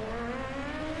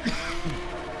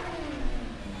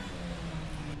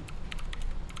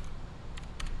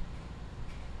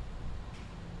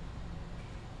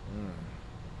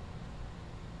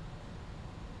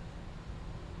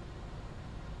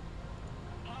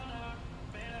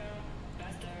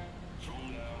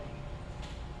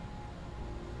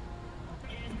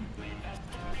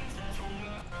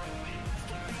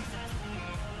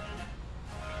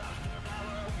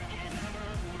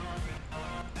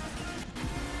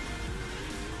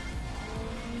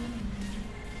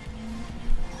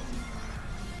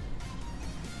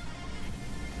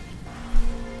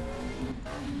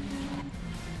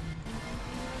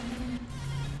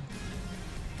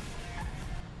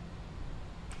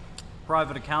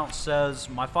 Private account says,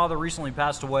 my father recently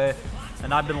passed away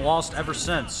and I've been lost ever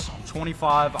since. I'm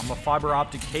 25, I'm a fiber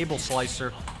optic cable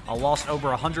slicer. I lost over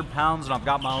 100 pounds and I've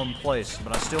got my own place,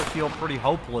 but I still feel pretty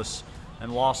hopeless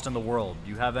and lost in the world.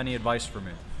 Do you have any advice for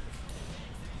me?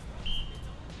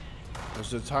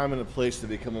 There's a time and a place to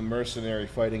become a mercenary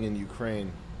fighting in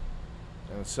Ukraine.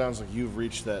 And it sounds like you've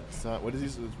reached that thought. What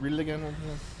is he? Read it again.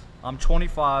 I'm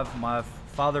 25, my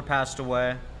father passed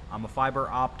away. I'm a fiber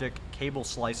optic cable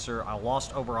slicer. I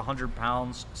lost over 100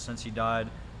 pounds since he died.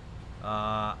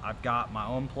 I've got my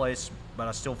own place, but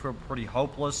I still feel pretty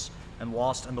hopeless and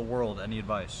lost in the world. Any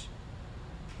advice?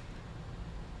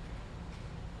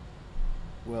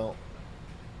 Well,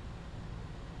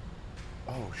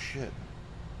 oh shit.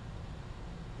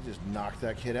 He just knocked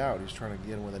that kid out. He's trying to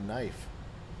get him with a knife.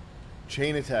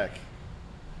 Chain attack.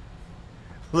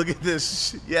 Look at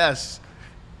this. Yes.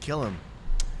 Kill him.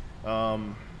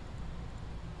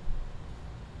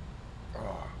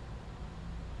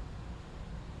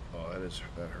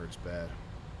 That hurts bad.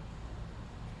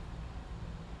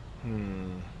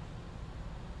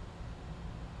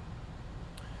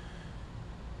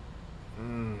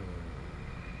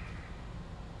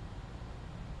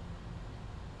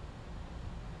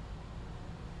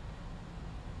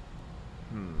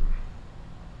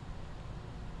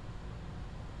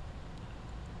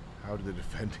 How did they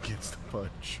defend against the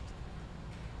punch?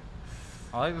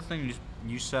 I like the thing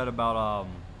you said about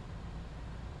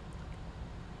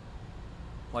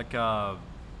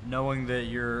knowing that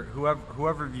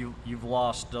whoever you've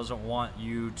lost doesn't want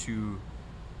you to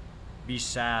be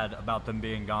sad about them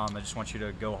being gone. They just want you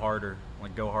to go harder,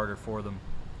 like go harder for them.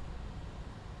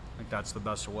 I think that's the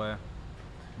best way.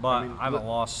 But I haven't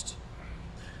lost.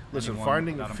 Listen,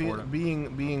 anyone that important.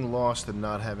 being lost and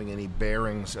not having any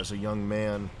bearings as a young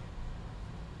man,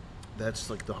 that's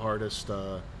like the hardest.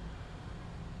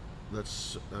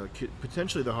 That's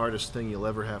potentially the hardest thing you'll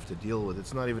ever have to deal with.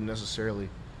 It's not even necessarily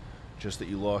just that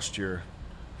you lost your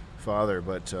father,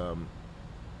 but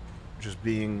just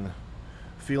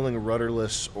feeling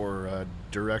rudderless or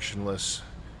directionless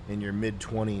in your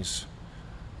mid-20s.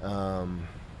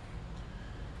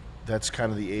 That's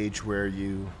kind of the age where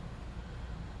you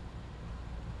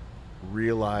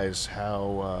realize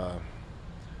how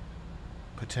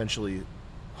potentially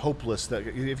hopeless that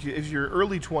if you're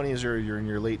early 20s or you're in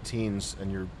your late teens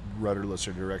and you're rudderless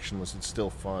or directionless, it's still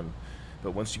fun.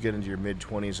 But once you get into your mid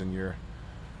 20s and you're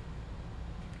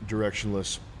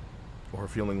directionless or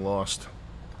feeling lost,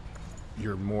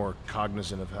 you're more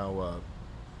cognizant of how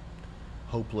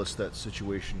hopeless that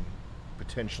situation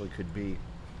potentially could be.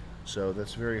 So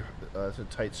that's that's a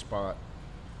tight spot.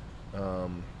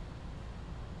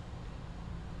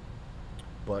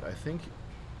 But I think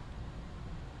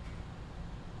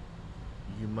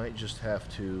you might just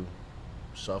have to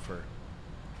suffer.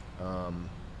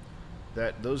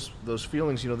 Those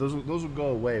feelings, those will go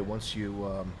away once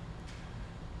you,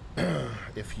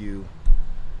 if you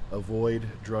avoid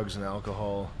drugs and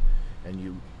alcohol, and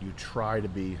you try to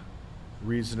be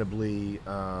reasonably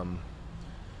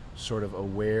sort of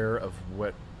aware of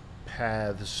what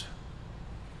paths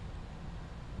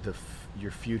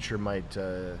your future might.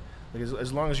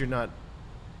 As long as you're not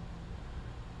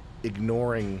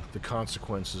ignoring the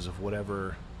consequences of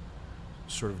whatever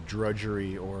sort of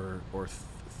drudgery or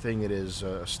thing it is,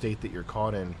 a state that you're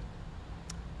caught in,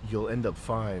 you'll end up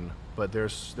fine. But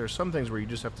there's some things where you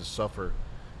just have to suffer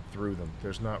through them.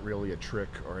 There's not really a trick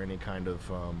or any kind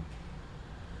of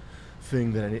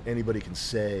thing that anybody can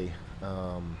say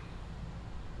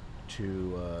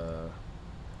to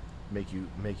make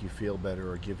you feel better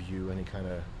or give you any kind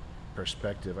of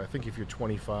perspective. I think if you're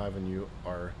 25 and you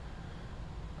are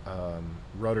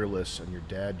rudderless and your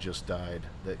dad just died,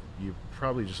 that you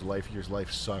probably just your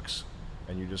life sucks,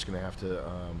 and you're just gonna have to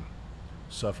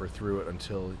suffer through it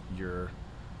until your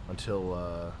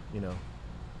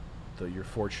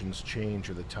fortunes change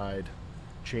or the tide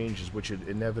changes, which it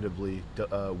inevitably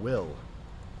will.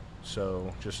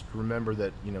 So just remember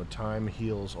that time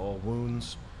heals all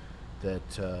wounds.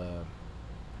 That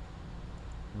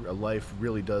a life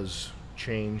really does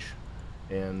change,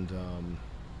 and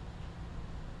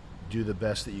do the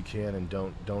best that you can, and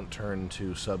don't turn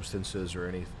to substances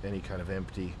or any kind of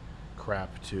empty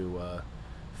crap to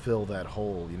fill that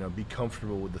hole. Be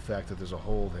comfortable with the fact that there's a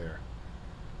hole there.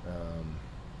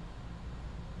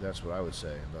 That's what I would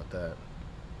say about that.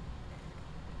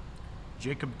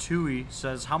 Jacob Tui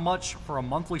says, how much for a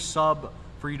monthly sub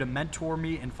for you to mentor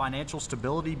me in financial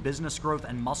stability, business growth,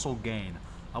 and muscle gain?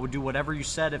 I would do whatever you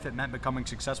said if it meant becoming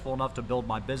successful enough to build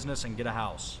my business and get a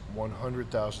house.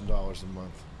 $100,000 a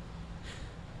month.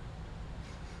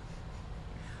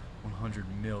 100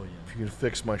 million. If you can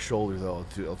fix my shoulder, though,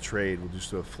 I'll trade. We'll just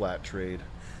do a flat trade.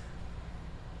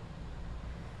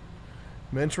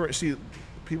 Mentor. See,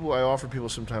 I offer people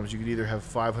sometimes you could either have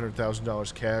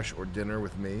 $500,000 cash or dinner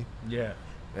with me. Yeah.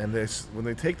 And when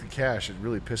they take the cash, it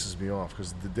really pisses me off,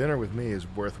 because the dinner with me is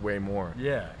worth way more.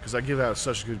 Yeah. Because I give out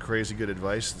such crazy good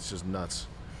advice. It's just nuts.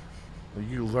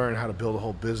 You learn how to build a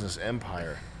whole business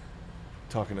empire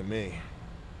talking to me.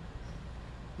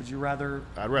 Would you rather?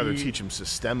 I'd rather teach them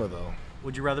Sistema, though.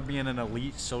 Would you rather be in an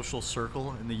elite social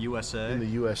circle in the USA? In the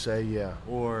USA, yeah.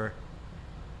 Or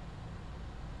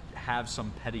have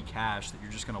some petty cash that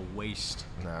you're just gonna waste?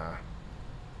 Nah.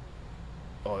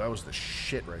 Oh, that was the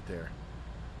shit right there.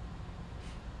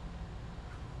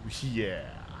 Yeah.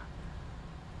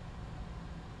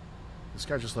 This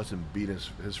guy just lets him beat his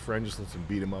friend just lets him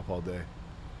beat him up all day.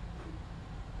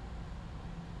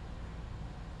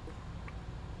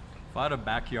 If I had a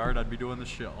backyard, I'd be doing this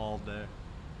shit all day.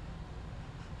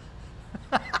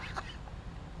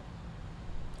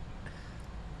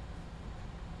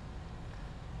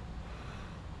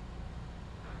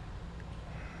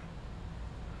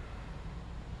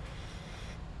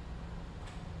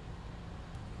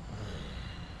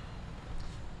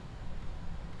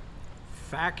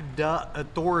 Facda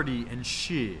Authority and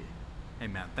shit. Hey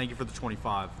man, thank you for the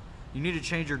 25. You need to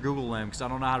change your Google name because I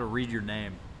don't know how to read your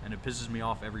name, and it pisses me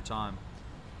off every time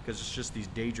because it's just these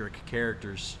Daedric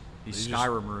characters, these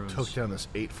Skyrim runes. Took down this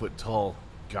 8-foot tall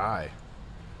guy.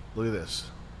 Look at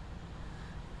this.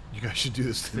 You guys should do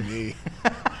this to me.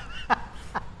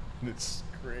 It's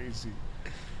crazy.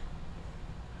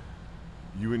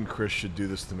 You and Chris should do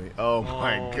this to me. Oh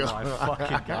my god. Oh my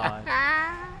fucking god.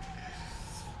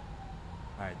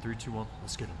 All right, 3, 2, 1.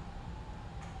 Let's get him.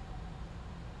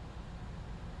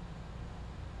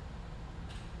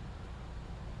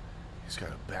 He's got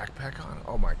a backpack on.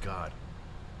 Oh my god.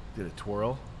 Did it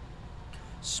twirl?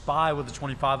 Spy with the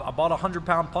 25. I bought a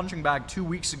 100-pound punching bag 2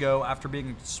 weeks ago after being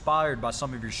inspired by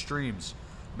some of your streams.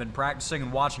 I've been practicing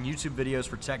and watching YouTube videos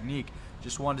for technique.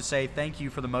 Just wanted to say thank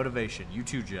you for the motivation. You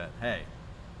too, Jet. Hey.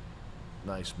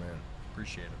 Nice, man.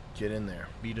 Appreciate it. Get in there.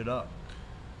 Beat it up.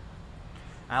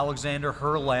 Alexander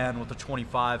Herland with the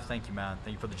 25. Thank you, man.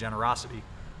 Thank you for the generosity.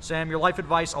 Sam, your life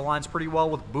advice aligns pretty well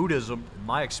with Buddhism, in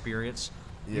my experience.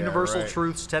 Yeah, Universal right.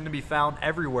 truths tend to be found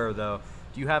everywhere, though.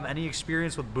 Do you have any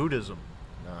experience with Buddhism?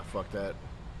 Nah, fuck that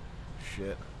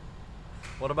shit.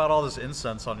 What about all this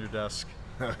incense on your desk?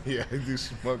 Yeah, I do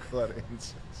smoke a lot of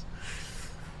incense.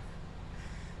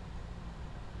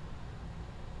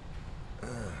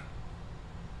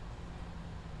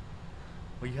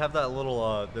 Well, you have that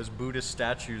little those Buddhist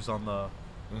statues on the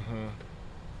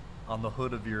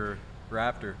hood of your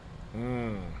Raptor.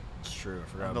 It's true. I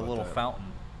forgot And the about little that.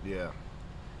 fountain Yeah.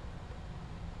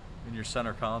 in your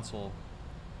center console.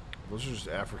 Those are just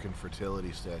African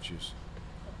fertility statues.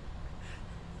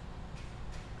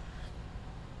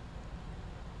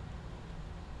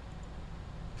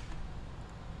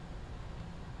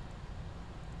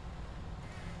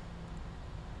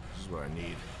 This is what I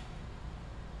need.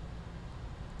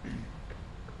 I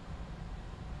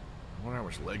wonder how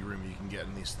much leg room you can get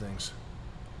in these things.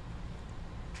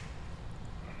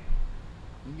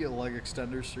 You can get leg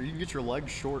extenders, or you can get your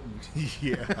legs shortened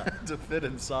Yeah. to fit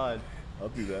inside. I'll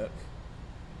do that.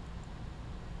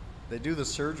 They do the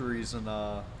surgeries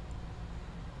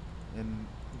in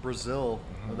Brazil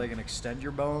where they can extend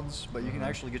your bones, but you can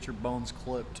actually get your bones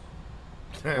clipped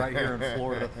right here in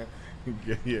Florida.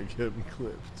 Get them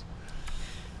clipped.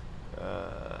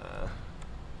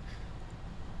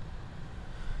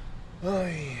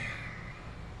 Ay.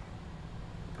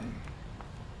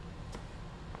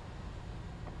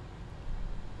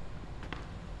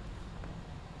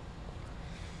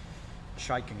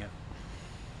 Shiking it.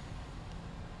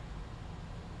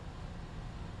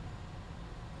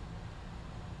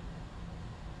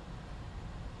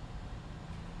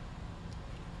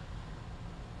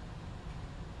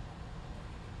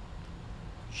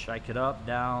 Shake it up,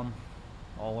 down,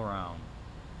 all around.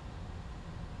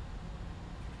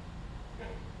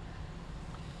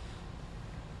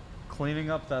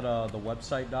 Cleaning up that the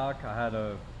website doc, I had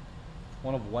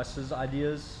one of Wes's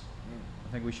ideas.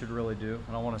 I think we should really do.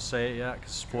 I don't want to say it yet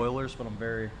because spoilers, but I'm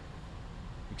very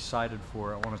excited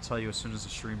for it. I want to tell you as soon as the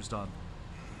stream's done.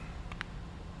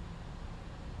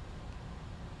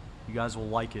 You guys will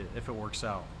like it if it works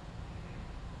out.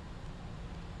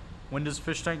 When does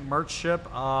Fish Tank merch ship?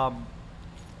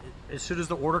 As soon as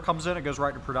the order comes in, it goes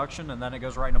right to production, and then it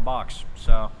goes right in a box.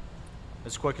 So,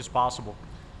 as quick as possible.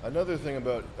 Another thing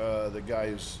about the guy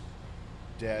whose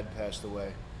dad passed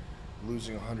away,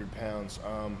 losing 100 pounds.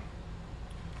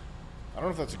 I don't know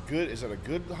if that's is that a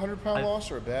good 100-pound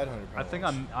loss or a bad 100-pound loss? I think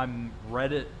I'm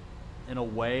read it in a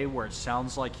way where it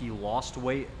sounds like he lost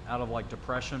weight out of like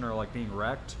depression or like being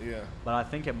wrecked. Yeah. But I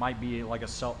think it might be like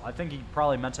I think he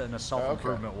probably meant it in a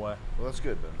self-improvement way. Well, that's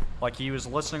good then. Like he was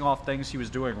listing off things he was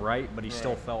doing right, but he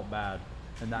still Right. felt bad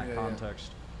in that Yeah,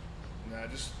 context. Nah,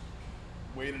 just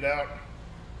wait it out.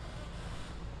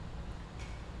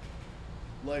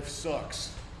 Life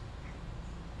sucks.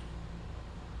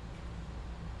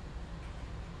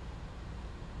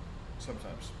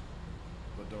 Sometimes.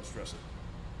 But don't stress it.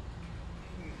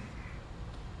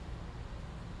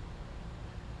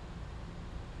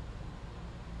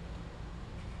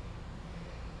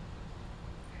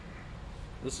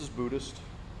 This is Buddhist.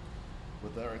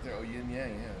 With that right there, oh, yin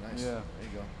yang, yeah, nice. Yeah. There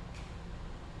you go.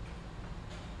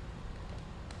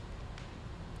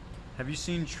 Have you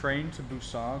seen Train to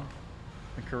Busan,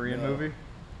 the Korean No. movie?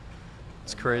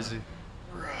 It's crazy.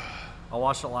 I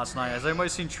watched it last night. Has anybody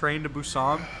seen Train to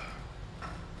Busan?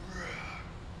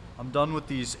 I'm done with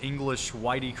these English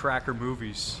whitey cracker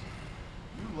movies.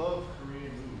 You love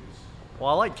Korean movies.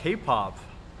 Well, I like K-pop.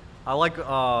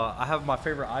 I have my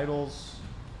favorite idols.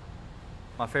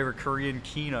 My favorite Korean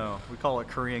kino. We call it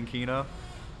Korean kino.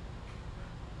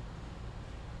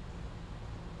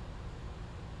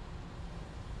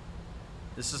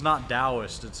 This is not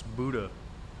Taoist, it's Buddha.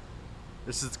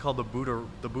 This is called the Buddha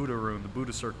room, the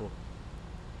Buddha circle.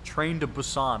 Train to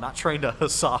Busan, not Train to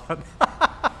Hassan.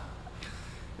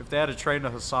 If they had a Train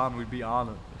to Hassan, we'd be on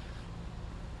it.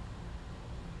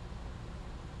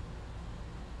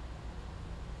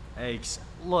 Hey,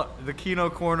 look, the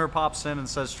Kino Corner pops in and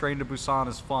says Train to Busan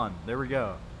is fun. There we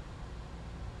go.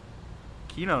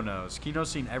 Kino knows.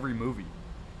 Kino's seen every movie.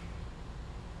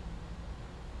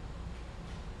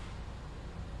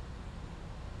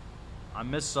 I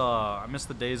miss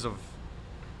the days of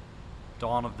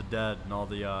Dawn of the Dead and all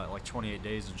the like 28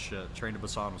 Days and shit. Train to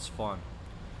Busan was fun.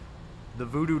 The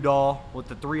Voodoo Doll with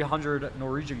the 300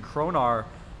 Norwegian kroner.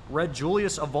 Red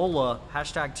Julius Avola,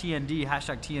 hashtag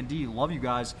TND. Love you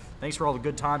guys. Thanks for all the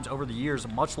good times over the years.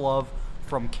 Much love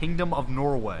from Kingdom of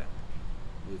Norway.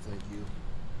 Yeah, thank you.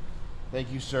 Thank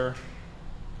you, sir.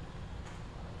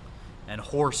 And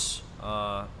Horse,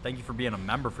 thank you for being a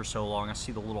member for so long. I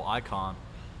see the little icon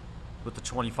with the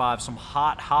 25. Some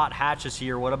hot hatches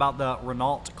here. What about the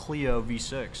Renault Clio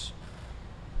V6?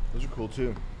 Those are cool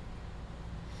too.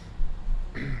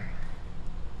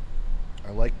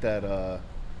 I like that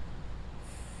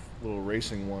little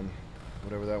racing one,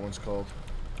 whatever that one's called.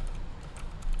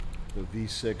 The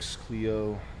V6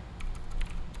 Clio.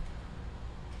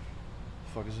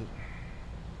 Fuck is it?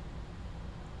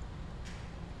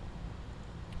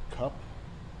 Cup?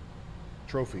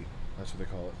 Trophy. That's what they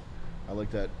call it. I like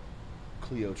that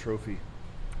Clio trophy.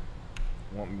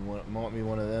 Want me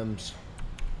one of them's.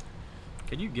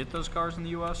 Can you get those cars in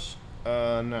the U.S.?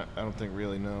 No, I don't think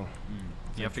really. No.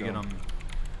 You have to get them.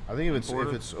 I think if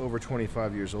imported? it's over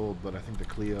 25 years old, but I think the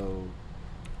Clio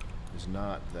is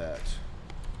not that.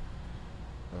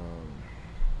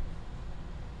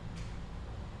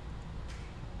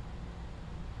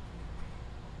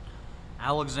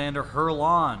 Alexander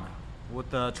Herlon with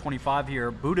the 25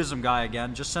 here. Buddhism guy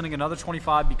again. Just sending another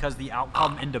 25 because the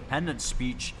outcome independence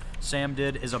speech Sam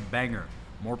did is a banger.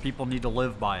 More people need to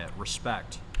live by it.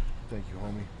 Respect. Thank you,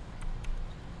 homie.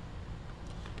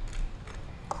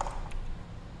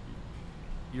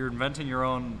 You're inventing your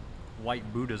own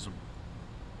white Buddhism.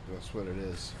 That's what it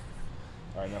is.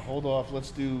 All right, now hold off.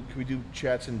 Can we do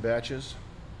chats in batches?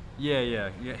 Yeah.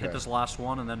 Okay. Hit this last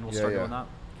one and then we'll Yeah, start yeah. doing that.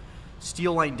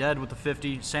 Steel Ain't Dead with the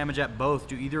 50. Samajet both.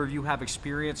 Do either of you have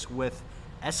experience with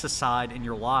escicide in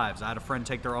your lives? I had a friend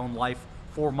take their own life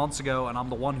 4 months ago, and I'm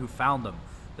the one who found them.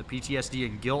 The PTSD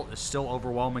and guilt is still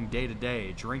overwhelming day to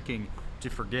day. Drinking to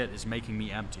forget is making me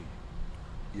empty.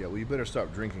 Yeah, well, you better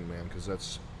stop drinking, man, because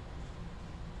that's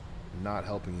not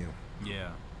helping you.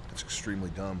 Yeah. It's extremely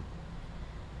dumb.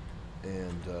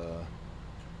 And,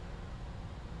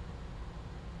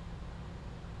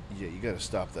 yeah, you got to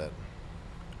stop that.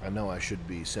 I know I should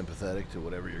be sympathetic to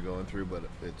whatever you're going through, but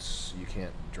you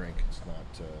can't drink. It's not,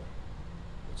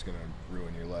 it's going to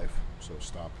ruin your life. So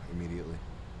stop immediately.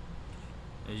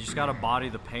 You just got to body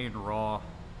the pain raw.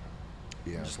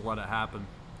 Yeah. And just let it happen.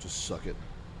 Just suck it.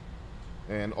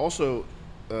 And also,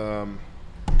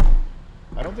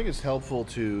 I don't think it's helpful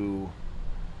to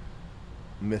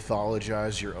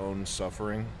mythologize your own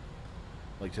suffering.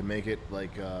 Like to make it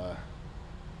like,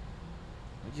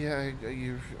 yeah,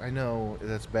 I know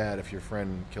that's bad if your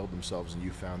friend killed themselves and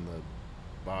you found the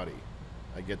body.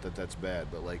 I get that that's bad,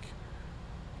 but like,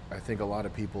 I think a lot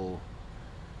of people,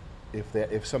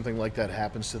 if something like that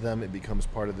happens to them, it becomes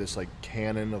part of this like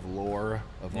canon of lore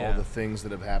of all the things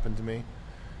that have happened to me.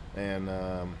 And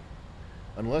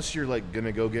unless you're like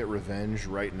gonna go get revenge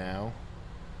right now,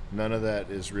 none of that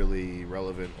is really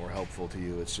relevant or helpful to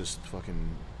you. It's just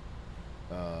fucking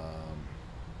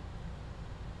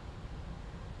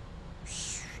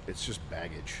it's just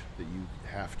baggage that you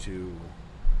have to,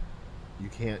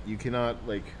 you cannot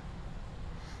like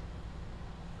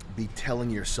be telling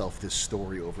yourself this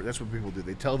story over. That's what people do.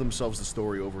 They tell themselves the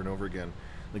story over and over again.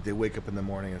 Like they wake up in the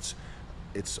morning,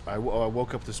 I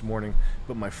woke up this morning,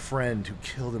 but my friend who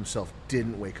killed himself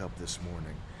didn't wake up this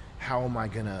morning. How am I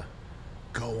gonna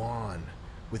go on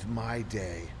with my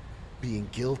day being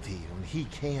guilty when he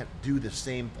can't do the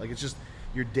same? Like, it's just,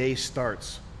 your day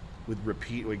starts with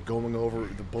like going over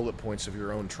the bullet points of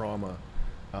your own trauma,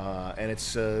 and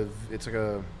it's like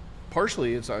a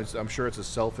partially I'm sure it's a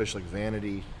selfish like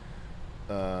vanity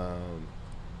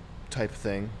type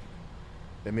thing.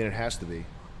 I mean, it has to be.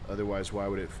 Otherwise, why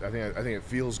would it? I think it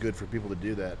feels good for people to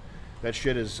do that. That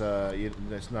shit is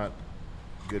that's not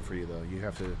good for you though. You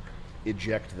have to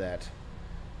eject that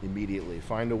immediately.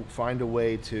 Find a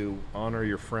way to honor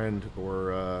your friend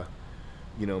or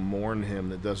mourn him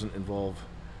that doesn't involve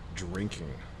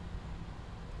drinking.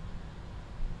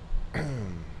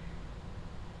 I'm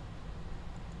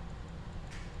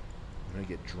gonna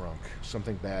get drunk.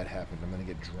 Something bad happened. I'm gonna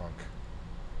get drunk.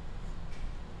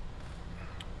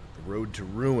 The road to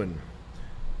ruin.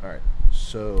 Alright,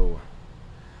 so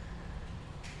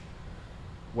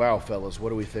wow, fellas,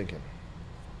 what are we thinking?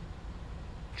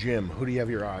 Jim, who do you have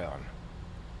your eye on?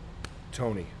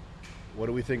 Tony, What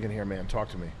are we thinking here, man? Talk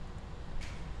to me.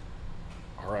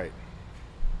 All right.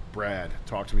 Brad,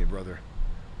 talk to me, brother.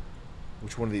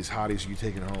 Which one of these hotties are you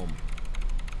taking home?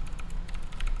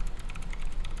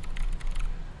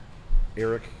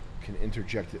 Eric can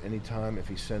interject at any time if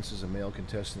he senses a male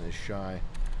contestant is shy.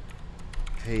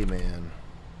 Hey, man.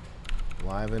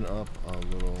 Liven up a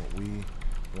little. We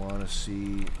want to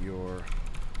see your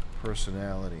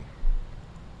personality.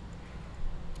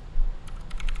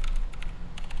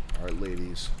 All right,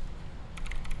 ladies.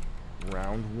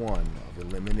 Round 1 of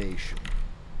elimination.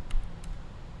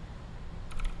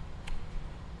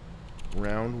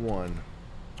 Round 1.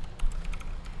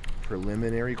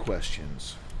 Preliminary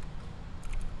questions.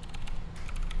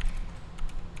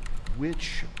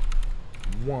 Which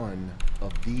one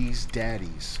of these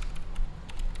daddies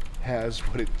has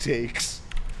what it takes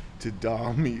to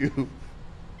dom you?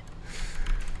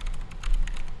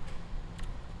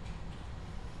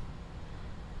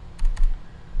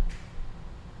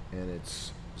 And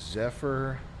it's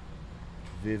Zephyr,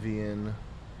 Vivian,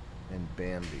 and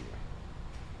Bambi.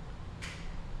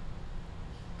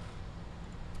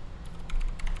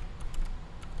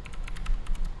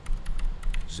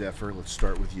 Zephyr, let's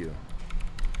start with you.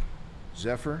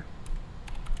 Zephyr,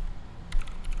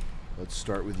 let's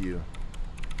start with you.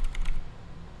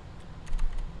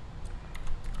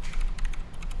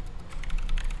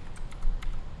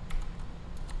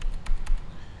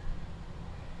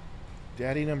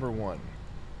 Daddy number 1.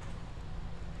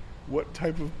 What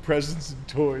type of presents and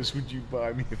toys would you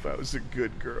buy me if I was a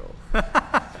good girl? All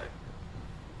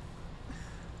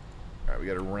right, we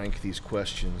got to rank these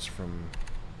questions from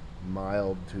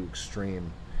mild to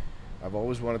extreme. I've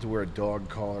always wanted to wear a dog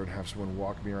collar and have someone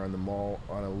walk me around the mall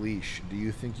on a leash. Do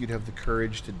you think you'd have the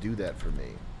courage to do that for me?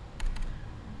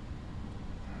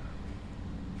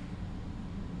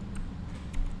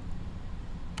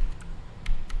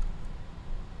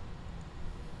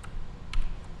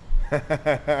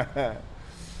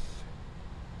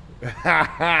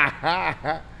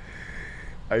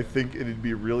 I think it'd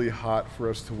be really hot for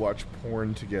us to watch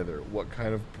porn together. What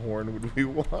kind of porn would we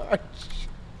watch?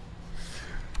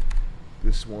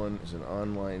 This one is an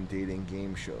online dating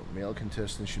game show. Male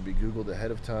contestants should be Googled ahead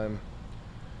of time.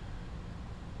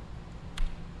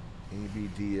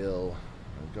 ABDL,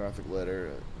 a gothic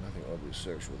letter, nothing oddly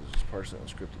sexual. This is partially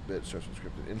unscripted bit, starts with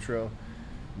scripted intro.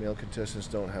 Male contestants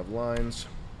don't have lines.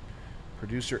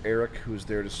 Producer Eric, who is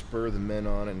there to spur the men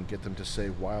on and get them to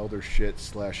say wilder shit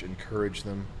 / encourage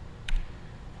them.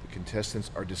 The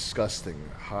contestants are disgusting.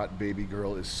 Hot baby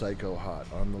girl is psycho hot.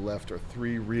 On the left are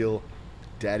 3 real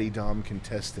Daddy Dom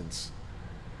contestants.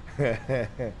 10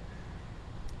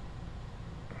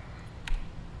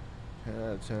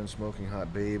 out of 10, smoking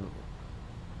hot babe.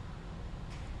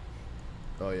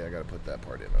 Oh yeah, I gotta put that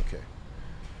part in, okay.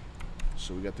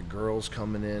 So we got the girls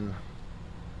coming in.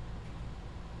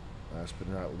 Last but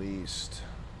not least,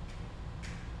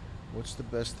 what's the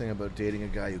best thing about dating a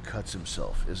guy who cuts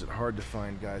himself? Is it hard to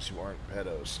find guys who aren't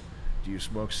pedos? Do you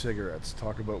smoke cigarettes?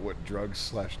 Talk about what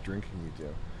drugs / drinking you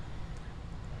do.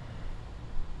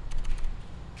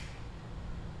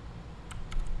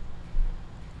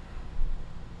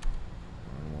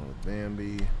 One with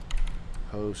Bambi,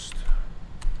 host.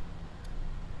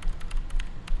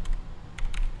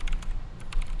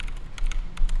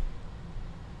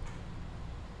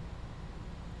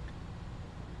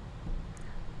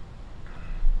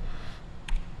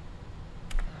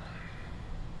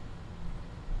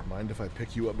 Mind if I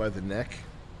pick you up by the neck?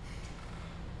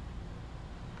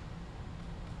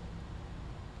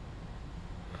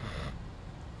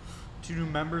 Two new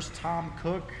members, Tom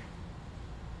Cook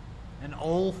and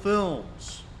Ole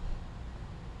Films.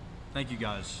 Thank you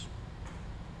guys.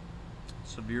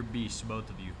 Severe beasts, both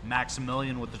of you.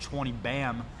 Maximilian with the 20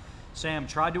 BAM. Sam,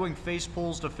 try doing face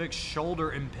pulls to fix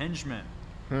shoulder impingement.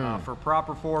 For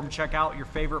proper form, check out your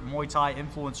favorite Muay Thai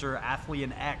influencer,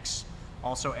 Athlean X.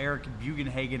 Also, Eric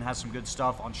Bugenhagen has some good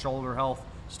stuff on shoulder health.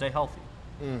 Stay healthy.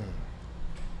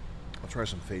 I'll try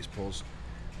some face pulls.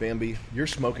 Bambi, you're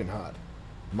smoking hot.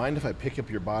 Mind if I pick up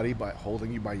your body by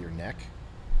holding you by your neck?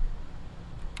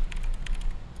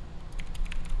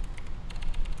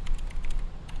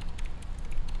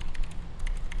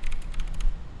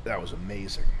 That was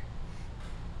amazing.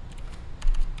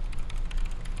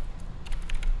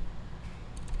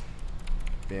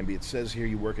 Bambi, it says here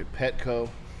you work at Petco.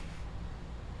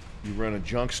 You run a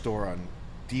junk store on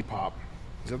Depop.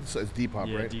 Is that what it says? Depop,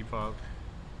 Yeah, right? Depop.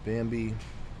 Bambi,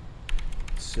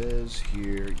 it says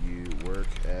here you work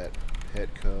at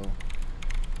Petco.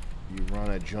 You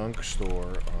run a junk store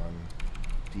on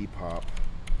Depop.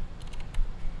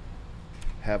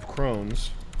 Have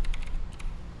Crohn's.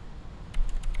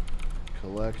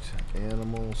 Collect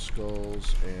animal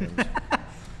skulls and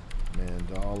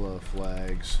mandala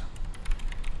flags.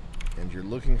 And you're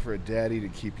looking for a daddy to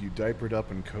keep you diapered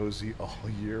up and cozy all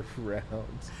year round.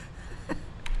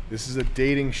 This is a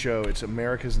dating show. It's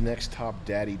America's Next Top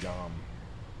Daddy Dom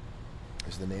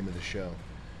is the name of the show.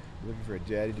 You're looking for a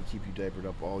daddy to keep you diapered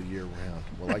up all year round.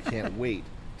 Well, I can't wait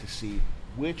to see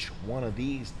which one of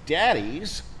these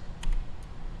daddies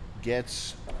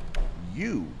gets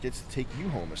to take you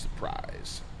home as the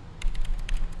prize.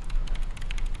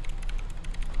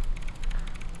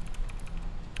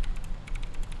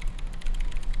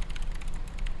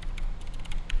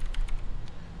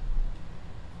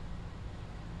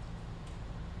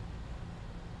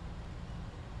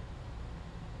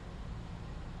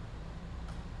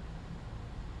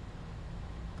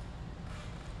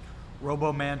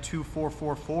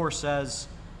 RoboMan2444 says,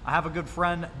 I have a good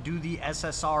friend do the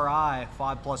SSRI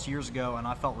 5+ years ago, and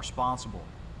I felt responsible.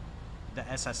 The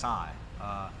SSI.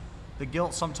 The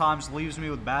guilt sometimes leaves me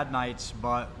with bad nights,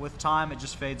 but with time, it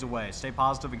just fades away. Stay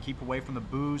positive and keep away from the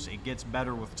booze. It gets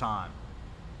better with time.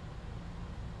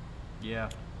 Yeah.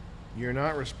 You're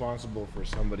not responsible for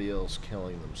somebody else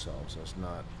killing themselves. That's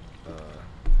not... well,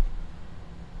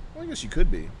 I guess you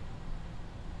could be.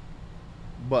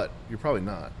 But you're probably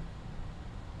not.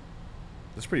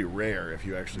 That's pretty rare if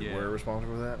you actually were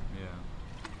responsible for that. Yeah.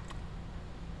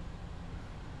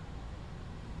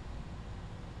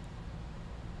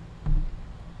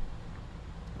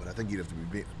 But I think you'd have to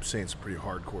be saying some pretty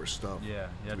hardcore stuff. Yeah,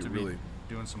 you have to be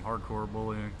doing some hardcore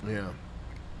bullying. Yeah.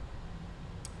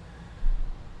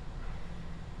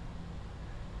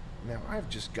 Now, I've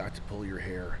just got to pull your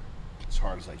hair as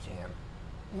hard as I can.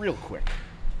 Real quick.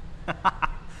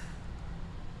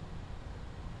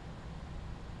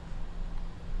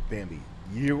 Bambi,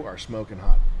 you are smoking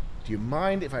hot. Do you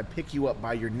mind if I pick you up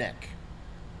by your neck?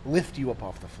 Lift you up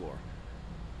off the floor.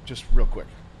 Just real quick.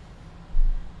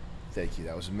 Thank you,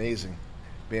 that was amazing.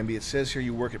 Bambi, it says here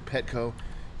you work at Petco.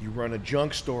 You run a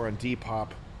junk store on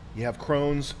Depop. You have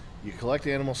crones. You collect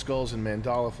animal skulls and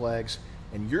mandala flags.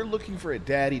 And you're looking for a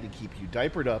daddy to keep you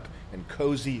diapered up and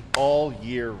cozy all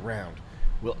year round.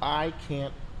 Well, I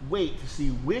can't wait to see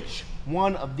which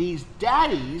one of these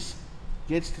daddies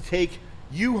gets to take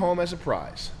you home as a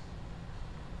prize.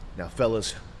 Now,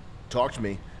 fellas, talk to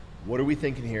me. What are we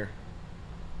thinking here?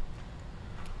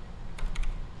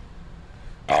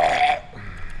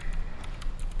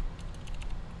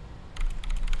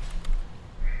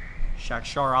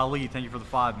 Shakshar Ali, thank you for the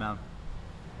 5, man.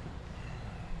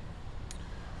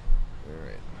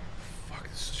 Alright. Fuck,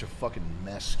 this is such a fucking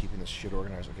mess keeping this shit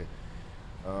organized.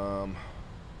 Okay.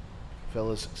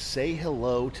 Fellas, say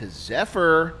hello to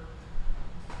Zephyr.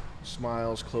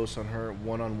 Smiles close on her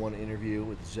one-on-one interview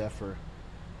with Zephyr.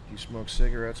 Do you smoke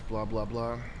cigarettes? Blah, blah,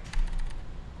 blah.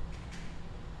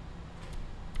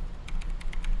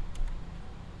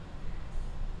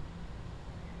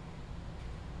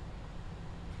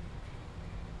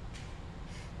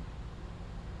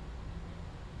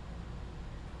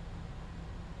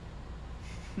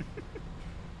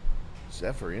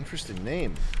 Zephyr, interesting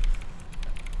name.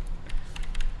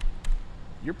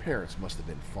 Your parents must have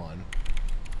been fun.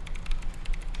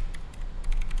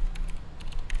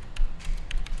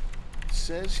 It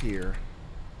says here,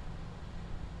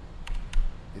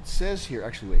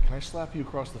 actually wait, can I slap you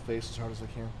across the face as hard as I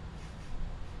can?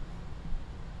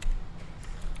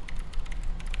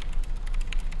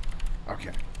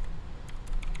 Okay.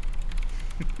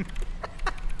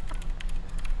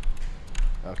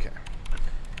 Okay.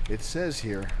 It says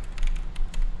here,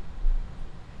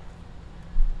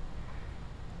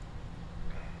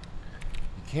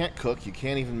 you can't cook, you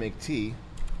can't even make tea,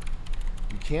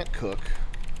 you can't cook,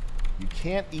 you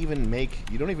can't even make,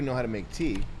 you don't even know how to make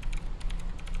tea.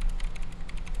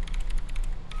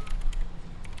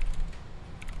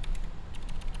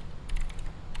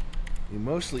 You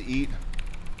mostly eat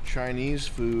Chinese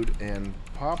food and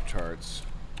Pop-Tarts,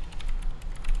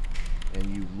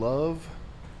 and you love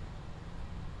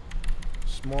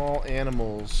small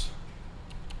animals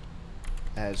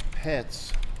as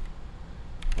pets,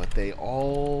 but they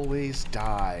always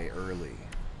die early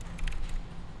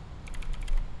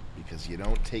because you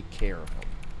don't take care of them.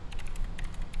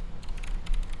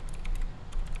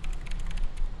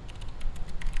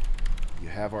 You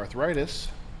have arthritis,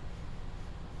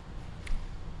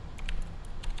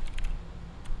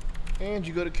 and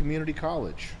you go to community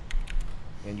college,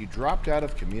 and you dropped out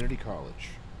of community college.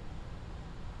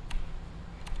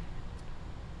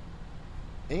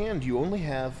 And you only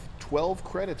have 12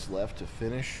 credits left to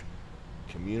finish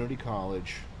community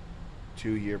college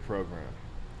 2-year program.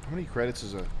 How many credits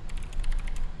is a...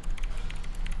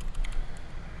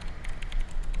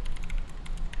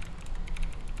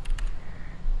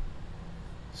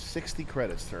 60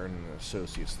 credits to earn an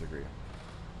associate's degree.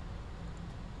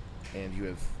 And you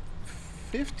have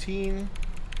 15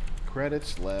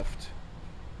 credits left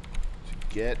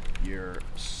to get your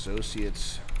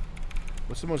associate's.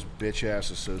 What's the most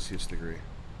bitch-ass associate's degree?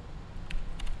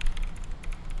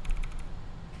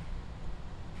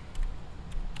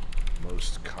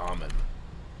 Most common.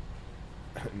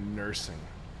 Nursing.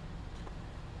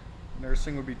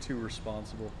 Nursing would be too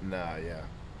responsible. Nah, yeah.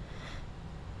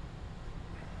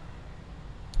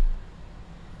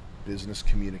 Business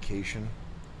communication.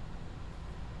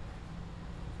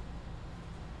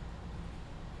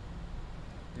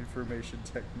 Information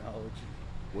technology.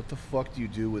 What the fuck do you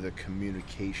do with a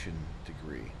communication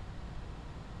degree?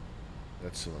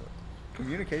 That's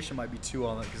Communication might be too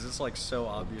on it because it's like so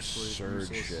obviously absurd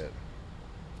useless. shit.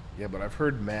 Yeah, but I've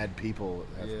heard mad people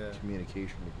have Yeah.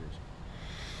 communication degrees.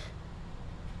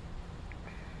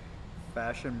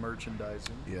 Fashion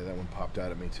merchandising. Yeah, that one popped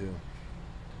out at me too.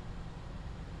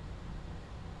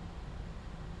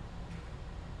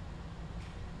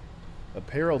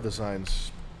 Apparel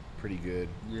design's pretty good.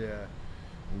 Yeah.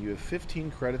 And you have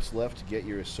 15 credits left to get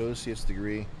your associate's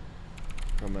degree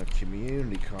from a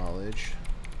community college.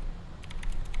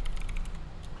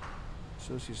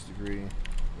 Associate's degree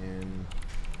in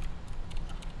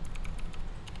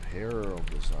apparel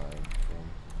design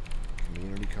from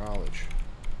community college.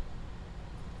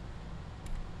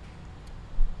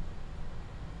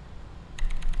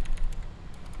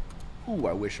 Ooh,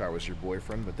 I wish I was your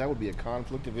boyfriend, but that would be a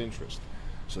conflict of interest.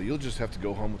 So you'll just have to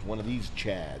go home with one of these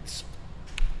chads.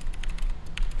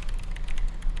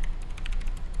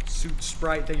 Suit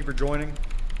Sprite, thank you for joining.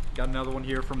 Got another one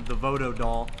here from the Vodo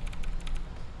Doll.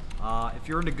 If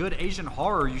you're into good Asian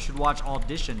horror, you should watch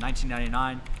Audition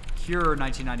 1999, Cure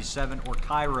 1997, or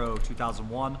Cairo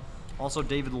 2001. Also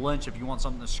David Lynch if you want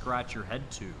something to scratch your head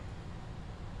to.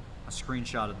 I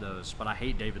screenshotted those, but I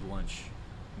hate David Lynch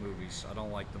movies. I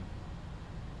don't like them.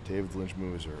 David Lynch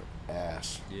movies are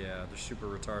ass. Yeah, they're super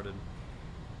retarded.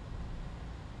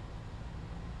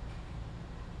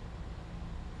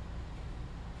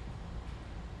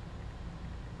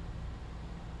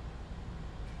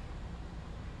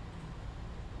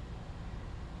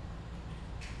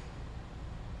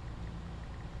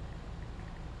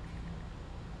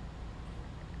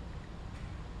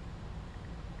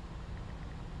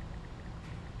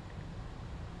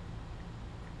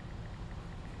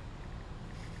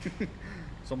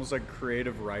 It's almost like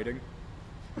creative writing.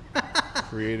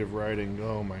 Creative writing,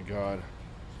 oh my god.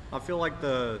 I feel like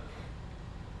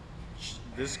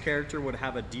this character would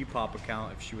have a Depop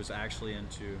account if she was actually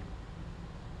into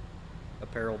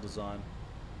apparel design.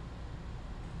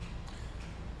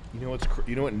 You know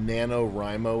you know what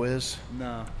NaNoWriMo is?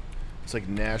 No. It's like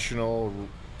National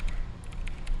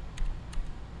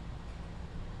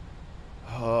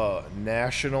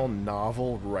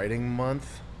Novel Writing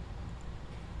Month.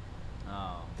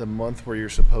 Oh. The month where you're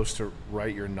supposed to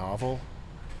write your novel.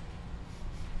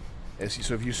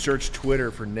 So if you search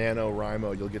Twitter for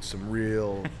NaNoWriMo, you'll get some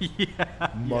real Yeah, I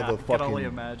can only motherfucking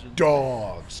imagine.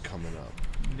 dogs coming up.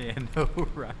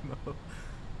 NaNoWriMo.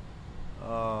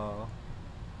 Oh.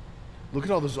 Look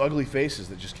at all those ugly faces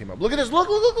that just came up. Look at this. Look.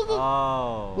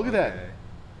 Oh. Look at that. okay.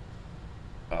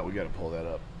 Oh, we got to pull that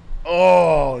up.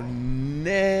 Oh,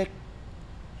 Nick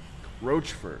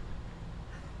Rochford.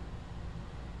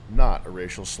 Not a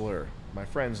racial slur. My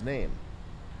friend's name.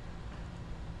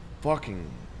 Fucking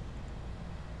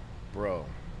bro.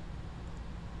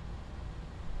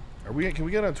 Can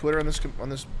we get on Twitter on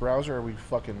this browser? Or are we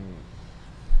fucking?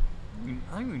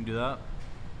 I think we can do that.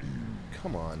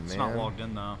 Come on, man. It's not logged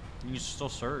in though. You can still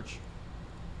search.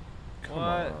 Come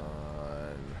on,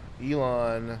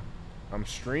 Elon. I'm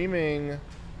streaming.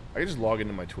 I can just log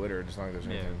into my Twitter. It's not like there's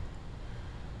Yeah. anything.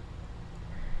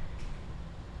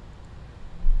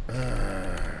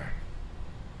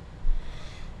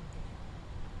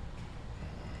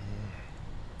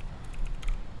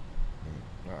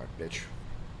 Alright, bitch.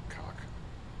 Cock.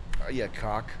 Yeah,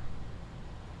 cock.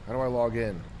 How do I log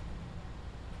in?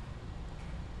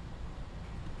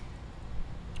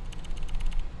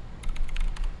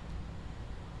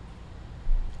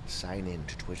 Sign in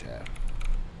to Twitter.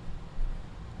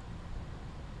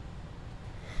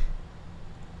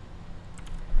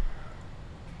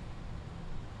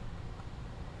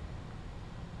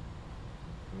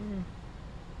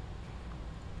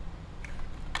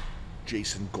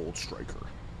 Jason Goldstriker.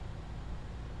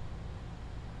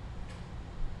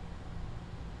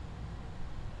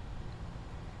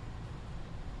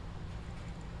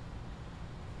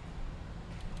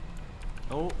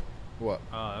 Oh. What?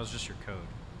 That was just your code.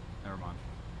 Never mind.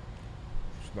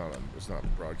 It's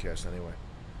not broadcast anyway.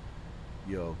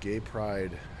 Yo, gay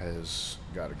pride has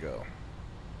got to go.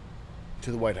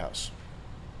 To the White House.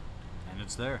 And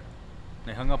it's there.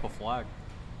 They hung up a flag.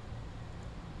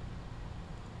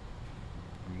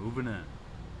 They're moving in.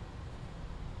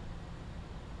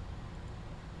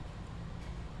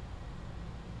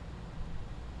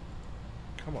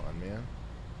 Come on, man.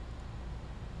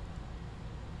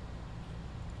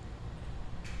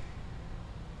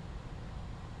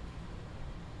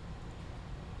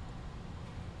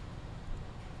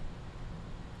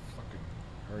 Fucking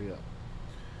hurry up.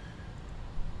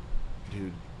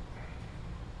 Dude.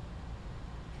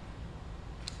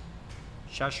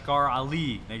 Shashkar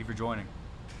Ali, thank you for joining.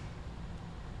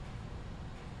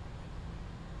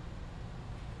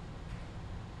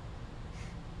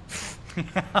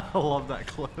 I love that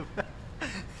clip.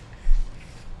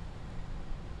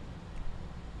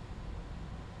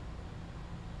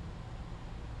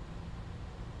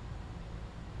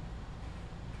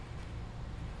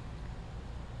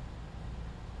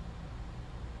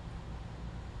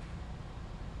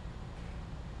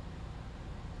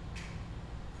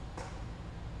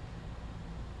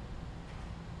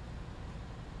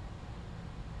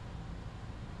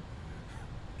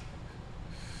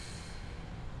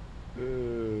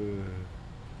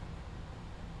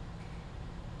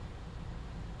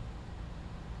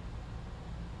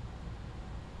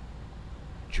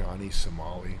 Johnny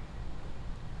Somali.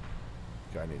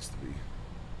 Guy needs to be.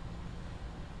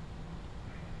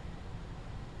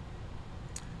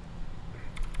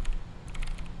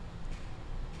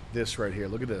 This right here.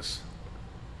 Look at this.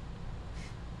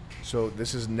 So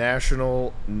this is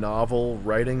National Novel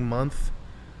Writing Month.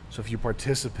 So if you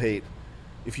participate,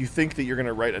 if you think that you're going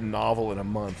to write a novel in a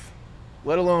month,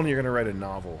 let alone you're going to write a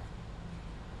novel.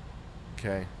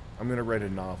 Okay? I'm going to write a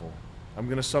novel. I'm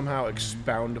going to somehow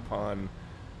expound upon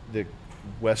the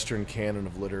Western canon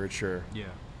of literature. Yeah.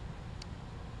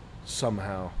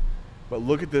 Somehow. But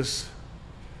look at this.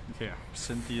 Yeah.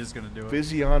 Cynthia's going to do it.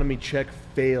 Physiognomy check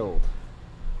failed.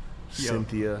 Yo.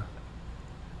 Cynthia.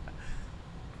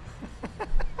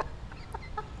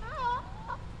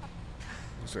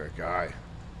 Is there a guy?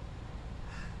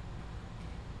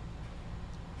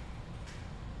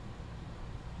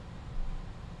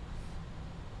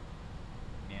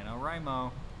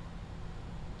 NaNoWriMo.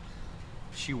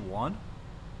 She won?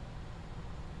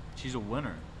 She's a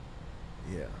winner.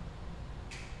 Yeah.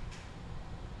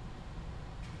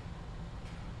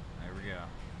 There we go.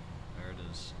 There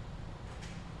it is.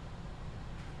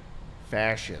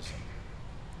 Fascism.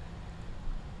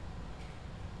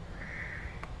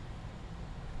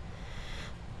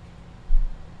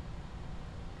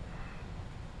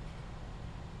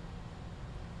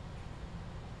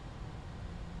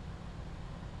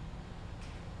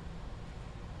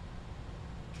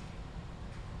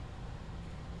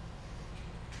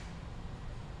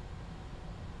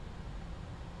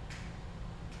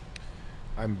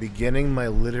 I'm beginning my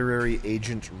literary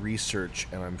agent research,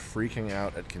 and I'm freaking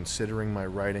out at considering my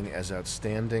writing as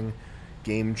outstanding,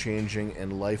 game-changing,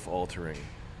 and life-altering.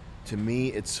 To me,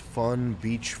 it's fun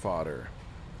beach fodder.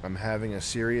 I'm having a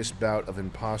serious bout of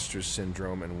imposter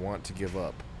syndrome and want to give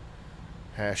up.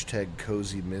 Hashtag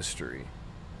cozy mystery.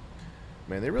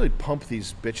 Man, they really pump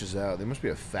these bitches out. There must be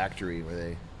a factory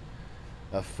where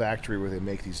they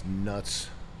make these nuts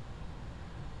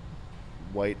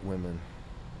white women.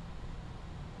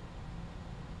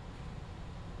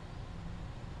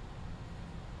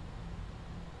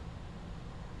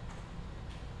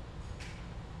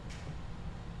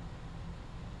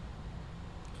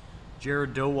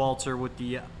 Jared Dowalter with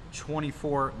the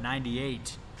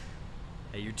 24.98.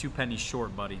 Hey, you're 2 pennies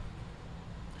short, buddy.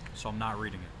 So I'm not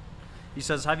reading it. He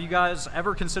says, have you guys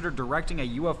ever considered directing a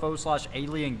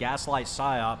UFO/alien gaslight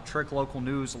psyop, trick local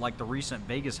news like the recent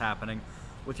Vegas happening?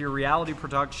 With your reality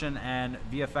production and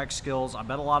VFX skills, I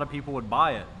bet a lot of people would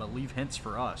buy it, but leave hints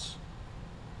for us.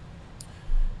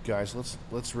 Guys,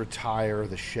 let's retire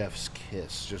the chef's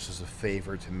kiss just as a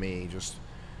favor to me. Just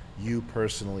you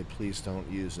personally, please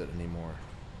don't use it anymore.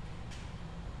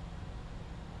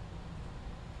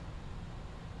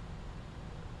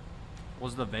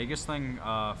 Was the Vegas thing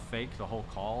fake, the whole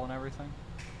call and everything?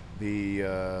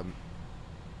 The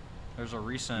There's a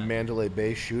recent... Mandalay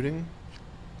Bay shooting?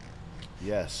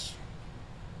 Yes.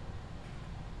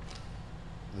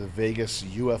 The Vegas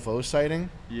UFO sighting?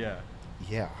 Yeah.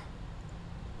 Yeah.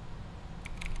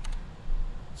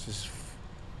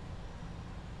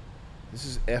 This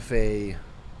is FA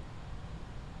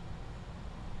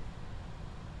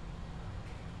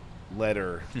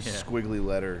letter, Yeah. squiggly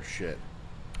letter shit.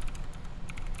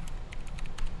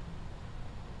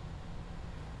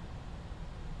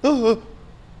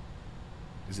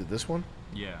 Is it this one?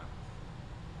 Yeah.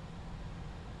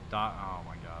 Oh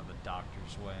my God, the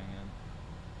doctor's weighing in.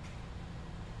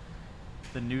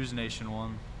 The News Nation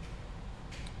one.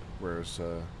 Where's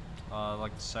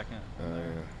Like the second. one there.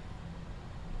 yeah.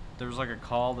 There was like a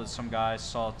call that some guy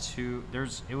saw two.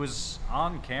 It was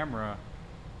on camera.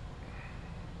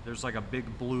 There's like a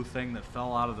big blue thing that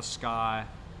fell out of the sky,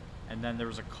 and then there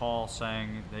was a call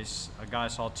saying a guy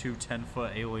saw two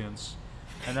 10-foot aliens,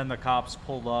 and then the cops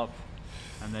pulled up,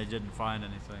 and they didn't find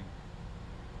anything.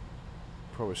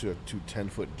 Probably should have 2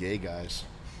 10-foot gay guys.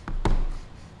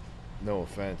 No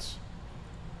offense.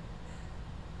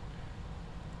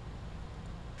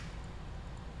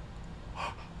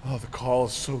 Oh, the call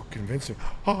is so convincing.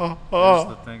 There's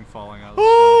the thing falling out of the sky.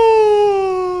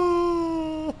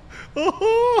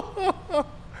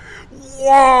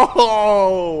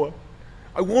 Whoa!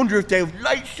 I wonder if they have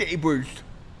lightsabers.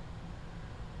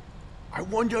 I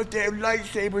wonder if they have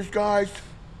lightsabers, guys.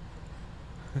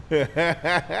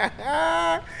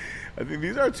 I think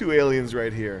these are 2 aliens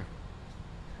right here.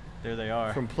 There they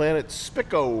are. From planet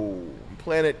Spico.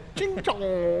 Planet Ching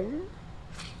Chong.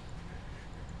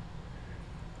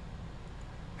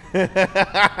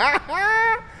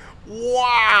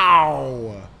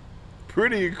 Wow!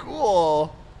 Pretty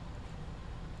cool.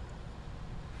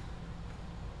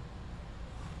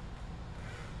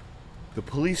 The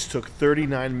police took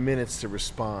 39 minutes to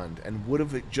respond and would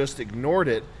have just ignored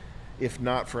it if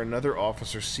not for another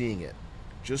officer seeing it.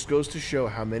 Just goes to show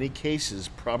how many cases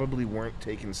probably weren't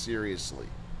taken seriously.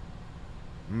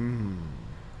 Man,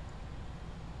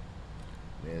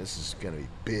 this is gonna be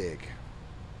big.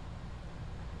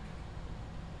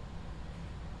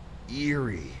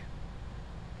 Eerie.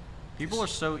 People are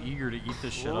so eager to eat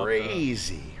this shit up.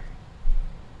 Crazy.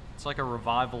 It's like a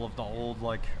revival of the old,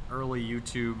 like, early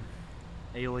YouTube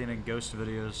alien and ghost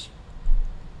videos.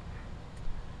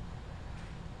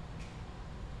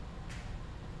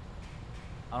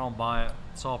 I don't buy it.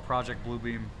 It's all Project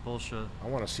Bluebeam bullshit. I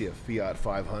want to see a Fiat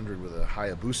 500 with a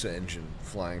Hayabusa engine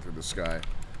flying through the sky.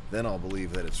 Then I'll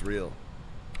believe that it's real.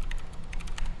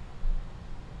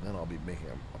 Then I'll be making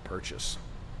a purchase.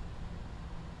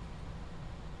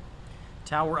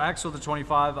 Tower X with the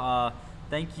 25.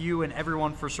 Thank you and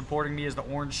everyone for supporting me as the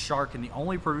Orange Shark and the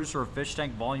only producer of Fish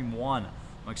Tank Volume 1.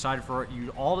 I'm excited for you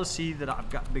all to see that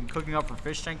I've been cooking up for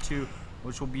Fish Tank 2,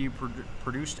 which will be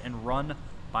produced and run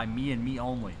by me and me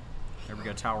only. There we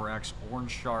go, Tower X,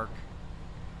 Orange Shark,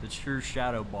 the true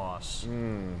shadow boss.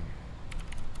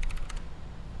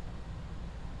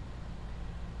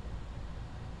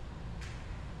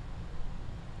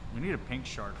 We need a pink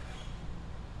shark.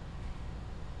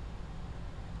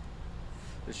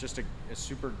 It's just a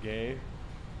super gay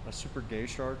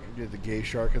shark. You get the gay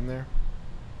shark in there.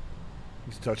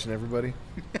 He's touching everybody.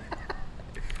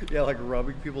 Yeah, like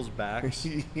rubbing people's backs.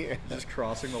 Yeah. Just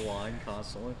crossing the line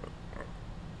constantly.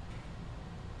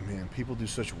 Man, people do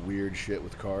such weird shit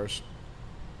with cars.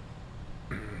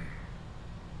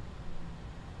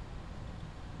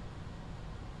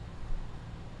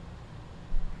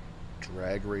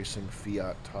 Drag racing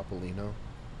Fiat Topolino.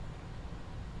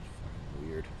 Fucking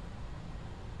weird.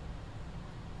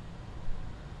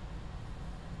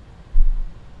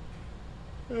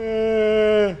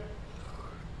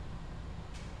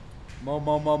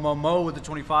 Mo with the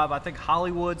 25. I think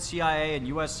Hollywood, CIA, and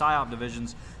U.S. PSYOP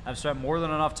divisions have spent more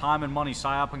than enough time and money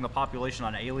PSYOPing the population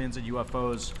on aliens and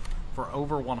UFOs for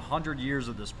over 100 years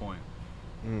at this point.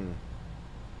 You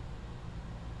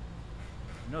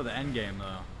know the end game,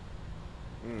 though.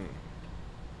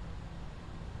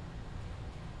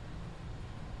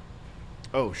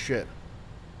 Oh, shit.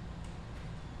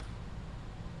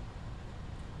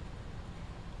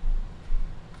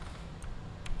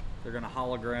 They're going to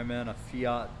hologram in a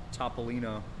Fiat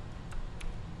Topolino.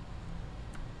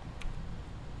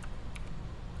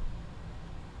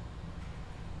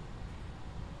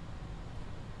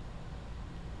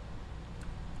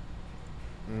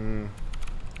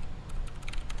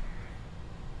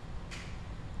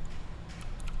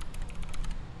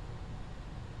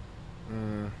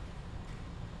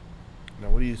 Now,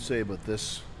 what do you say about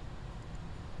this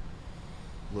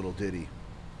little ditty?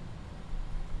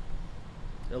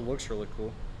 It looks really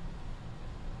cool.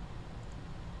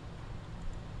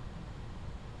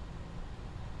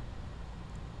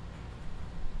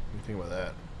 What do you think about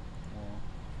that? Well,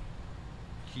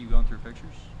 keep going through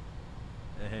pictures.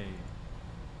 Hey.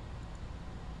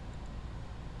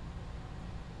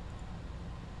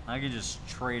 I could just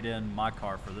trade in my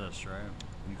car for this, right?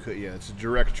 You could, yeah, it's a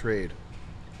direct trade.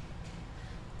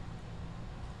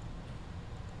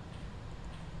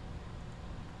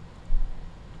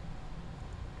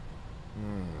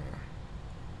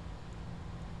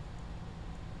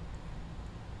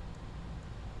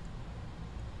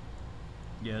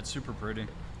 Yeah, it's super pretty.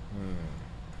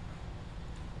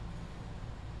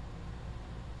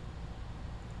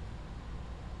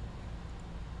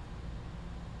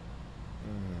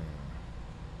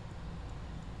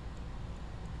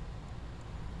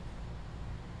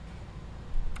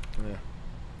 Yeah.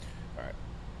 All right.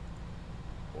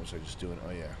 What was I just doing?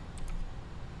 Oh yeah.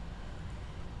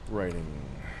 Writing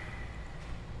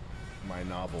my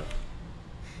novel.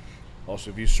 Also,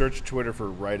 if you search Twitter for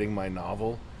writing my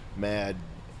novel, mad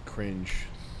cringe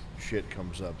shit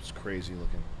comes up. It's crazy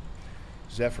looking.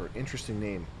 Zephyr, interesting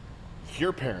name.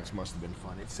 Your parents must have been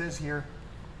fun. It says here.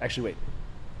 Actually, wait.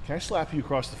 Can I slap you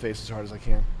across the face as hard as I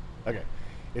can? Okay.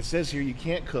 It says here you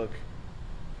can't cook.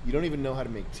 You don't even know how to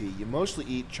make tea. You mostly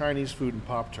eat Chinese food and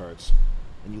Pop-Tarts.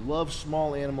 And you love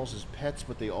small animals as pets,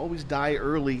 but they always die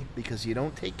early because you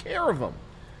don't take care of them.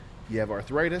 You have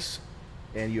arthritis,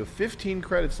 and you have 15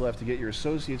 credits left to get your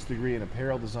associate's degree in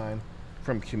apparel design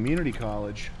from community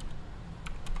college.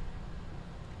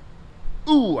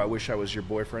 Ooh, I wish I was your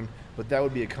boyfriend, but that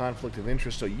would be a conflict of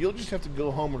interest, so you'll just have to go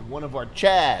home with one of our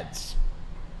Chads.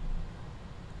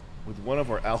 With one of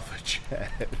our alpha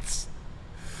Chads.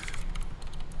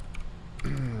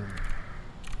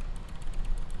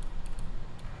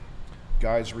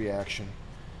 Guy's reaction.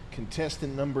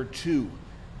 Contestant number 2,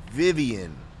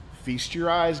 Vivian. Feast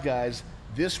your eyes, guys.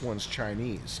 This one's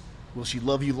Chinese. Will she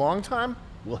love you long time?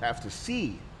 We'll have to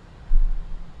see.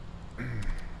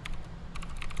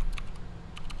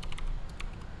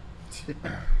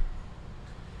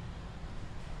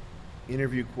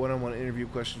 One-on-one interview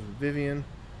questions with Vivian.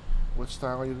 What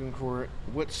style are you looking for?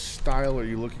 What style are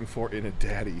you looking for in a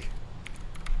daddy?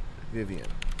 Vivian.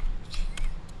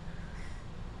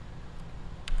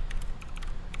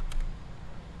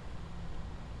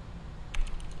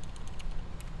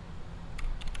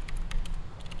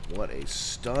 What a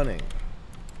stunning.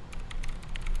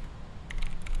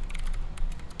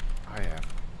 I have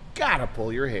gotta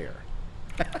pull your hair.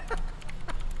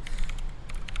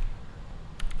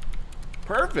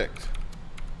 Perfect.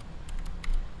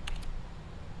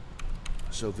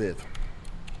 So Viv.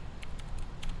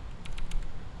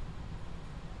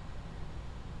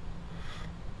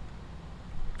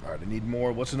 All right, I need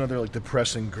more. What's another like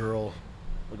depressing girl?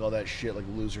 Like all that shit, like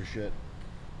loser shit.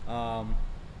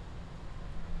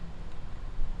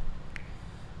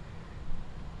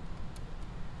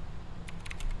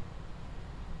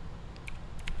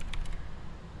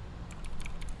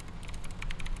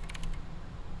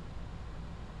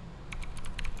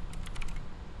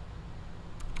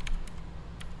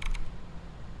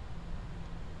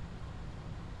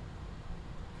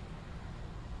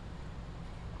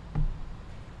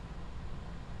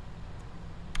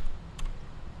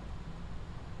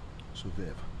 So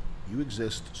Viv, you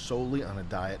exist solely on a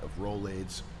diet of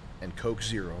Rolaids and Coke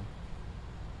Zero.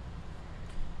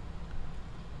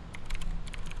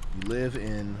 You live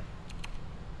in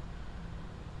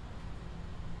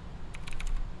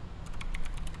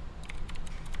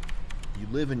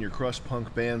your crust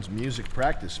punk band's music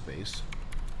practice space.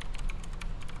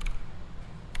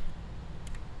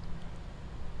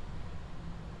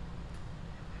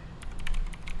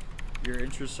 Your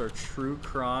interests are true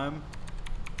crime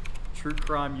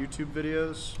YouTube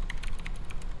videos,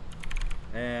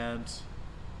 and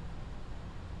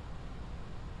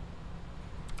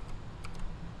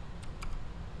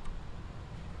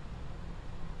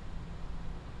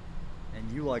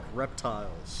you like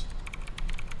reptiles.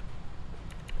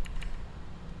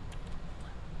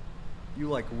 You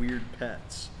like weird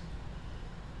pets.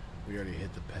 We already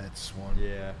hit the pets one.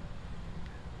 Yeah.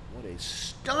 What a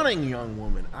stunning young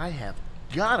woman. I have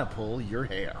gotta pull your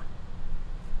hair.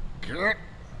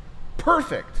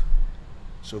 Perfect.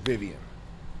 So Vivian,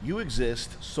 you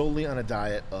exist solely on a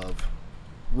diet of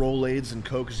Rolaids and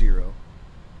Coke Zero.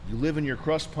 You live in your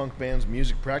crust punk band's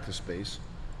music practice space.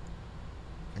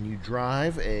 And you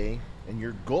drive and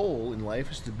your goal in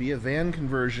life is to be a van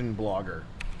conversion blogger.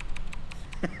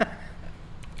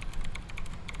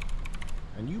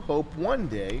 And you hope one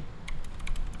day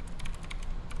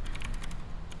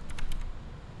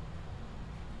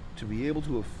to be able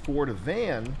to afford a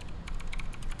van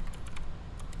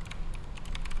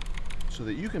so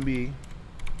that you can be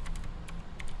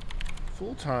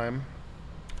full-time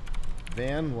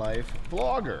van life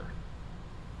blogger.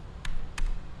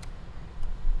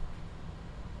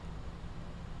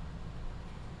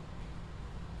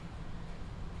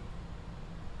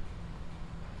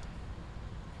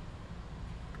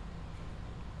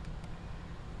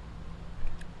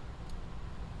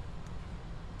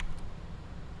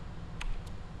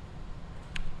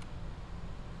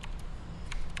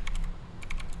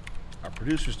 Our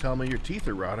producers tell me your teeth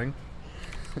are rotting.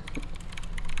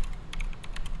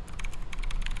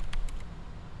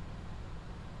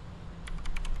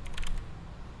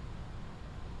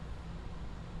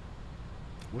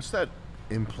 what's that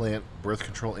implant, birth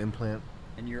control implant?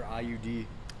 And your IUD.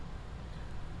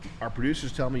 Our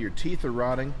producers tell me your teeth are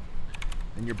rotting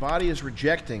and your body is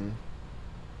rejecting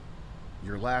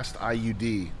your last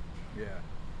IUD. Yeah.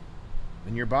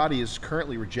 And your body is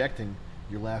currently rejecting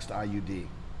your last IUD. And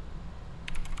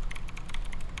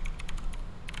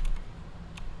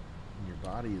your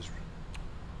body is...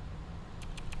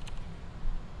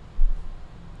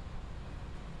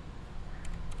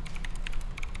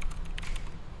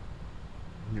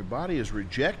 And your body is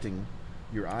rejecting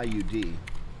your IUD.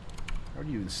 How do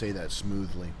you even say that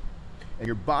smoothly? And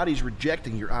your body's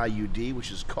rejecting your IUD,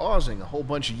 which is causing a whole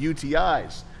bunch of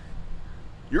UTIs.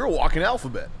 You're a walking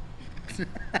alphabet.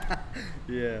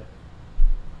 Yeah.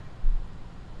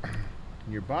 And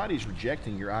your body's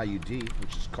rejecting your IUD,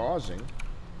 which is causing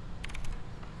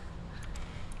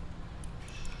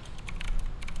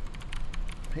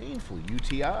painful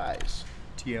UTIs.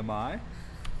 TMI?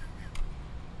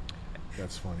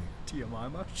 That's funny.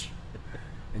 TMI much?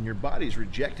 And your body's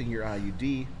rejecting your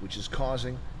IUD, which is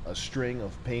causing a string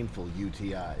of painful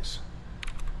UTIs.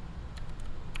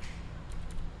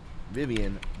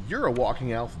 Vivian, you're a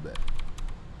walking alphabet.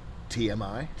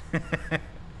 TMI.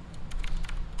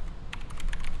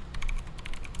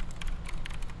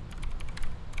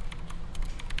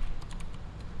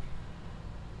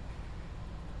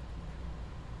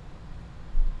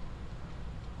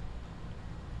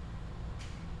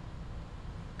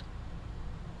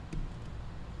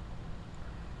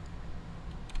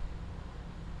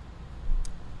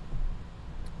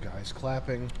 Guys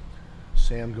clapping,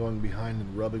 Sam going behind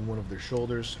and rubbing one of their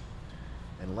shoulders,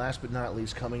 and last but not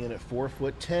least, coming in at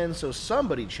 4'10", so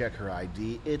somebody check her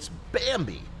ID. It's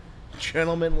Bambi.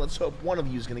 Gentlemen, let's hope one of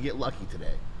you is going to get lucky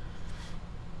today.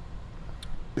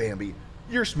 Bambi,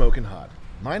 you're smoking hot.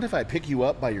 Mind if I pick you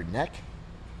up by your neck?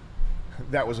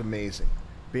 That was amazing.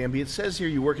 Bambi, it says here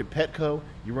you work at Petco,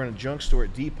 you run a junk store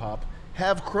at Depop,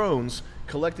 have Crohn's,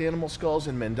 collect animal skulls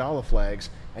and mandala flags,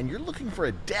 and you're looking for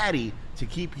a daddy to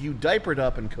keep you diapered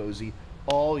up and cozy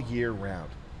all year round.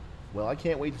 Well, I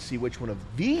can't wait to see which one of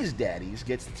these daddies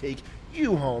gets to take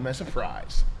you home as a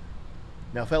prize.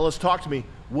 Now, fellas, talk to me.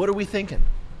 What are we thinking?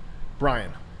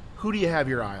 Brian, who do you have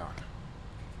your eye on?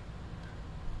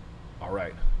 All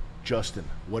right, Justin,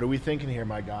 what are we thinking here,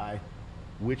 my guy?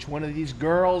 Which one of these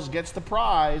girls gets the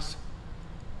prize?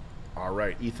 All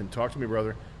right, Ethan, talk to me,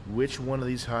 brother. Which one of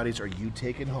these hotties are you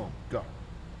taking home? Go.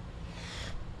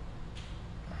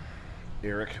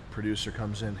 Eric, producer,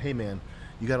 comes in. Hey, man,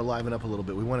 you got to liven up a little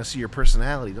bit. We want to see your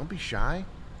personality. Don't be shy.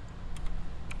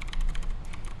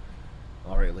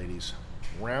 All right, ladies.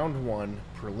 Round one,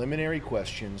 preliminary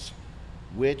questions.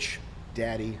 Which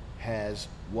daddy has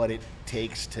what it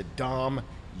takes to dom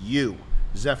you?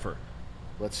 Zephyr,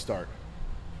 let's start.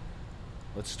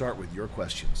 Let's start with your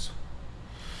questions.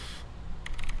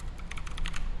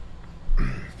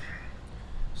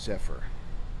 Zephyr.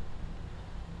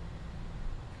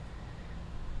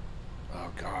 Oh,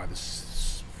 God, this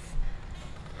is...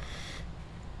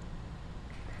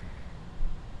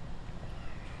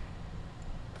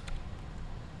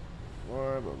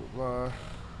 Blah, blah, blah, blah. Well,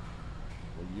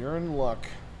 you're in luck.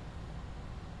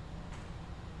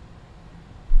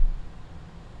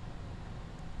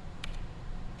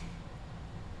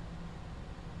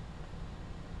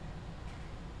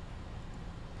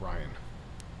 Brian,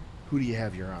 who do you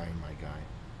have your eye on, my guy?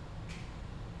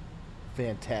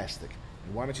 Fantastic.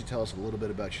 And why don't you tell us a little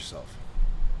bit about yourself?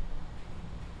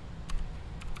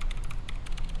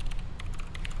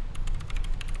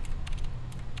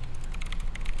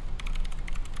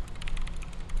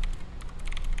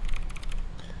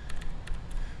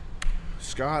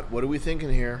 Scott, what are we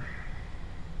thinking here?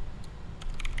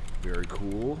 Very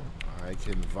cool. I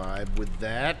can vibe with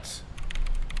that.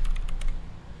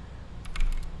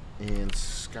 And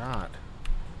Scott,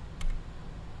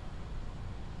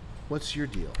 what's your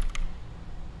deal?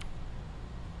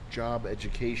 Job,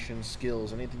 education,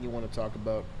 skills, anything you want to talk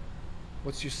about?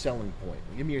 What's your selling point?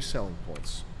 Give me your selling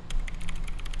points.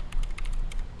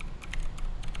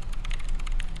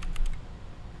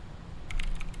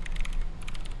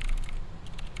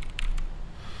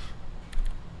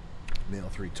 Male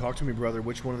 3, talk to me, brother.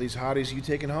 Which one of these hotties are you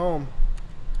taking home?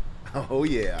 Oh,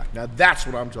 yeah. Now that's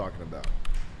what I'm talking about.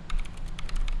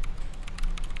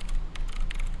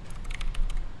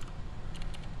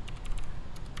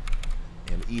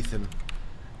 And Ethan,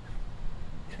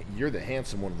 you're the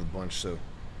handsome one of the bunch, so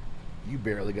you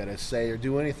barely got to say or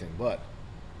do anything. But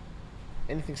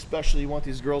anything special you want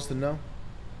these girls to know?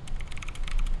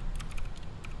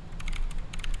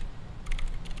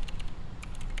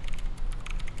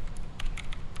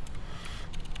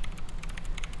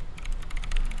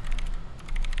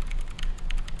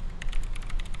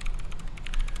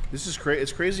 This is crazy.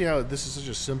 It's crazy how this is such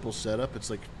a simple setup. It's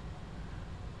like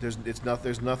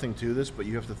there's nothing to this, but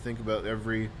you have to think about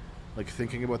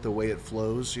thinking about the way it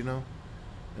flows, you know,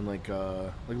 and like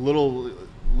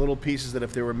little pieces that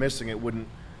if they were missing,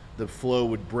 the flow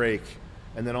would break,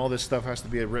 and then all this stuff has to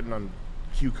be written on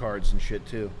cue cards and shit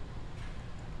too.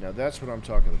 Now that's what I'm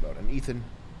talking about. And Ethan,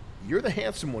 you're the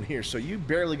handsome one here, so you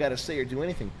barely got to say or do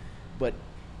anything. But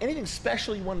anything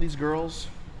special you want these girls?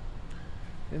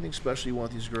 Anything special you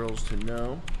want these girls to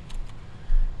know?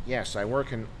 Yes, I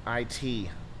work in IT.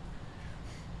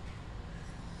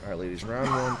 All right, ladies, round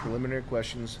one, preliminary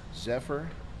questions. Zephyr,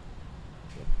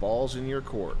 the ball's in your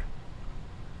court.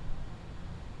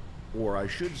 Or I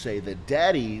should say the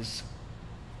daddies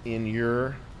in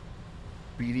your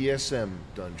BDSM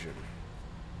dungeon.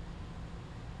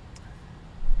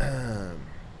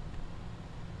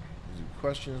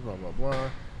 Questions, blah, blah, blah.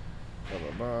 Blah,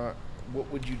 blah, blah.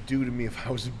 What would you do to me if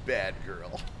I was a bad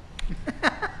girl?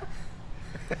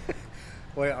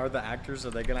 Wait, are the actors,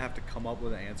 are they going to have to come up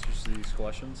with answers to these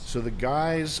questions? So the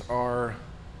guys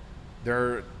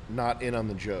they're not in on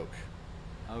the joke.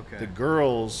 Okay. The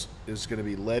girls is going to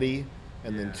be Letty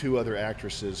and then two other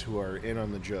actresses who are in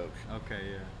on the joke. Okay,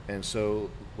 yeah. And so,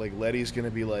 like, Letty's going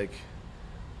to be like,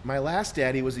 my last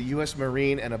daddy was a U.S.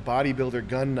 Marine and a bodybuilder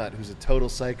gun nut who's a total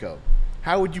psycho.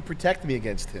 How would you protect me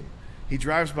against him? He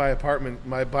drives by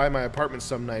my apartment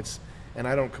some nights, and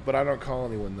I don't call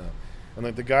anyone though. And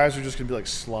like the guys are just gonna be like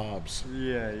slobs.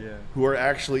 Yeah. Who are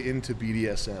actually into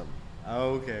BDSM.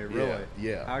 Okay, really?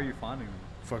 Yeah. How are you finding them?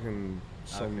 Fucking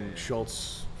some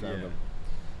Schultz found them.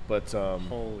 But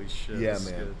holy shit. Yeah, this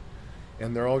is man. good.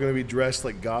 And they're all gonna be dressed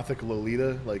like gothic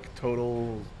Lolita, like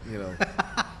total,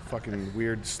 fucking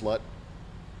weird slut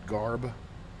garb.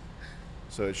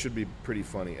 So it should be pretty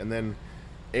funny. And then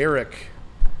Eric,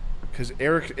 because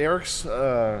Eric's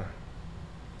the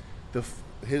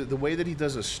way that he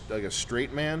does a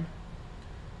straight man,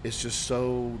 it's just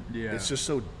so it's just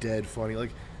so dead funny.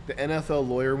 Like the NFL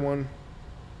lawyer one,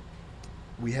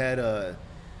 we had an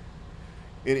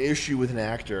issue with an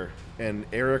actor, and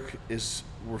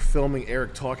we're filming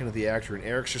Eric talking to the actor, and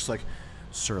Eric's just like,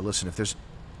 sir, listen, if there's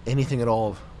anything at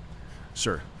all,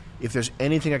 sir, if there's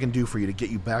anything I can do for you to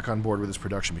get you back on board with this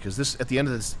production, because this, at the end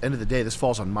of the day, this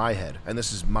falls on my head, and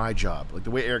this is my job. Like the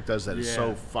way Eric does that is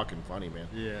so fucking funny, man.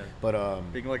 Yeah. But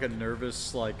being like a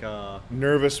nervous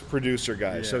nervous producer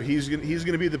guy. So he's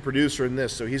gonna be the producer in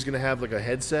this. So he's gonna have like a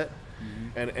headset,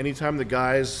 and anytime the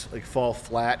guys like fall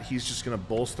flat, he's just gonna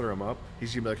bolster them up.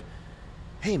 He's gonna be like,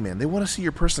 "Hey, man, they want to see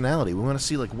your personality. We want to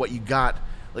see like what you got.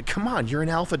 Like, come on, you're an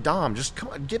alpha dom. Just come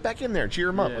on, get back in there, cheer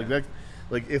him up." Like that.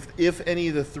 Like if any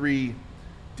of the three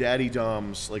daddy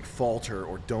doms like falter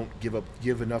or don't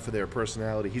give enough of their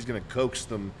personality, he's gonna coax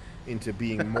them into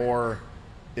being more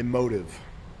emotive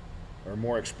or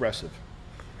more expressive.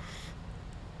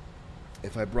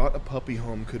 If I brought a puppy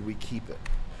home, could we keep it?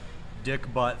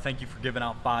 Dick Butt, thank you for giving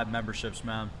out 5 memberships,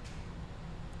 man.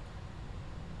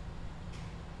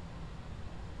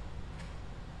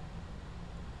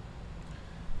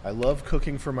 I love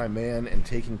cooking for my man and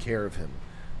taking care of him.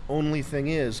 Only thing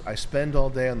is, I spend all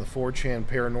day on the 4chan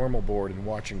paranormal board and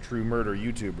watching true murder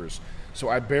YouTubers, so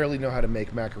I barely know how to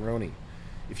make macaroni.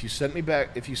 If you sent me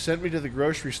to the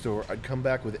grocery store, I'd come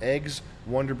back with eggs,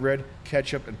 Wonder Bread,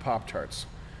 ketchup, and Pop-Tarts.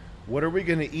 What are we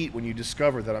going to eat when you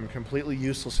discover that I'm completely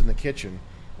useless in the kitchen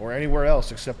or anywhere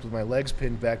else except with my legs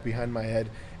pinned back behind my head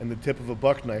and the tip of a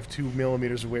buck knife 2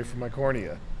 millimeters away from my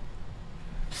cornea?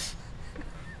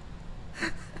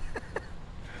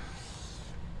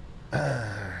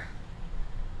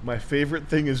 My favorite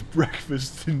thing is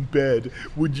breakfast in bed.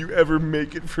 Would you ever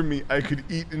make it for me? I could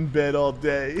eat in bed all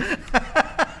day.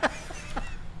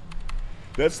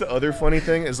 That's the other funny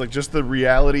thing is like just the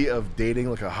reality of dating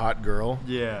like a hot girl.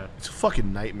 Yeah. It's a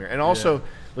fucking nightmare. And also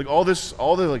like all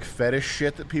the like fetish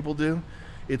shit that people do,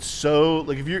 it's so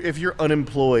like if you're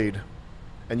unemployed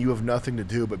and you have nothing to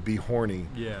do but be horny,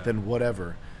 then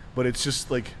whatever. But it's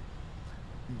just like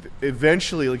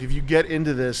eventually like if you get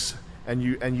into this and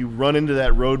you run into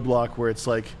that roadblock where it's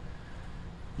like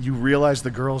you realize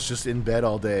the girl's just in bed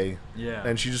all day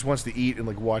and she just wants to eat and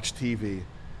like watch TV.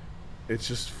 It's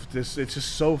just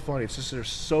so funny. They're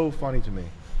so funny to me.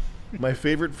 My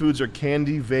favorite foods are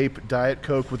candy, vape, Diet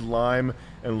Coke with lime,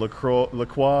 and La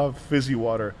Croix fizzy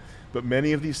water. But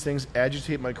many of these things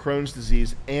agitate my Crohn's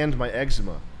disease and my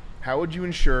eczema. How would you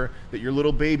ensure that your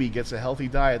little baby gets a healthy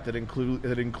diet that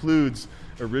includes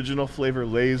original flavor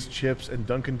Lay's chips and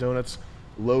Dunkin' Donuts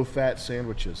low-fat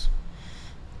sandwiches?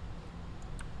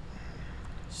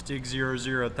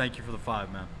 Stig00, thank you for the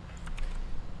 5, man.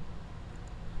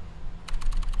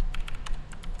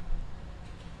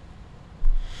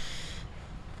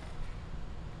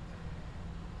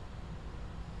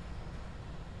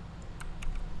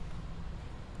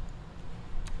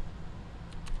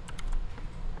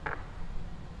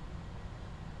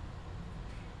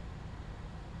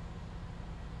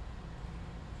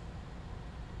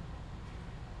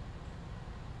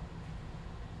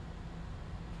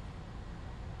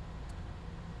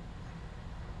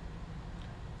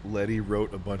 Letty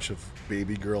wrote a bunch of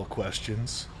baby girl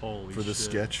questions Holy for the shit.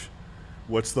 sketch.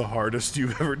 What's the hardest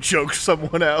you've ever choked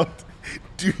someone out?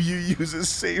 Do you use a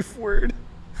safe word?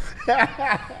 Fuck.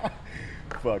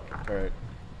 All right.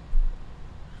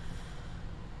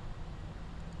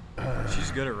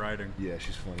 She's good at writing. Yeah,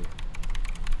 she's funny.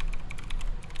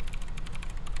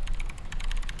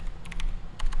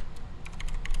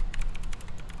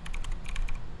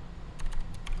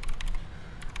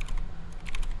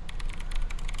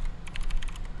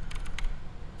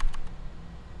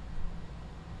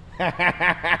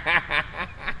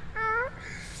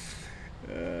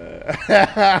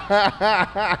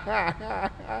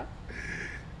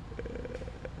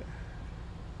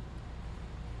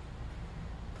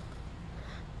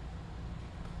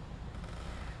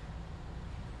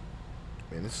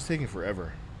 Man, this is taking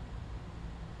forever.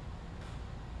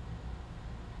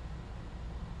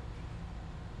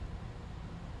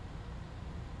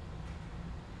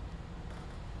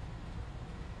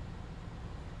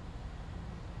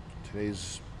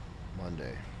 Today's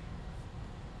Monday.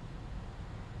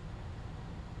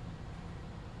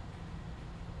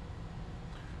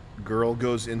 Girl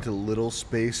goes into little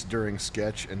space during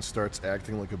sketch and starts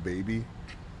acting like a baby.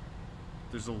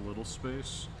 There's a little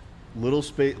space. Little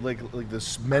space, like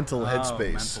this mental headspace.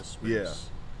 Mental space. Yeah,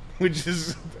 which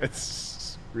is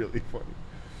that's really funny.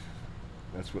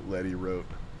 That's what Letty wrote.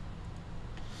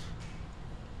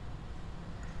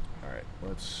 All right,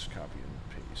 let's copy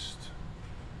and paste.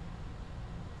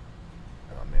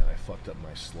 Oh man, I fucked up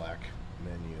my Slack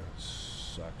menu.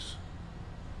 Sucks.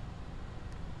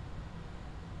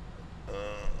 Oh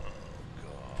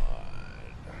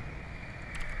God.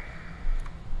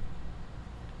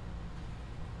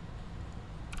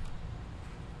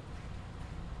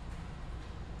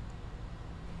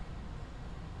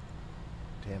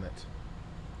 Damn it.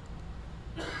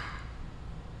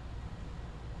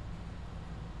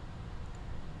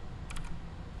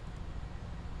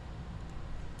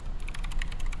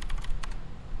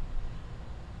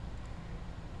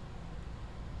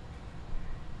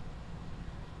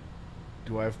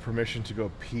 Do I have permission to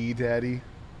go pee, Daddy?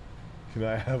 Can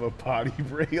I have a potty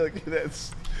break? Like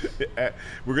that's.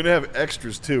 We're gonna have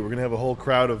extras too. We're gonna have a whole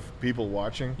crowd of people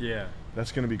watching. Yeah.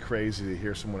 That's gonna be crazy to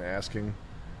hear someone asking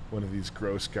one of these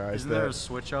gross guys. Isn't there a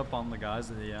switch up on the guys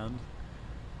at the end?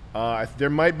 There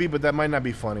might be, but that might not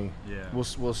be funny. Yeah.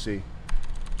 We'll see.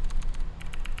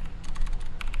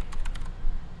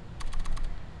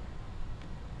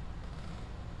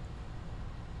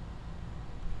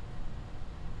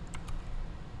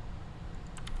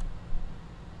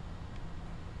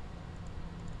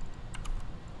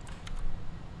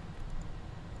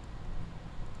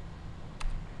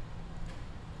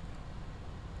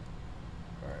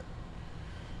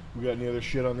 We got any other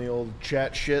shit on the old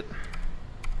chat shit?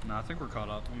 No, I think we're caught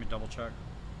up. Let me double check.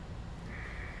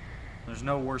 There's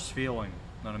no worse feeling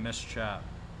than a missed chat.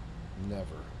 Never.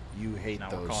 You hate Now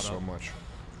we're those caught so up. much.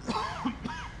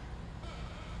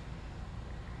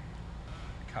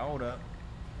 Caught up.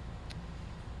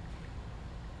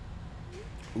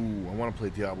 Ooh, I want to play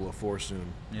Diablo 4 soon.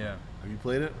 Yeah. Have you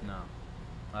played it? No.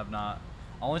 I've not.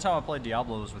 Only time I played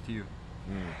Diablo was with you.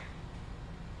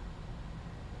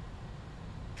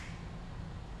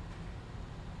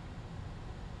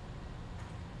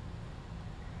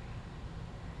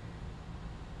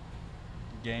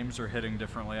 Games are hitting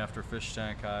differently after Fish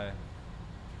Tank. I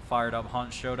fired up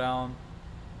Hunt Showdown.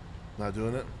 Not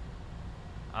doing it?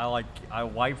 I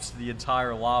wiped the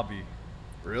entire lobby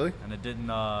Really? and it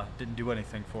didn't do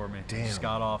anything for me. Damn. Just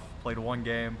got off, played one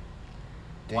game,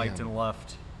 wiped Damn. and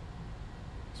left.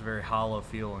 It's a very hollow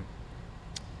feeling.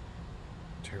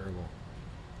 Terrible.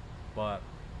 But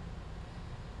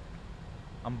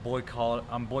I'm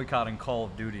boycotting Call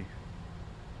of Duty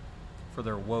for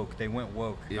their woke. They went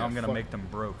woke. Yeah, now I'm gonna fuck- make them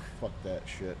broke. Fuck that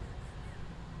shit.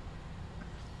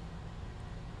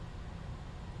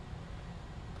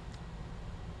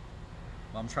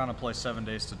 I'm trying to play 7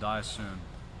 Days to Die soon.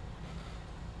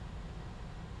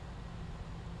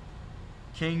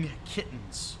 King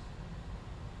Kittens.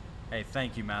 Hey,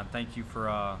 thank you, man. Thank you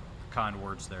for kind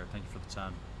words there. Thank you for the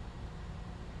 10.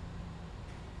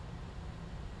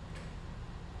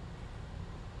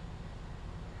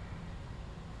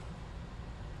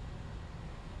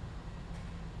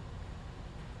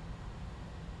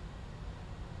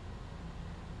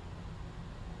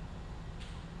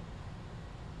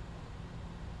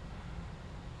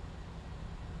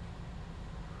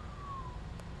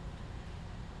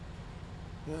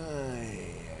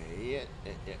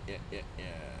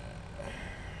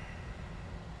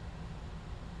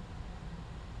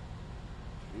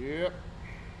 Yep.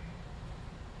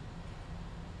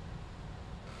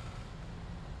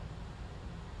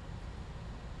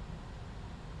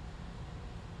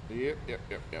 Yep. I'm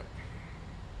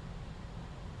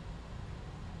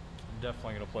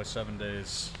definitely gonna play 7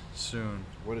 Days soon.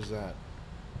 What is that?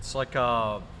 It's like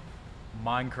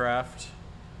Minecraft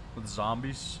with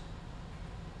zombies.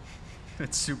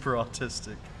 It's super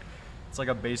autistic. It's like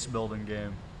a base building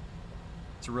game.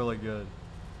 It's really good.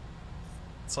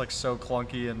 It's like so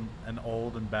clunky and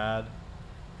old and bad.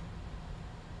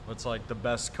 But it's like the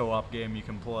best co-op game you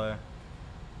can play.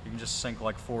 You can just sink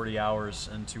like 40 hours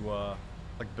into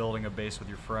like building a base with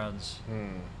your friends.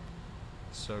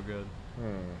 So good.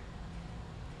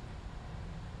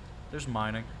 There's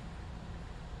mining.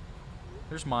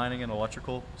 There's mining and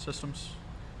electrical systems.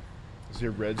 Is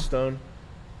there redstone?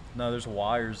 No, there's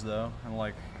wires though, and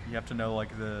like you have to know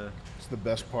like the. It's the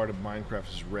best part of Minecraft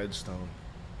is redstone.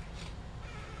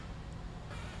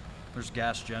 There's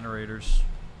gas generators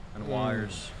and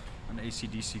wires and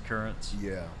AC/DC currents.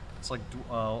 Yeah. It's like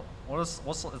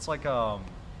what's like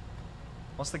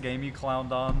what's the game you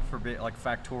clowned on for like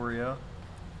Factorio?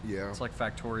 Yeah. It's like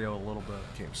Factorio a little bit.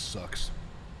 Game sucks.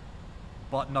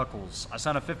 Butt Knuckles. I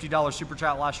sent a $50 super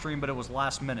chat last stream, but it was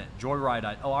last minute. Joyride.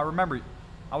 I remember.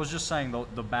 I was just saying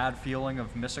the bad feeling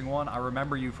of missing one. I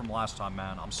remember you from last time,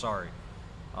 man. I'm sorry.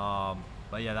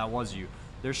 But yeah, that was you.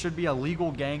 There should be a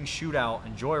legal gang shootout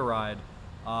in Joyride.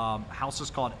 House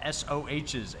is called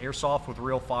SOHs, Airsoft with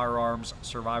Real Firearms.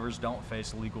 Survivors don't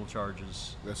face legal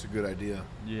charges. That's a good idea.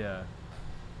 Yeah.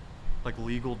 Like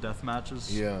legal death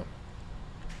matches? Yeah.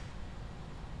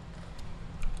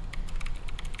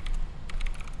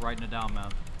 Writing it down,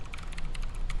 man.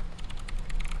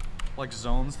 Like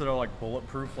zones that are like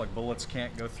bulletproof, like bullets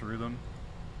can't go through them.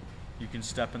 You can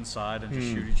step inside and just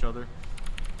shoot each other.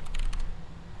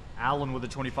 Alan with a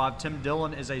 25. Tim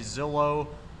Dillon is a Zillow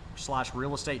 /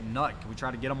 real estate nut. Can we try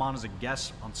to get him on as a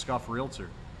guest on Scuff Realtor?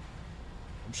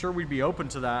 I'm sure we'd be open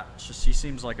to that. It's just he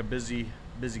seems like a busy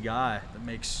guy that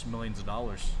makes millions of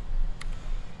dollars.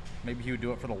 Maybe he would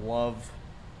do it for the love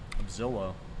of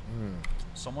Zillow.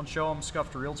 Someone show him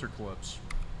Scuffed Realtor clips.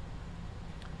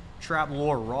 Trap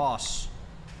Lore Ross.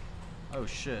 Oh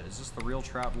shit, is this the real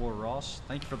Trap Lore Ross?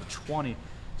 Thank you for the 20.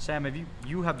 Sam,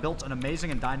 you have built an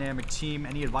amazing and dynamic team.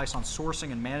 Any advice on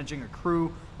sourcing and managing a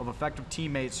crew of effective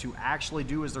teammates who actually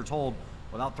do as they're told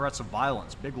without threats of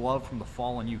violence? Big love from the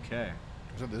fallen UK.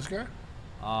 Is that this guy?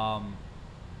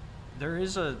 There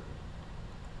is a...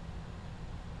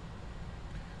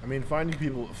 I mean, finding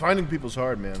people's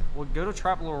hard, man. Well, go to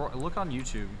Trap Lore. Look on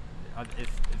YouTube.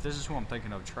 If this is who I'm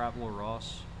thinking of, Trap Lore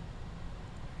Ross.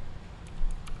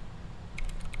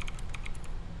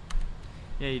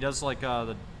 Yeah, he does like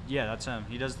yeah, that's him.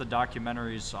 He does the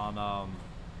documentaries on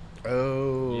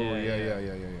Oh, yeah.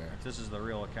 If this is the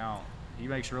real account. He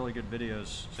makes really good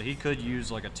videos. So he could use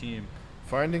like a team.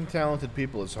 Finding talented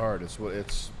people is hard. It's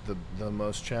the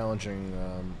most challenging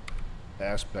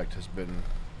aspect has been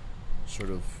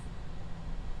sort of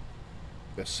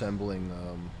assembling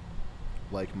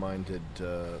like-minded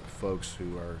folks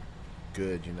who are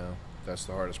good, you know. That's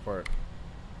the hardest part.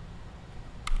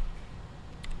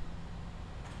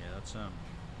 Yeah, that's him.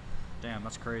 Damn,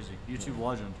 that's crazy. YouTube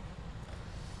legend.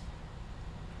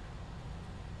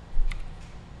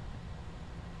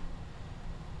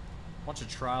 Bunch of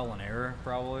trial and error,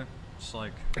 probably. Just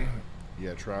like...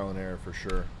 Yeah, trial and error for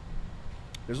sure.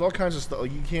 There's all kinds of stuff.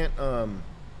 You can't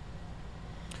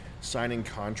signing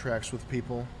contracts with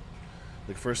people.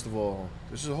 Like, first of all,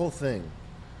 this is a whole thing.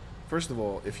 First of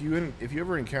all, if you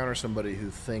ever encounter somebody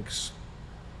who thinks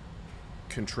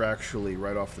contractually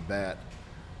right off the bat,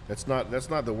 that's not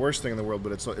the worst thing in the world,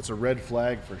 but it's a red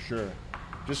flag for sure.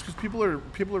 Just because people are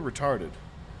retarded.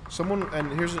 Someone,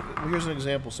 and here's an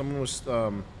example. Someone was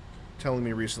telling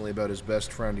me recently about his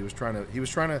best friend. He was trying to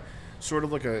sort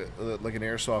of like an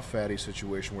airsoft fatty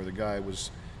situation where the guy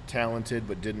was talented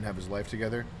but didn't have his life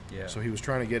together. Yeah. So he was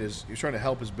trying to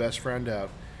help his best friend out,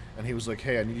 and he was like,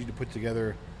 "Hey, I need you to put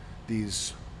together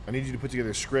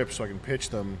scripts so I can pitch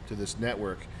them to this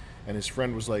network." And his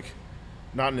friend was like,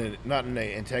 not in an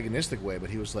antagonistic way, but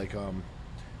he was like,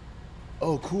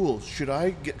 "Oh, cool. Should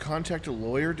I contact a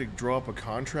lawyer to draw up a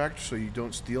contract so you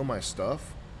don't steal my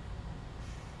stuff?"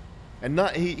 And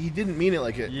he didn't mean it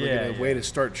like in a way to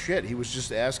start shit. He was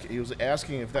just asking. He was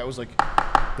asking if that was like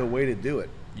the way to do it.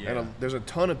 Yeah. And there's a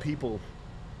ton of people.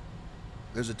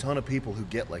 There's a ton of people who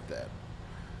get like that,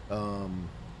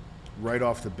 right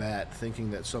off the bat,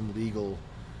 thinking that some legal,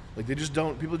 like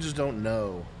people just don't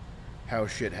know how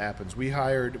shit happens. We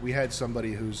had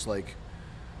somebody who's like,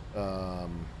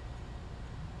 I'm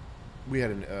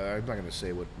not going to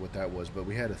say what that was, but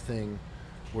we had a thing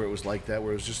where it was like that,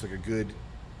 where it was just like a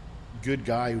good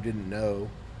guy who didn't know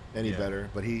any better,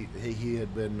 but he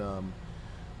had been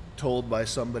told by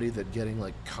somebody that getting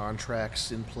like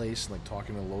contracts in place and like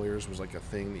talking to lawyers was like a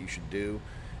thing that you should do.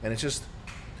 And it's just,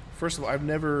 first of all, I've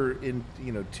never in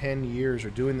 10 years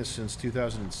or doing this since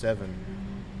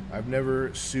 2007, I've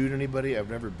never sued anybody.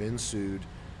 I've never been sued,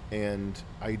 and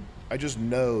I just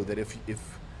know that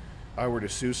if I were to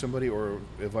sue somebody or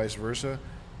vice versa,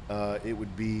 it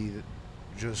would be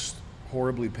just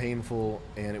horribly painful,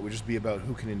 and it would just be about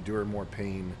who can endure more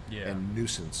pain and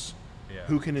nuisance. Yeah.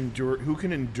 Who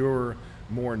can endure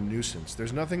more nuisance?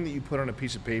 There's nothing that you put on a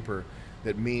piece of paper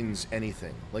that means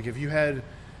anything. Like if you had,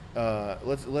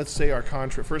 let's say our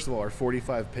contract. First of all, our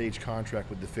 45-page contract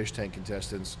with the fish tank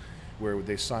contestants, where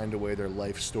they signed away their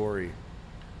life story.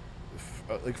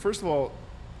 Like first of all,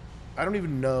 I don't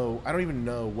even know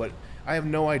what. I have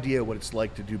no idea what it's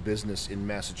like to do business in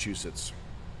Massachusetts.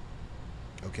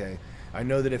 Okay, I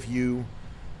know that if you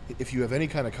have any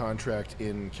kind of contract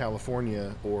in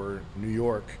California or New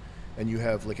York, and you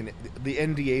have like the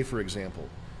NDA, for example,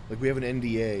 like we have an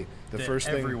NDA.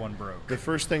 Everyone broke. The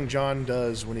first thing John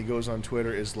does when he goes on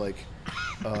Twitter is like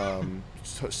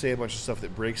say a bunch of stuff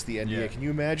that breaks the NDA. Yeah. Can you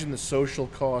imagine the social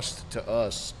cost to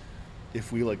us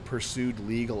if we like pursued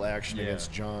legal action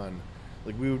against John?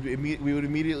 Like we would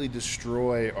immediately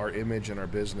destroy our image and our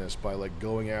business by like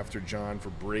going after John for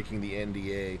breaking the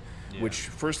NDA. Yeah. Which,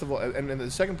 first of all, and the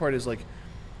second part is like,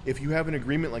 if you have an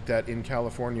agreement like that in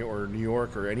California or New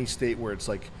York or any state where it's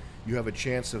like you have a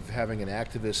chance of having an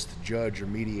activist judge or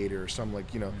mediator or some like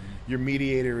your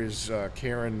mediator is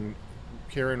Karen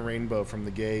Rainbow from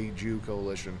the Gay Jew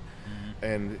Coalition,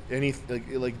 and any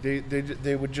like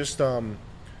they would just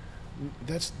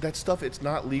that stuff. It's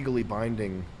not legally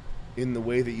binding in the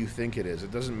way that you think it is.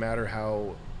 It doesn't matter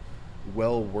how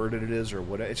well worded it is or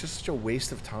what. It's just such a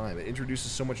waste of time. It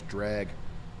introduces so much drag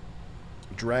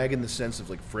in the sense of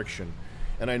like friction.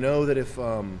 And I know that if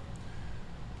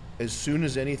as soon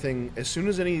as any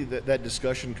that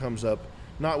discussion comes up,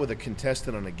 not with a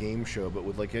contestant on a game show, but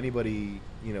with like anybody,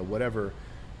 whatever,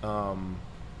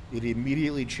 it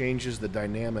immediately changes the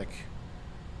dynamic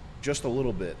just a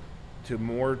little bit to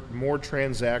more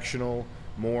transactional,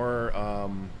 more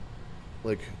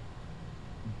like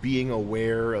being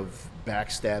aware of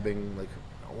backstabbing. Like,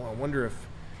 I wonder if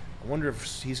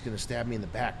he's going to stab me in the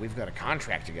back. We've got a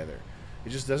contract together. It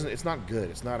just doesn't. It's not good.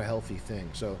 It's not a healthy thing.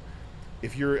 So,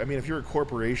 if you're a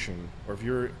corporation or if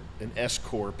you're an S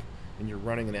corp and you're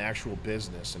running an actual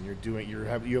business and you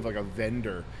have like a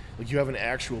vendor, like you have an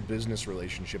actual business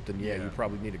relationship, then you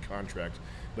probably need a contract.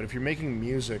 But if you're making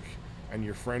music and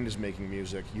your friend is making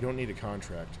music, you don't need a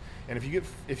contract. And if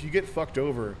you get fucked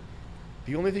over,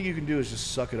 the only thing you can do is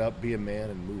just suck it up, be a man,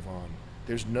 and move on.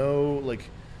 There's no, like,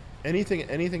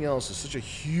 anything else is such a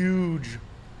huge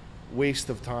waste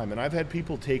of time. And I've had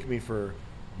people take me for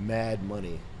mad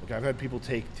money. Like, I've had people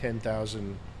take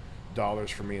 $10,000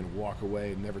 from me and walk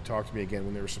away and never talk to me again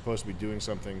when they were supposed to be doing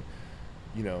something,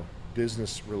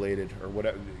 business related or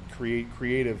whatever,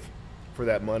 creative for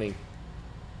that money.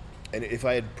 And if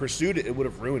I had pursued it, it would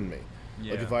have ruined me.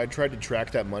 Yeah. Like if I had tried to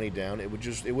track that money down, it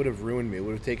would have ruined me. It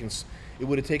would have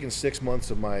taken 6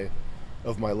 months of my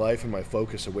life and my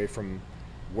focus away from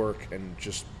work and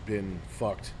just been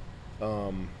fucked.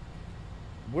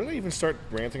 What did I even start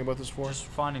ranting about this for? Just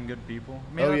finding good people.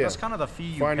 I mean, that's kind of the fee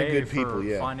you finding pay good for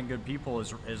people, finding good people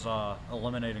is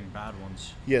eliminating bad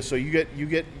ones. Yeah, so you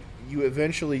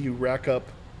eventually rack up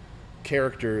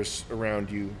characters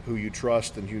around you who you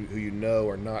trust and who you know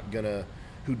are not gonna,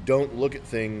 who don't look at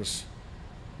things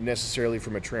necessarily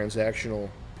from a transactional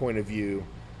point of view.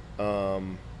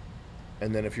 And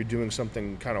then if you're doing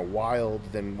something kind of wild,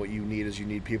 then what you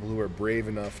need people who are brave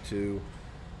enough to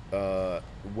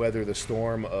weather the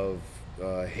storm of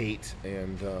hate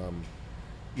and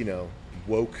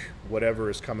woke whatever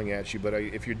is coming at you. But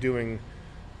if you're doing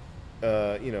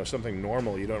something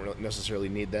normal, you don't necessarily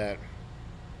need that.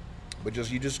 But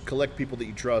you just collect people that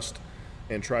you trust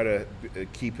and try to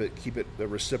keep it a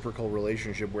reciprocal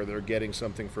relationship where they're getting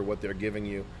something for what they're giving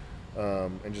you,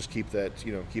 and just keep that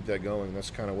going.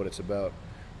 That's kind of what it's about.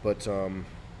 But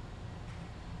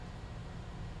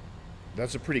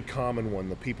that's a pretty common one.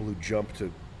 The people who jump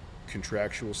to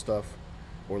contractual stuff,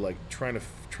 or like trying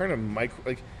to micro.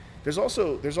 Like there's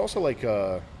also like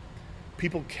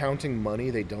people counting money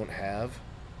they don't have.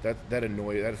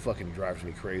 That fucking drives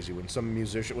me crazy when some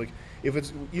musician, like, if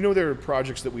it's, there are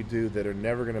projects that we do that are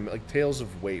never gonna, like Tales of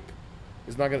Wape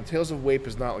is not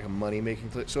like a money making.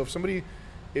 So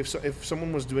if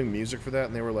someone was doing music for that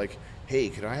and they were like, hey,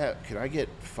 could I get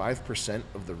 5%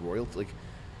 of the royalty, like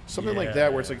something like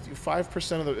that, where it's like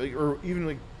 5% of the, or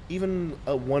even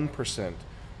a 1%.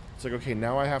 It's like, okay,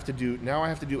 now I have to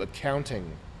do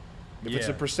accounting If it's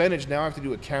a Yeah. percentage, now I have to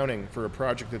do accounting for a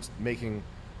project that's making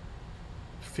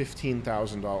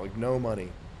 $15,000, like no money.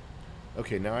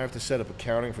 Okay, now I have to set up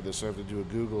accounting for this. I have to do a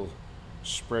Google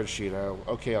spreadsheet.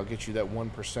 I'll get you that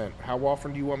 1%. How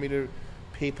often do you want me to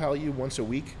PayPal you? Once a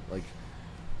week? Like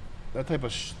that type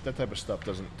of stuff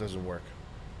doesn't work.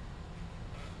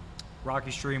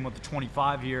 Rocky Stream with the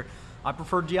 25 here. I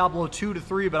prefer Diablo 2 to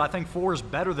 3, but I think 4 is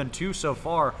better than 2 so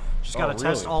far. Just got to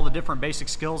test really? all the different basic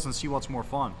skills and see what's more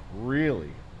fun. Really?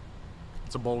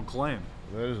 It's a bold claim.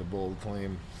 That is a bold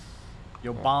claim.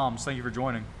 Yo, Bombs, thank you for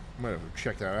joining. I might have to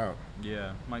check that out.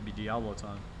 Yeah, might be Diablo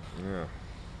time. Yeah.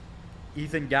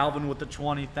 Ethan Galvin with the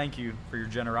 20, thank you for your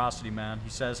generosity, man.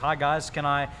 He says, hi guys, can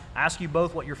I ask you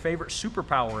both what your favorite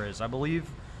superpower is? I believe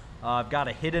I've got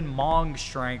a hidden Mong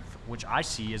strength, which I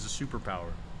see as a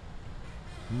superpower.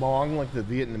 Hmong, like the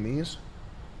Vietnamese?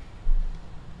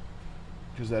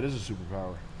 Because that is a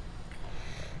superpower.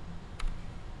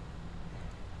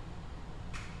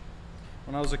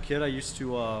 When I was a kid, I used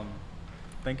to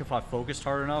think if I focused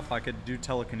hard enough, I could do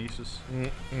telekinesis.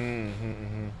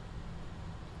 And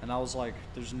I was like,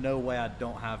 there's no way I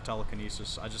don't have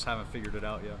telekinesis. I just haven't figured it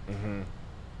out yet.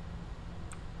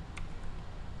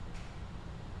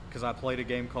 Because I played a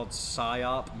game called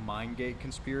PsyOp Mindgate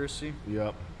Conspiracy.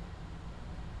 Yep.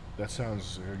 That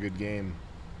sounds like a good game.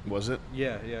 Was it?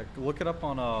 Yeah. Look it up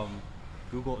on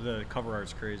Google. The cover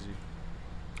art's crazy.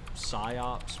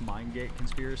 PsyOps Mindgate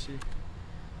Conspiracy.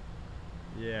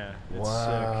 Yeah, it's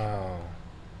wow.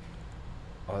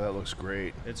 Oh, that looks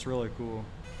great. sick. It's really cool.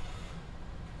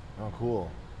 Oh, cool.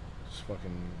 Just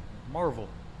fucking Marvel.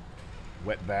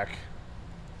 wetback.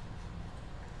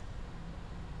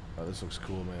 Oh, this looks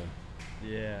cool, man.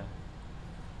 Yeah.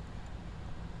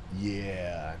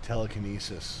 Yeah,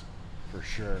 telekinesis, for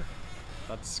sure.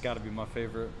 That's got to be my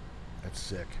favorite. That's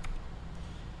sick.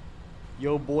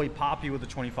 Yo, boy Poppy with the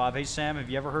 25. Hey, Sam, have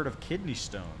you ever heard of kidney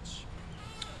stones?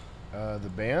 The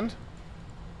band?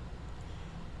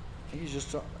 He's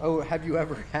just. Oh, have you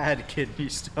ever had kidney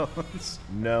stones?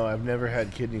 No, I've never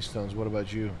had kidney stones. What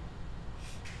about you?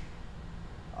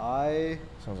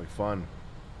 Sounds like fun.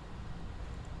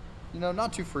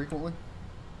 Not too frequently.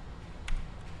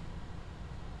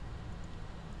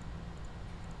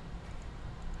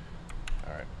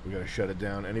 All right, we gotta shut it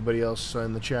down. Anybody else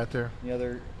in the chat there? Any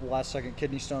other last second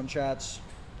kidney stone chats?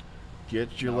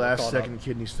 Get your No, we're last caught second up.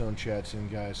 kidney stone chats in,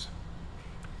 guys.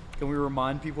 Can we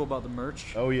remind people about the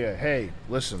merch? Oh yeah, hey,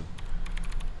 listen.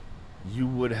 You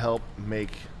would help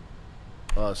make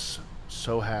us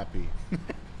so happy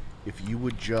if you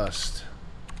would just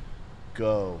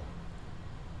go,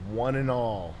 one and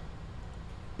all,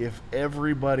 if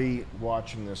everybody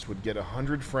watching this would get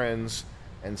 100 friends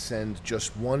and send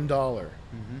just $1,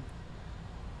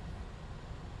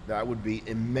 that would be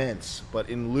immense. But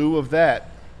in lieu of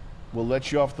that, we'll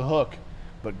let you off the hook.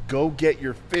 But go get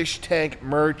your fish tank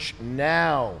merch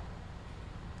now.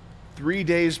 3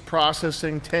 days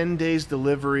processing, 10 days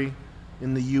delivery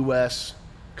in the US.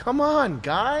 Come on,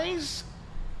 guys.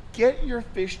 Get your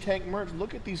fish tank merch.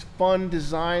 Look at these fun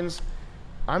designs.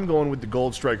 I'm going with the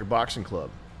Gold Striker Boxing Club.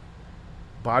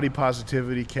 Body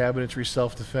positivity, cabinetry,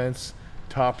 self-defense,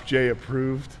 Top J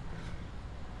approved.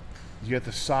 You get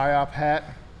the PsyOp hat,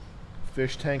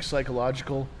 fish tank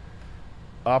psychological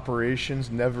operations,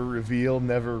 never reveal,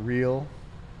 never real.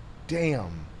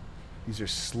 Damn. These are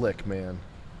slick, man.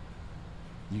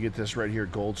 You get this right here,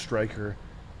 Gold Striker.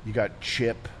 You got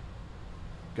Chip.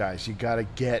 Guys, you got to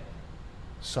get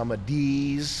some of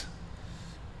these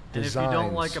designs. And if you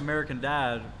don't like American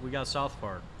Dad, we got South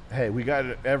Park. Hey, we got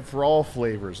it for all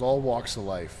flavors, all walks of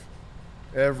life.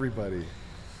 Everybody.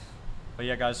 But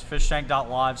yeah, guys,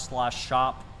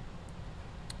 fishtank.live/shop.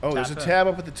 Oh, there's a Tap in. tab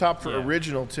up at the top for Yeah.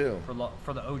 original, too. For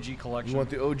the OG collection. You want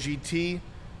the OGT?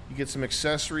 You get some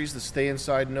accessories, the Stay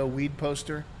Inside No Weed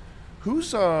poster.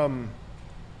 Who's, whoever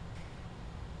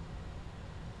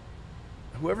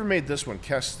made this one,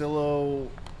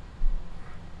 Castillo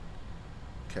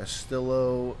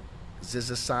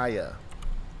Zizasaya.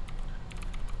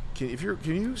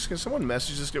 Can someone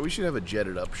message this guy? We should have a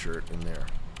jetted up shirt in there.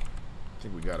 I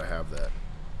think we gotta have that.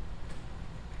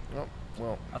 Oh,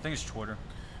 well. I think it's Twitter.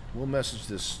 We'll message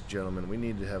this gentleman. We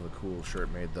need to have a cool shirt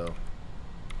made, though.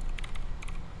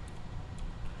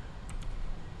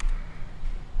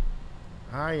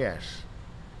 Ah, yes.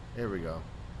 There we go.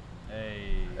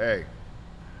 Hey. Hey.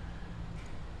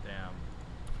 Damn.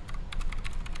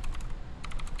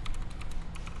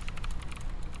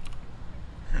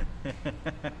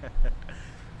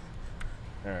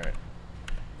 All right.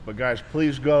 But, guys,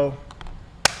 please go.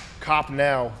 Cop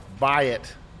now. Buy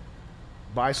it.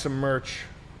 Buy some merch.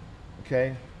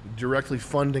 Okay? Directly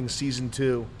funding Season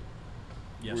 2.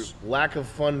 Yes. Lack of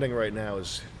funding right now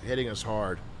is hitting us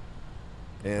hard,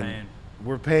 and Paying.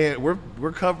 we're paying.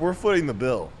 We're footing the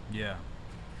bill Yeah.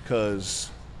 because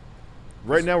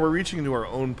right now we're reaching into our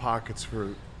own pockets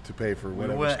to pay for We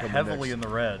whatever's went coming heavily next. in the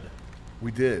red.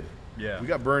 We did. Yeah. We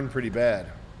got burned pretty bad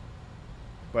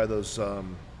by those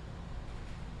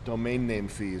domain name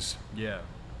fees. Yeah.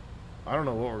 I don't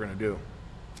know what we're gonna do.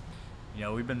 You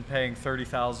know, we've been paying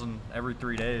 30,000 every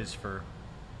 3 days for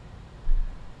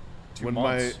 2 When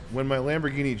months. my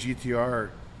Lamborghini GTR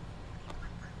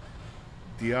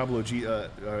Diablo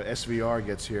SVR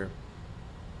gets here,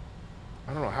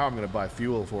 I don't know how I'm gonna buy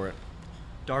fuel for it.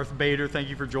 Darth Bader, thank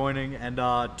you for joining. And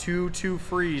 2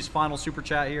 Freeze, final super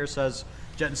chat here, says,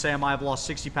 Jet and Sam, I have lost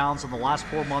 60 pounds in the last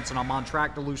 4 months, and I'm on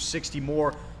track to lose 60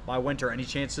 more by winter. Any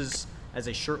chances as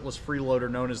a shirtless freeloader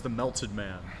known as the Melted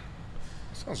Man?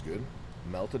 Sounds good.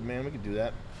 Melted Man, we could do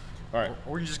that. All right.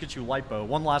 Or we can just get you lipo.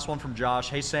 One last one from Josh.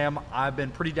 Hey Sam, I've been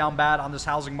pretty down bad on this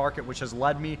housing market, which has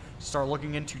led me to start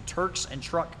looking into trucks and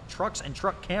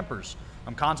truck campers.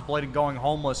 I'm contemplating going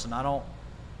homeless, and I don't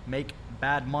make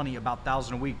bad money, about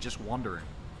 1,000 a week. Just wondering.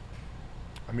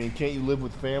 I mean, can't you live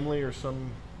with family or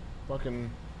some fucking?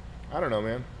 I don't know,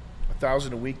 man.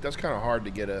 1,000 a week. That's kind of hard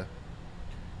to get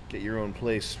your own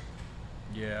place.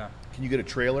 Yeah. Can you get a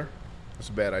trailer? That's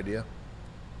a bad idea.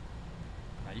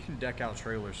 Now, you can deck out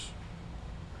trailers.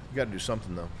 You got to do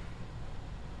something though.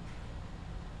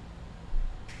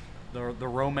 The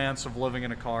romance of living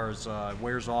in a car is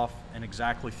wears off in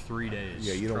exactly 3 days.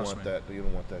 Yeah, you don't Trust want me. that. You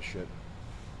don't want that shit.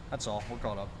 That's all. We're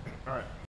caught up. All right.